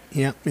 Yep.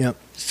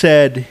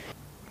 Said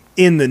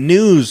in the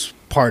news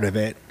part of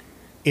it,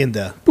 in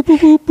the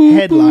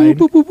headline,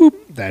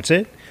 that's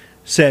it,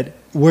 said,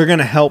 we're going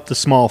to help the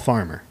small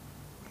farmer.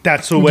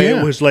 That's the way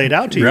it was laid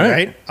out to you,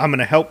 right? I'm going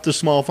to help the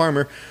small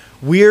farmer.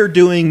 We're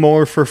doing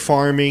more for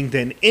farming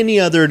than any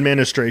other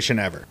administration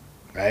ever,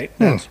 right?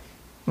 That's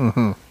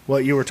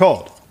what you were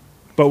told.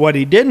 But what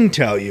he didn't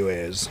tell you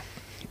is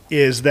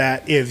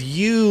that if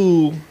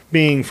you,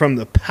 being from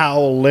the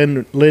Powell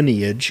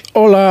lineage,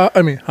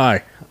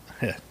 Hi.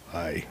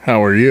 hi,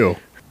 How are you?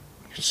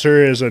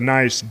 sir, is a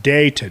nice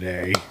day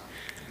today.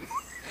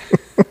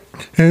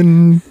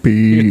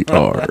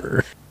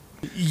 NPR.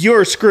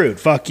 You're screwed.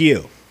 Fuck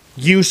you.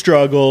 You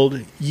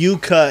struggled. You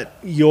cut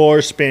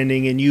your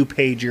spending and you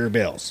paid your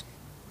bills.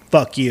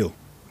 Fuck you,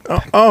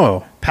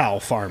 Oh, Powell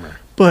farmer.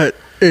 but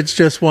it's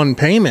just one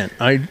payment.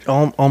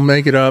 I'll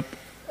make it up.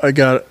 I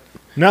got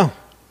No,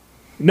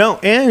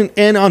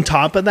 and on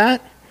top of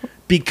that,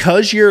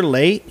 because you're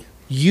late,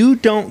 you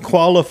don't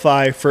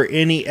qualify for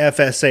any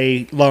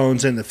FSA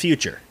loans in the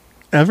future.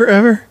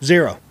 ever.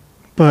 Zero.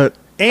 But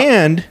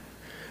And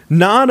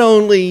not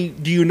only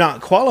do you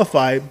not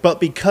qualify, but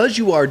because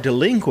you are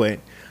delinquent,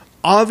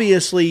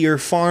 obviously your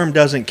farm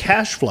doesn't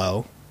cash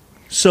flow.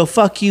 So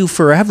fuck you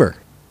forever.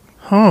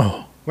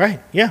 oh,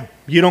 Right. Yeah.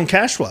 You don't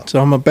cash flow. so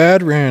I'm a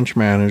bad ranch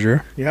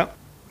manager Yep.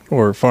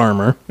 or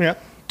farmer.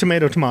 Yep.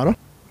 Tomato.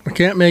 I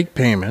can't make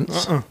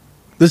payments.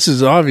 This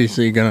is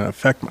obviously going to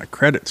affect my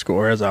credit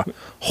score as a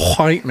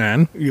white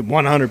man.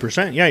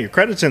 100%. Yeah, your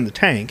credit's in the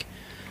tank.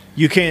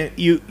 You can't.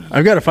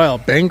 I've got to file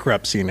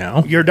bankruptcy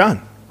now. You're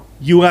done.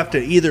 You have to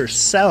either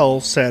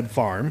sell said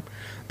farm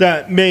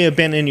that may have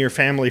been in your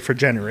family for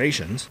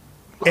generations,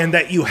 and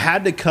that you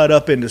had to cut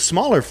up into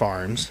smaller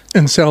farms,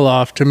 And sell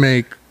off to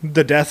make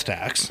the death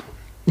tax.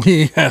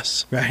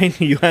 yes. Right?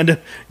 You had to.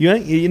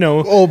 You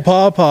know. Old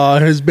Papa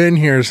has been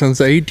here since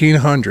the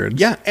 1800s.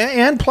 Yeah,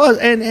 and plus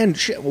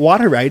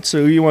water rights.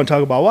 So you want to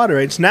talk about water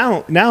rights?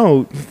 Now,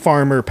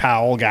 Farmer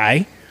Powell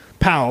guy,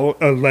 Powell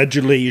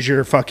allegedly is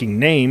your fucking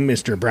name,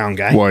 Mr. Brown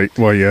guy.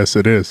 Why, yes,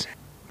 it is.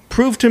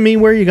 Prove to me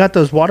where you got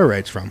those water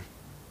rights from.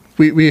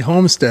 We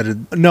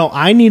homesteaded. No,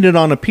 I need it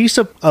on a piece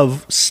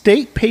of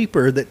state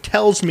paper that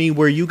tells me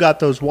where you got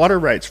those water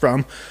rights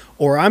from,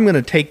 or I'm going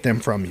to take them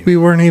from you. We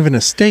weren't even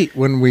a state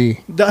when we.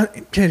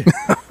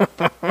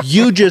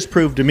 You just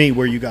proved to me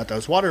where you got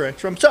those water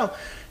rights from. So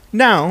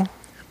now,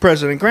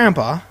 President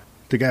Grandpa,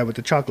 the guy with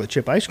the chocolate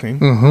chip ice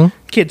cream,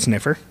 kid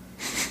sniffer.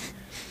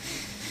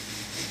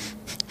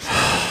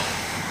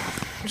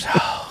 So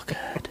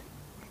good.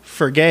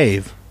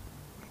 Forgave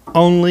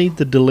only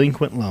the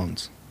delinquent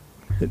loans.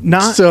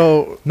 Not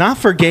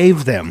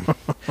forgave them.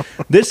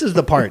 This is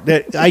the part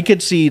that I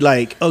could see,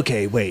 like,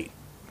 okay, wait.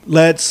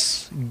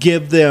 Let's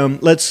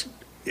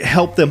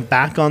help them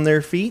back on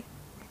their feet,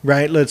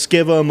 right? Let's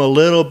give them a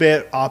little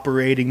bit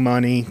operating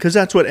money, because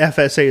that's what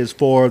FSA is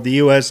for. The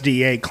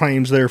USDA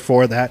claims they're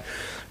for that.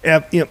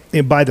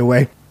 And by the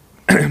way,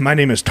 my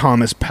name is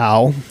Thomas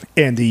Powell,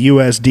 and the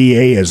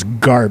USDA is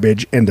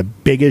garbage and the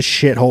biggest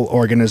shithole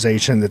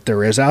organization that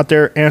there is out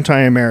there,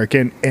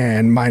 anti-American,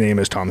 and my name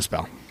is Thomas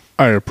Powell.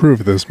 I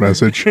approve this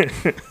message.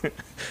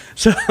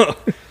 So,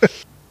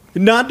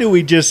 not do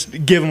we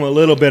just give them a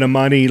little bit of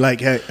money, like,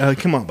 hey,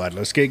 come on, bud,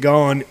 let's get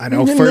going. I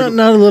know,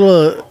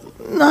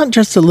 not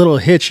just a little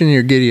hitch in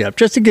your giddy up,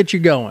 just to get you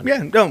going.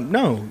 yeah,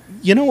 no.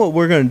 You know what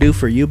we're going to do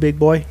for you, big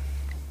boy?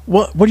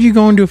 What are you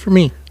going to do for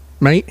me,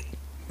 mate?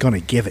 Going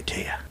to give it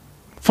to you.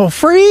 For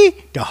free?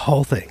 The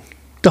whole thing.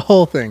 The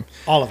whole thing.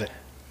 All of it.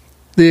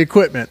 The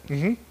equipment,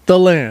 the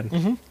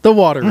land, the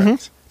water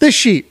rights, the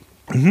sheep.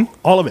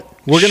 All of it.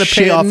 We're going to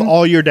pay off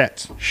all your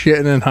debts.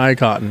 Shitting in high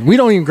cotton. We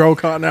don't even grow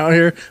cotton out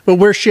here, but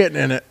we're shitting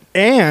in it.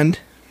 And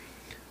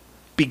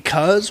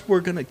Because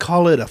we're going to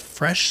call it a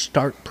fresh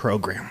start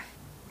program.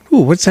 Ooh,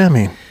 what's that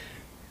mean?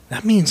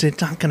 That means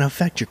it's not going to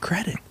affect your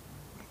credit.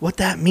 What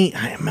that means,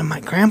 I'm in my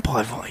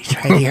grandpa voice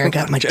right here. I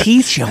got my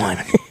teeth showing.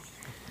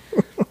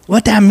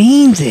 What that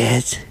means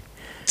is,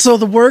 So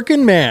the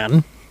working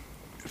man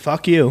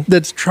fuck you.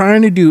 that's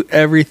trying to do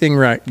everything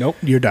right, Nope,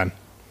 you're done.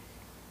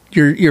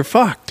 you're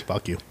fucked.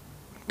 Fuck you.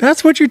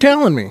 That's what you're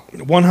telling me.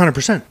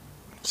 100%.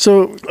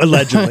 So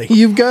Allegedly.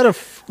 you've got to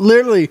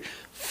literally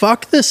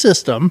fuck the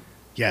system,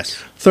 Yes.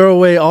 throw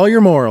away all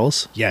your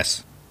morals,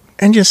 Yes.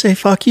 and just say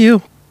fuck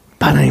you.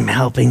 But I'm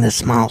helping the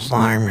small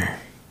farmer.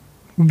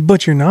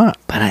 But you're not.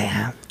 But I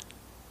am.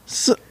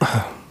 So,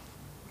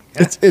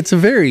 it's a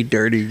very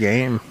dirty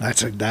game.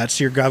 That's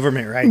your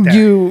government right there.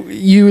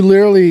 You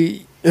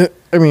literally.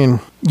 I mean,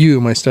 you,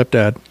 my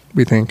stepdad.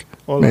 We think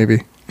Well,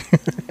 maybe.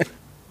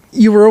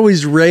 You were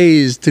always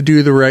raised to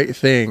do the right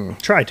thing.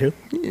 Try to.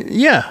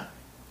 Yeah,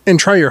 and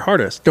try your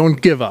hardest.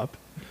 Don't give up.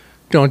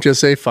 Don't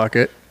just say fuck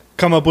it.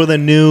 Come up with a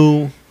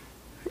new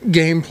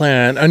Game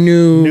plan. A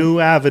new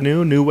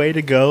avenue, new way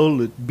to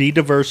go. Be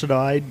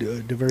diversified.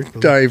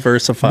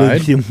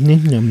 diversified. You're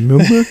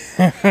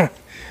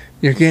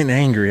getting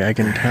angry. I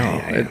can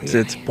tell.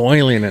 It's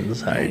boiling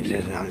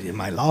inside.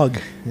 My log.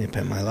 They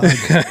pet my log.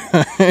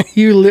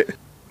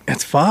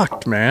 It's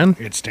fucked, man.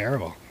 It's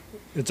terrible.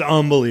 It's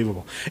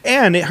unbelievable.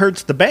 And it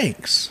hurts the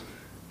banks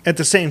at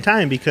the same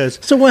time because,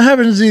 So what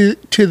happens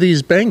to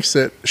these banks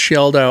that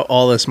shelled out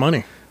all this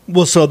money?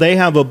 well, so they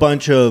have a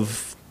bunch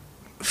of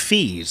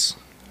fees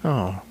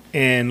Oh,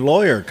 and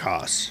lawyer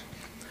costs.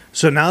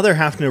 So now they're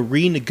having to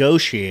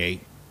renegotiate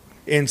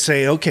and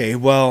say, okay,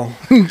 well,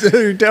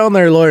 they're down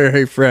there, lawyer.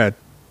 Hey, Fred.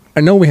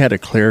 I know we had a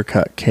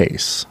clear-cut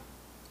case.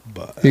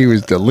 but He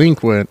was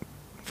delinquent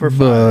for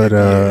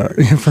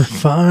for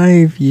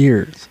 5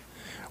 years.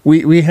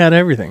 We had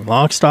everything,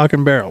 lock, stock,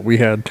 and barrel. We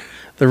had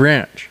the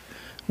ranch.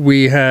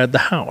 We had the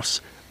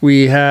house.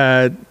 We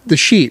had the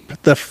sheep,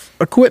 the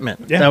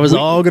equipment. Yeah, that was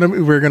all going to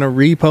be, we're going to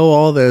repo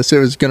all this. It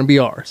was going to be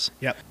ours.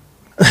 Yep.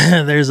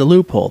 There's a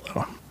loophole,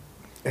 though.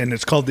 And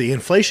it's called the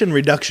Inflation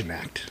Reduction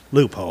Act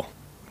loophole.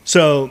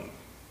 So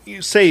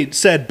you say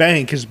said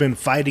bank has been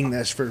fighting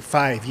this for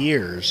 5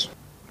 years.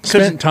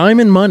 Spent time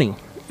and money.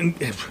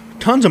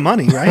 Tons of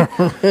money,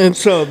 right?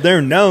 So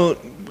their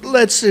note,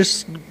 let's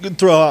just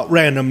throw out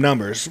random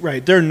numbers,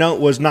 right? Their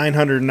note was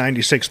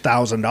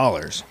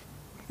 $996,000.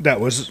 That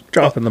was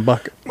Drop in the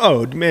bucket.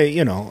 Oh,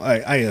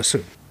 I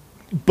assume.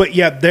 But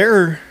yet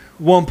they're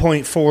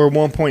 1.4,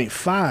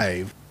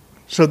 1.5.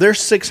 So they're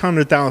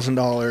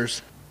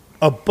 $600,000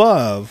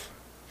 above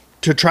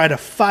to try to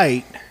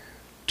fight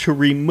to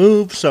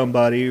remove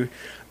somebody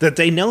that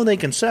they know they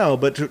can sell,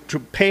 but to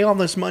pay all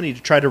this money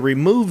to try to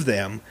remove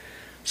them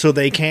so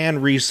they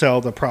can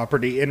resell the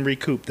property and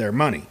recoup their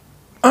money.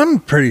 I'm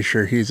pretty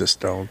sure he's a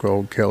stone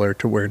cold killer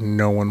to where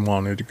no one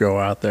wanted to go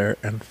out there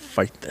and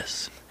fight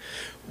this.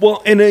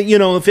 Well, and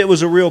if it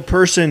was a real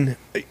person,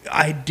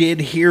 I did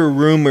hear a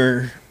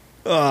rumor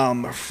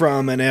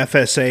from an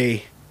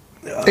FSA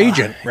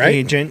Agent, right?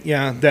 Agent,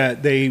 yeah,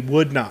 that they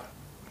would not,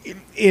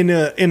 in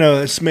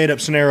a made up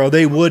scenario,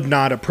 they would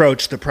not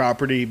approach the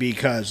property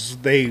because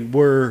they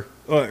were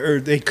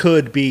or they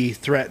could be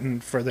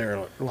threatened for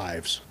their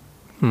lives.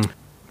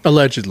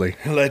 Allegedly.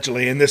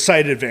 Allegedly, and the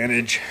site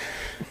advantage,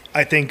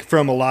 I think,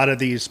 from a lot of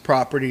these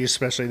properties,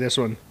 especially this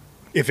one,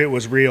 if it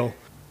was real,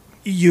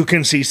 you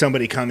can see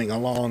somebody coming a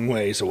long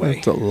ways away.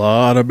 That's a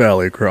lot of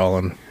belly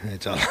crawling.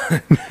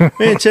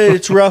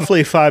 It's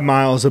roughly 5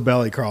 miles of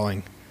belly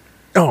crawling.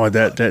 Oh,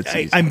 that's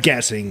easy. I'm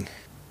guessing.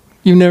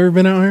 You've never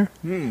been out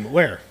here?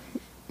 Where?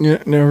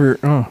 Yeah, never.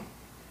 Oh,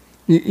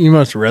 you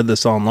must have read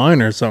this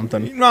online or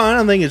something. No, I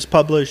don't think it's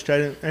published.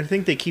 I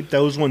think they keep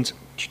those ones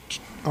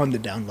on the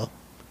down low.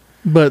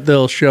 But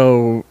they'll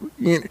show,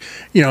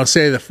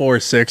 say the 4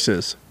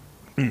 6s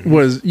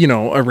was,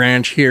 a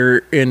ranch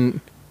here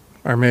in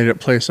our made up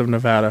place of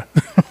Nevada.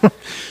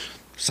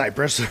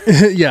 Cyprus.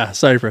 Yeah,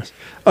 Cyprus.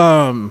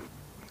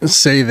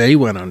 Say they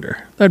went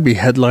under. That'd be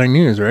headline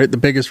news, right? The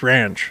biggest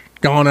ranch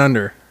gone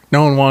under.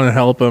 No one wanted to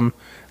help them.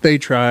 They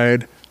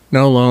tried.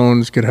 No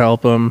loans could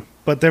help them.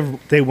 But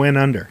they went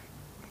under.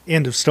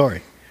 End of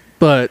story.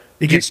 But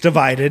It gets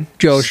divided.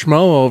 Joe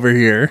Schmo over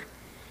here,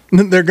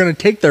 they're going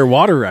to take their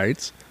water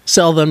rights,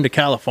 sell them to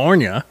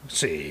California.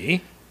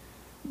 See?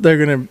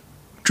 They're going to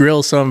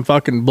drill some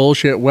fucking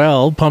bullshit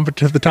well, pump it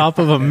to the top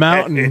of a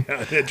mountain,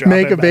 Drop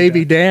make it a back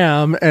baby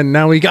down. dam, and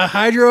now we got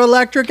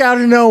hydroelectric out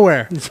of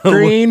nowhere.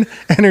 Green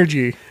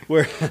energy.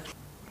 We're,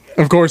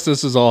 Of course,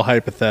 this is all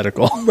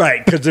hypothetical.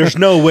 right, because there's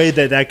no way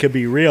that could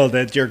be real,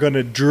 that you're going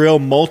to drill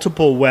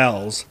multiple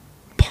wells,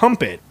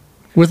 pump it.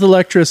 With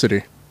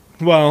electricity.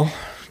 Well,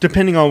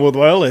 depending on what the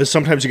oil is,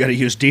 sometimes you got to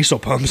use diesel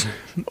pumps.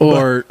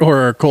 Or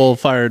a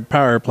coal-fired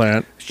power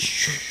plant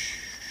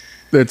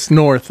that's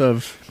north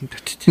of...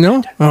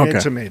 No? Okay.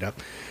 It's a made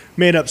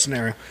up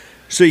scenario.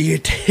 So you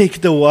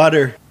take the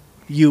water,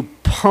 you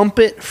pump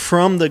it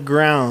from the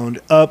ground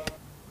up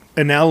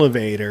an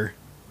elevator,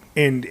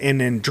 and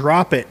then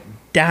drop it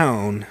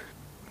down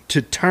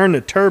to turn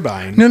a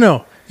turbine.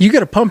 No. You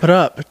got to pump it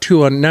up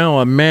to a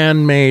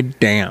man-made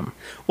dam.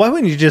 Why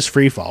wouldn't you just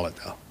free fall it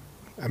though?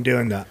 I'm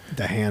doing the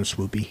hand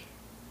swoopy.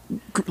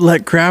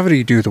 Let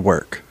gravity do the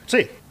work.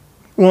 See,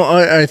 Well,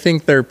 I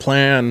think their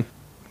plan,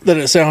 that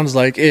it sounds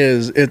like,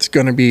 is it's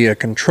going to be a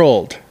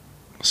controlled.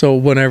 So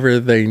whenever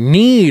they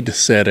need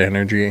said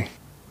energy,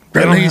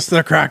 They don't release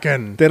the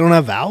Kraken. they don't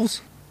have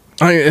valves.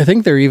 I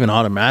think they're even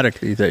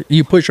automatically that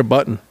you push a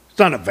button. It's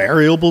not a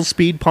variable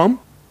speed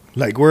pump.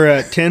 Like we're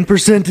at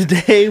 10%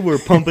 today, we're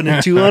pumping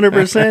at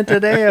 200%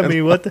 today. I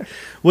mean,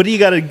 what do you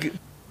got to?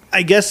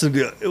 I guess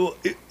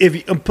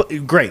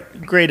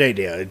great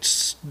idea.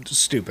 It's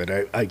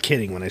stupid. I'm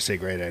kidding when I say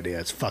great idea.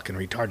 It's fucking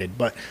retarded.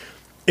 But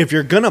if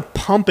you're gonna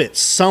pump it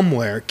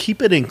somewhere,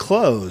 keep it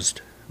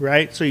enclosed,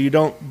 right? So you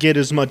don't get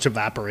as much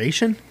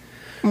evaporation.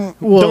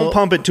 Don't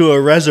pump it to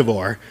a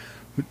reservoir,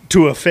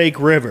 to a fake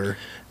river,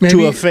 to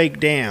Maybe- a fake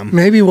dam.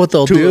 Maybe what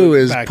they'll To do a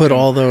is back put to-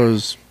 all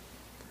those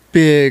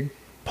big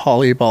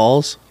poly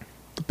balls,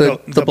 the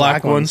The black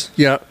black ones. ones?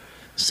 Yeah.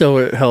 So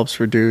it helps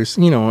reduce,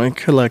 it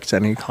collects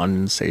any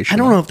condensation. I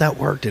don't know if that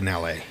worked in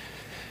LA.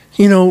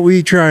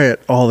 We try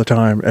it all the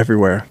time,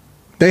 everywhere.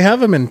 They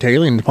have them in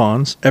tailing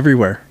ponds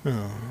everywhere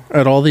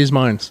at all these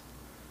mines.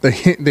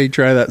 They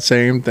try that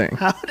same thing.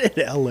 How did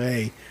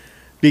LA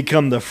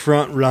become the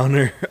front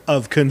runner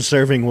of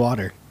conserving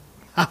water?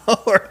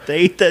 How are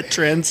they the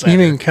trendsetter? You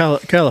mean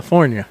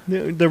California?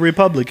 The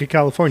Republic of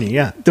California,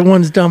 yeah. The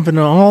ones dumping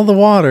all the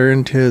water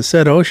into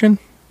said ocean?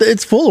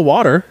 It's full of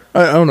water.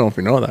 I don't know if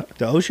you know that.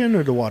 The ocean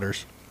or the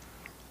waters?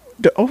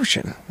 The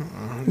ocean.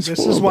 It's This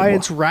full is of why wa-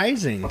 it's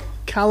rising.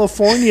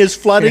 California is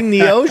flooding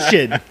the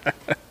ocean.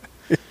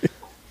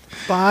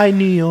 Bye,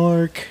 New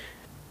York.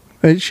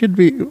 It should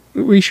be.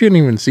 We shouldn't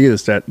even see the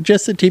stat.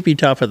 Just the tippy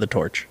top of the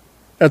torch.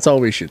 That's all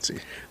we should see.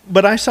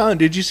 But I saw,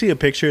 did you see a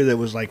picture that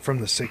was like from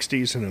the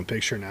 60s and a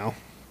picture now?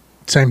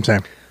 Same.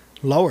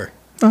 Lower.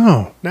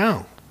 Oh,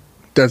 Now.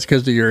 that's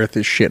because the earth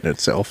is shitting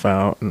itself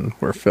out and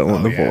we're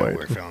filling the void.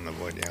 We're filling the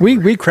void. Yeah,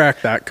 We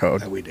cracked that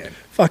code. we did.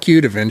 Fuck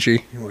you, Da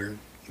Vinci. We're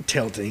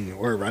tilting.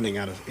 We're running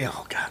out of.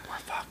 Oh God,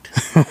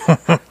 we're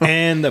fucked.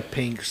 And the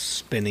pink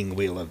spinning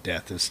wheel of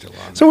death is still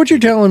on. So what you're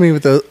telling me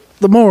with the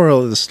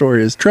moral of the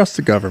story is trust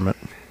the government.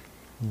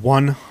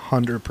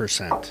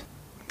 100%.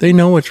 They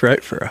know what's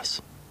right for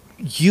us.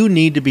 You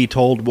need to be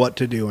told what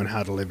to do and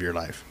how to live your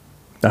life.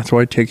 That's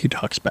why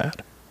TikTok's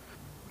bad.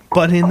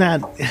 But in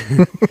that,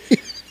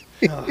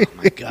 oh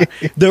my God,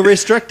 the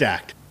Restrict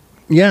Act.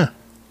 Yeah.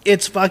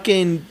 It's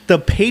fucking the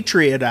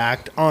Patriot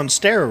Act on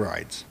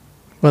steroids.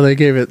 Well, they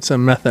gave it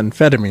some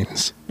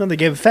methamphetamines. No, they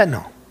gave it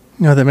fentanyl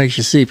That makes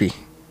you sleepy.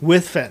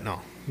 with fentanyl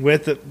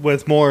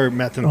with more Oh,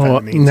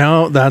 methamphetamines.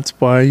 now that's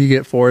why you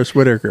get Forrest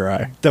Whitaker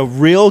eye. The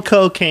real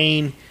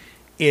cocaine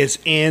is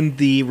in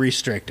the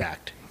Restrict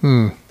Act.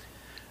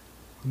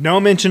 No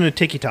mention of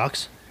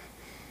TikToks.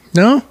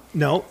 No?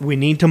 No, we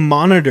need to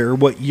monitor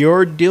what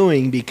you're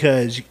doing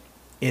because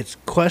it's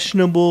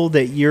questionable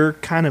that you're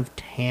kind of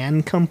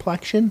tan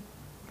complexion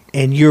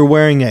and you're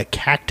wearing a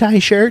cacti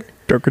shirt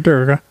Durka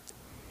durka.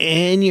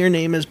 and your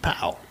name is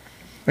Powell.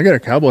 I got a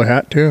cowboy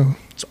hat too.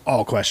 It's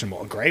all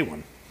questionable. A gray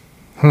one.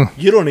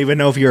 You don't even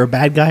know if you're a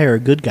bad guy or a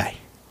good guy.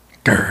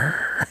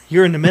 Grr.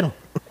 You're in the middle.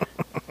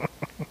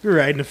 You're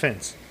riding a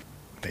fence.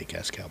 Fake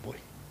ass cowboy.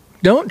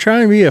 Don't try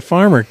and be a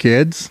farmer,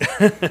 kids.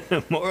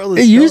 Moral of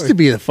It the used story. to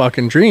be the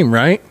fucking dream,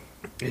 right?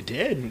 It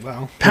did.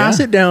 Well, Pass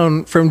yeah. it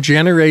down from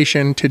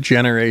generation to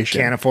generation.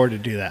 Can't afford to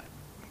do that.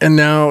 And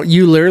now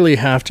you literally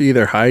have to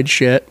either hide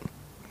shit.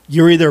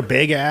 You're either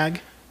big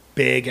ag,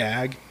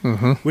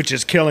 Mm-hmm. which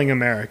is killing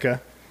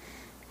America.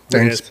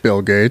 Thanks, with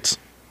Bill Gates.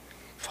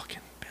 fucking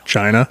Bill.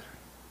 China.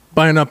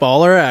 Buying up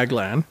all our ag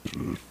land.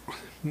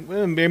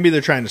 Well, maybe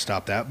they're trying to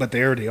stop that, but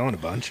they already own a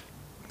bunch.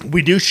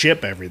 We do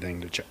ship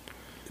everything to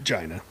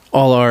China.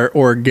 All our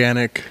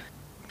organic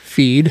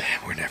feed.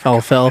 We're never gonna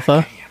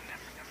Alfalfa.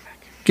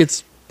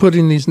 Gets put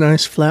in these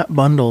nice flat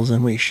bundles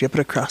and we ship it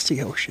across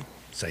the ocean.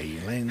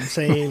 sailing,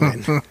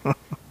 sailing.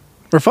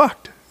 We're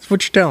fucked. That's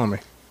what you're telling me.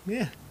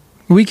 Yeah.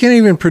 We can't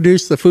even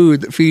produce the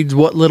food that feeds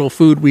what little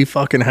food we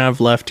fucking have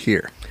left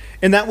here.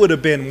 And that would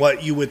have been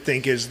what you would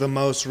think is the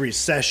most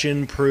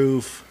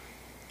recession-proof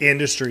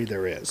industry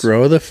there is.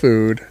 Grow the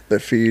food that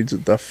feeds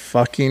the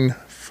fucking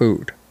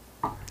food.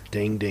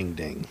 Ding, ding,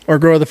 ding. Or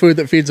grow the food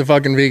that feeds the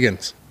fucking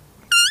vegans.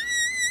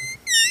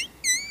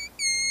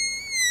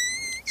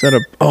 Is that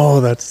a... Oh,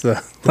 that's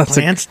the... That's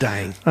a, Plants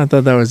dying. I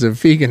thought that was a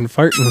vegan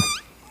farting.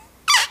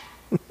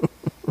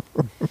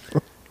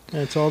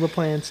 That's all the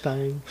plants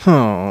dying.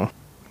 Oh.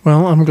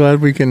 Well, I'm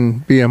glad we can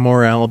be a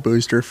morale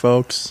booster,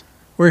 folks.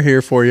 We're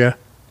here for you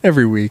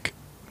every week.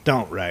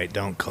 Don't write,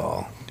 don't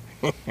call.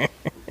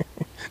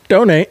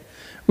 Donate.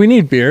 We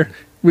need beer.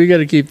 We got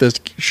to keep this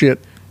shit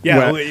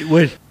Yeah,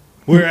 wet.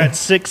 we're at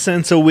 6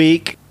 cents a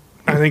week.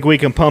 I think we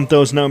can pump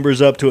those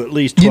numbers up to at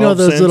least 12 You know,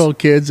 those cents. little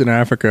kids in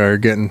Africa are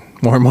getting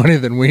more money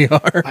than we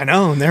are. I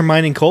know, and they're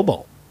mining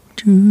cobalt.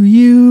 Do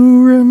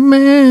you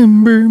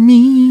remember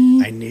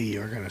me? I knew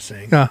you were going to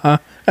sing. Uh-huh.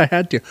 I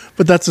had to.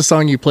 But that's the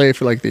song you play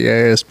for like the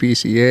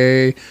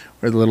ASPCA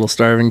for the little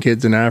starving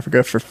kids in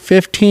Africa for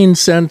 15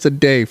 cents a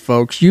day,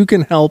 folks. You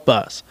can help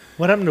us.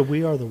 What happened to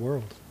We Are the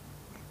World?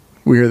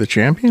 We are the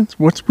champions?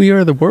 What's We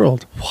Are the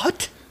World?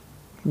 What?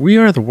 We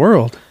Are the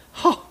World.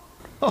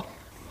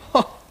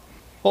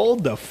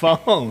 Hold the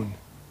phone.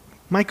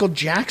 Michael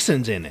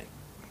Jackson's in it.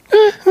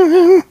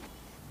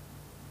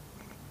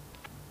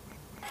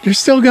 You're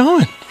still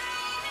going.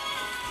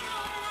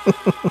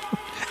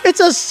 It's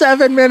a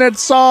 7-minute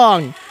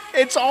song.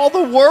 It's all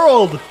the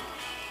world.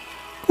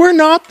 We're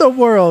not the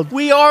world.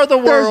 We are the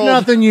world. There's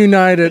nothing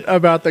united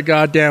about the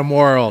goddamn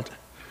world.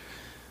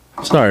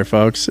 Sorry,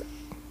 folks.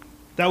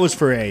 That was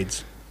for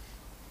AIDS.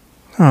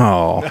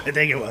 Oh, I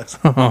think it was.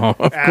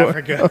 of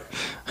Africa.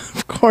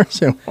 Of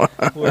course it was.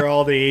 Where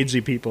all the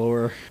AIDSy people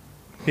were.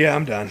 Yeah,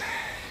 I'm done.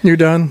 You're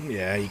done?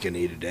 Yeah, you can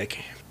eat a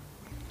dick.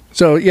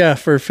 So, yeah,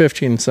 for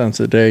 15 cents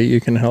a day, you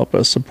can help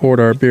us support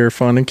our beer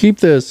fund and keep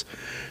this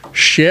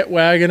shit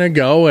wagon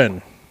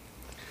a-going.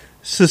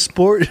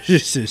 Support.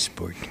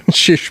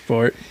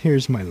 Shishport.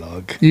 Here's my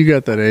log. You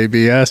got that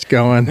ABS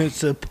going.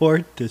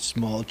 Support the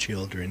small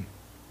children.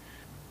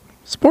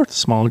 Support the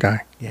small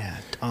guy. Yeah,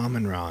 Tom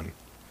and Ron.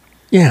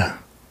 Yeah.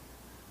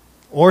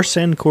 Or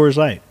send Coors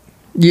Light.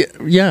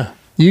 Yeah.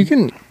 You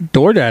can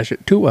DoorDash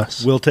it to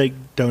us. We'll take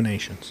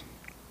donations.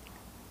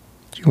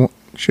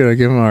 Should I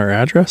give them our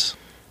address?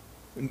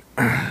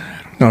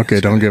 Okay,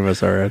 don't give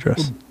us our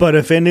address. But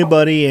if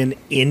anybody in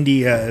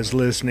India is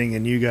listening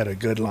and you got a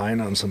good line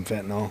on some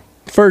fentanyl,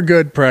 For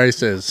good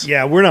prices.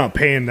 yeah, we're not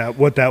paying that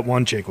what that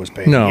one chick was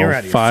paying. No, You're out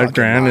of your $5 fucking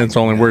grand. mind, It's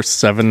only man. worth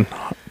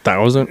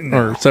 7,000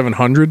 or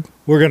 700.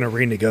 We're gonna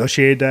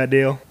renegotiate that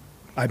deal.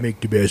 I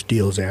make the best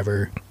deals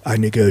ever. I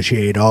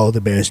negotiate all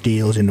the best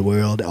deals in the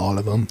world, all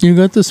of them. You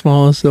got the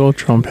smallest little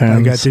Trump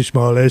hands. I got the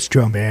smallest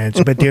Trump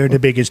hands, but they're the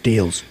biggest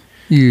deals.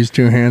 You use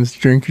 2 hands to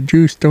drink your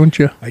juice, don't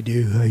you? I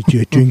do. I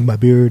just drink my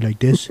beer like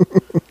this.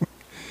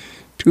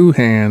 2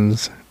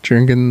 hands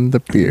drinking the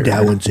beer.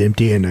 That one's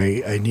empty, and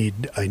I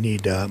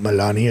need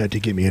Melania to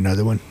get me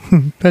another one.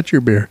 Pet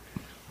your beer.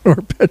 Or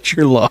pet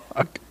your log.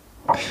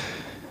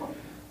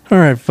 All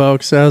right,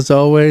 folks. As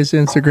always,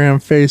 Instagram,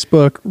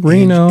 Facebook,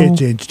 Reno.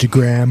 It's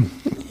Instagram,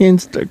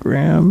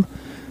 Instagram,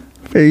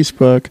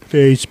 Facebook,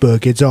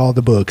 Facebook. It's all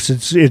the books.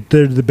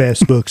 They're the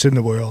best books in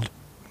the world.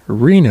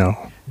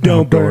 Reno.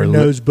 Don't Outdoor burn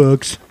those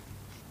books.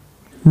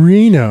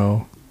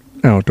 Reno.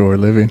 Outdoor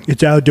living.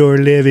 It's outdoor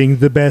living.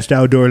 The best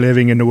outdoor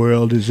living in the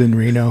world is in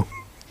Reno.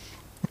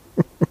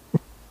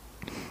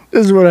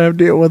 This is what I have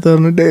to deal with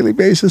on a daily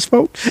basis,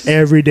 folks.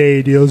 Every day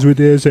he deals with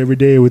this. Every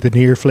day with an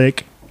ear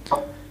flick.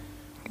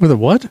 With a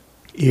what?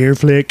 Ear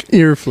flick.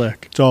 Ear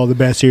flick. It's all the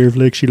best ear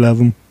flicks. You love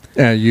them.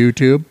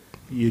 YouTube.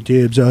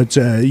 YouTube's. It's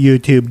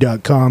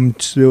youtube.com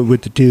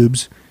with the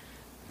tubes.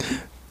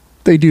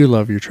 They do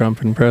love your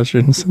Trump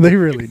impressions. They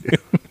really do.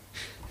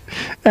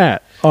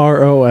 At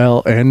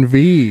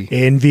ROLNV.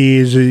 Envy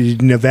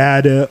is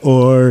Nevada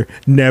or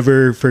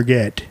never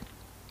forget.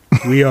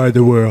 We are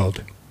the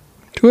world.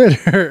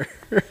 Twitter.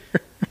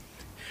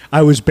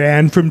 I was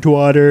banned from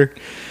Twitter.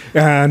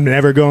 I'm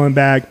never going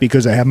back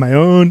because I have my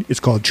own. It's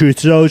called Truth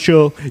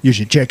Social. You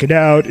should check it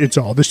out. It's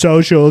all the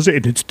socials,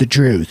 and it's the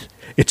truth.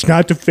 It's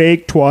not the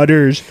fake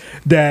twatters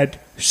that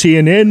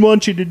CNN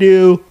wants you to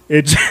do.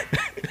 It's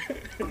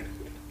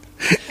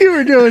You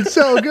were doing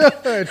so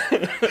good.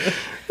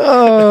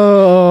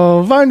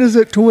 Oh, find us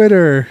at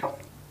Twitter.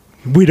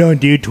 we don't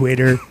do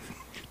Twitter.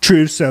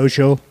 Truth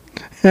Social.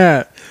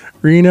 At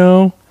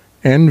Reno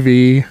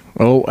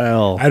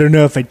NVOL. I don't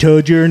know if I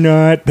told you or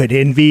not, but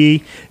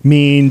envy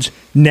means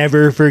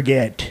never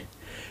forget.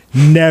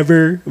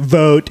 Never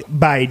vote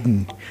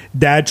Biden.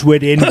 That's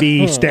what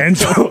envy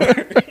stands for.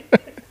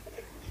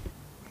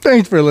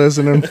 Thanks for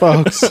listening,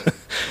 folks.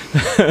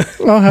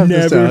 I'll have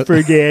this Never out.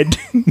 forget.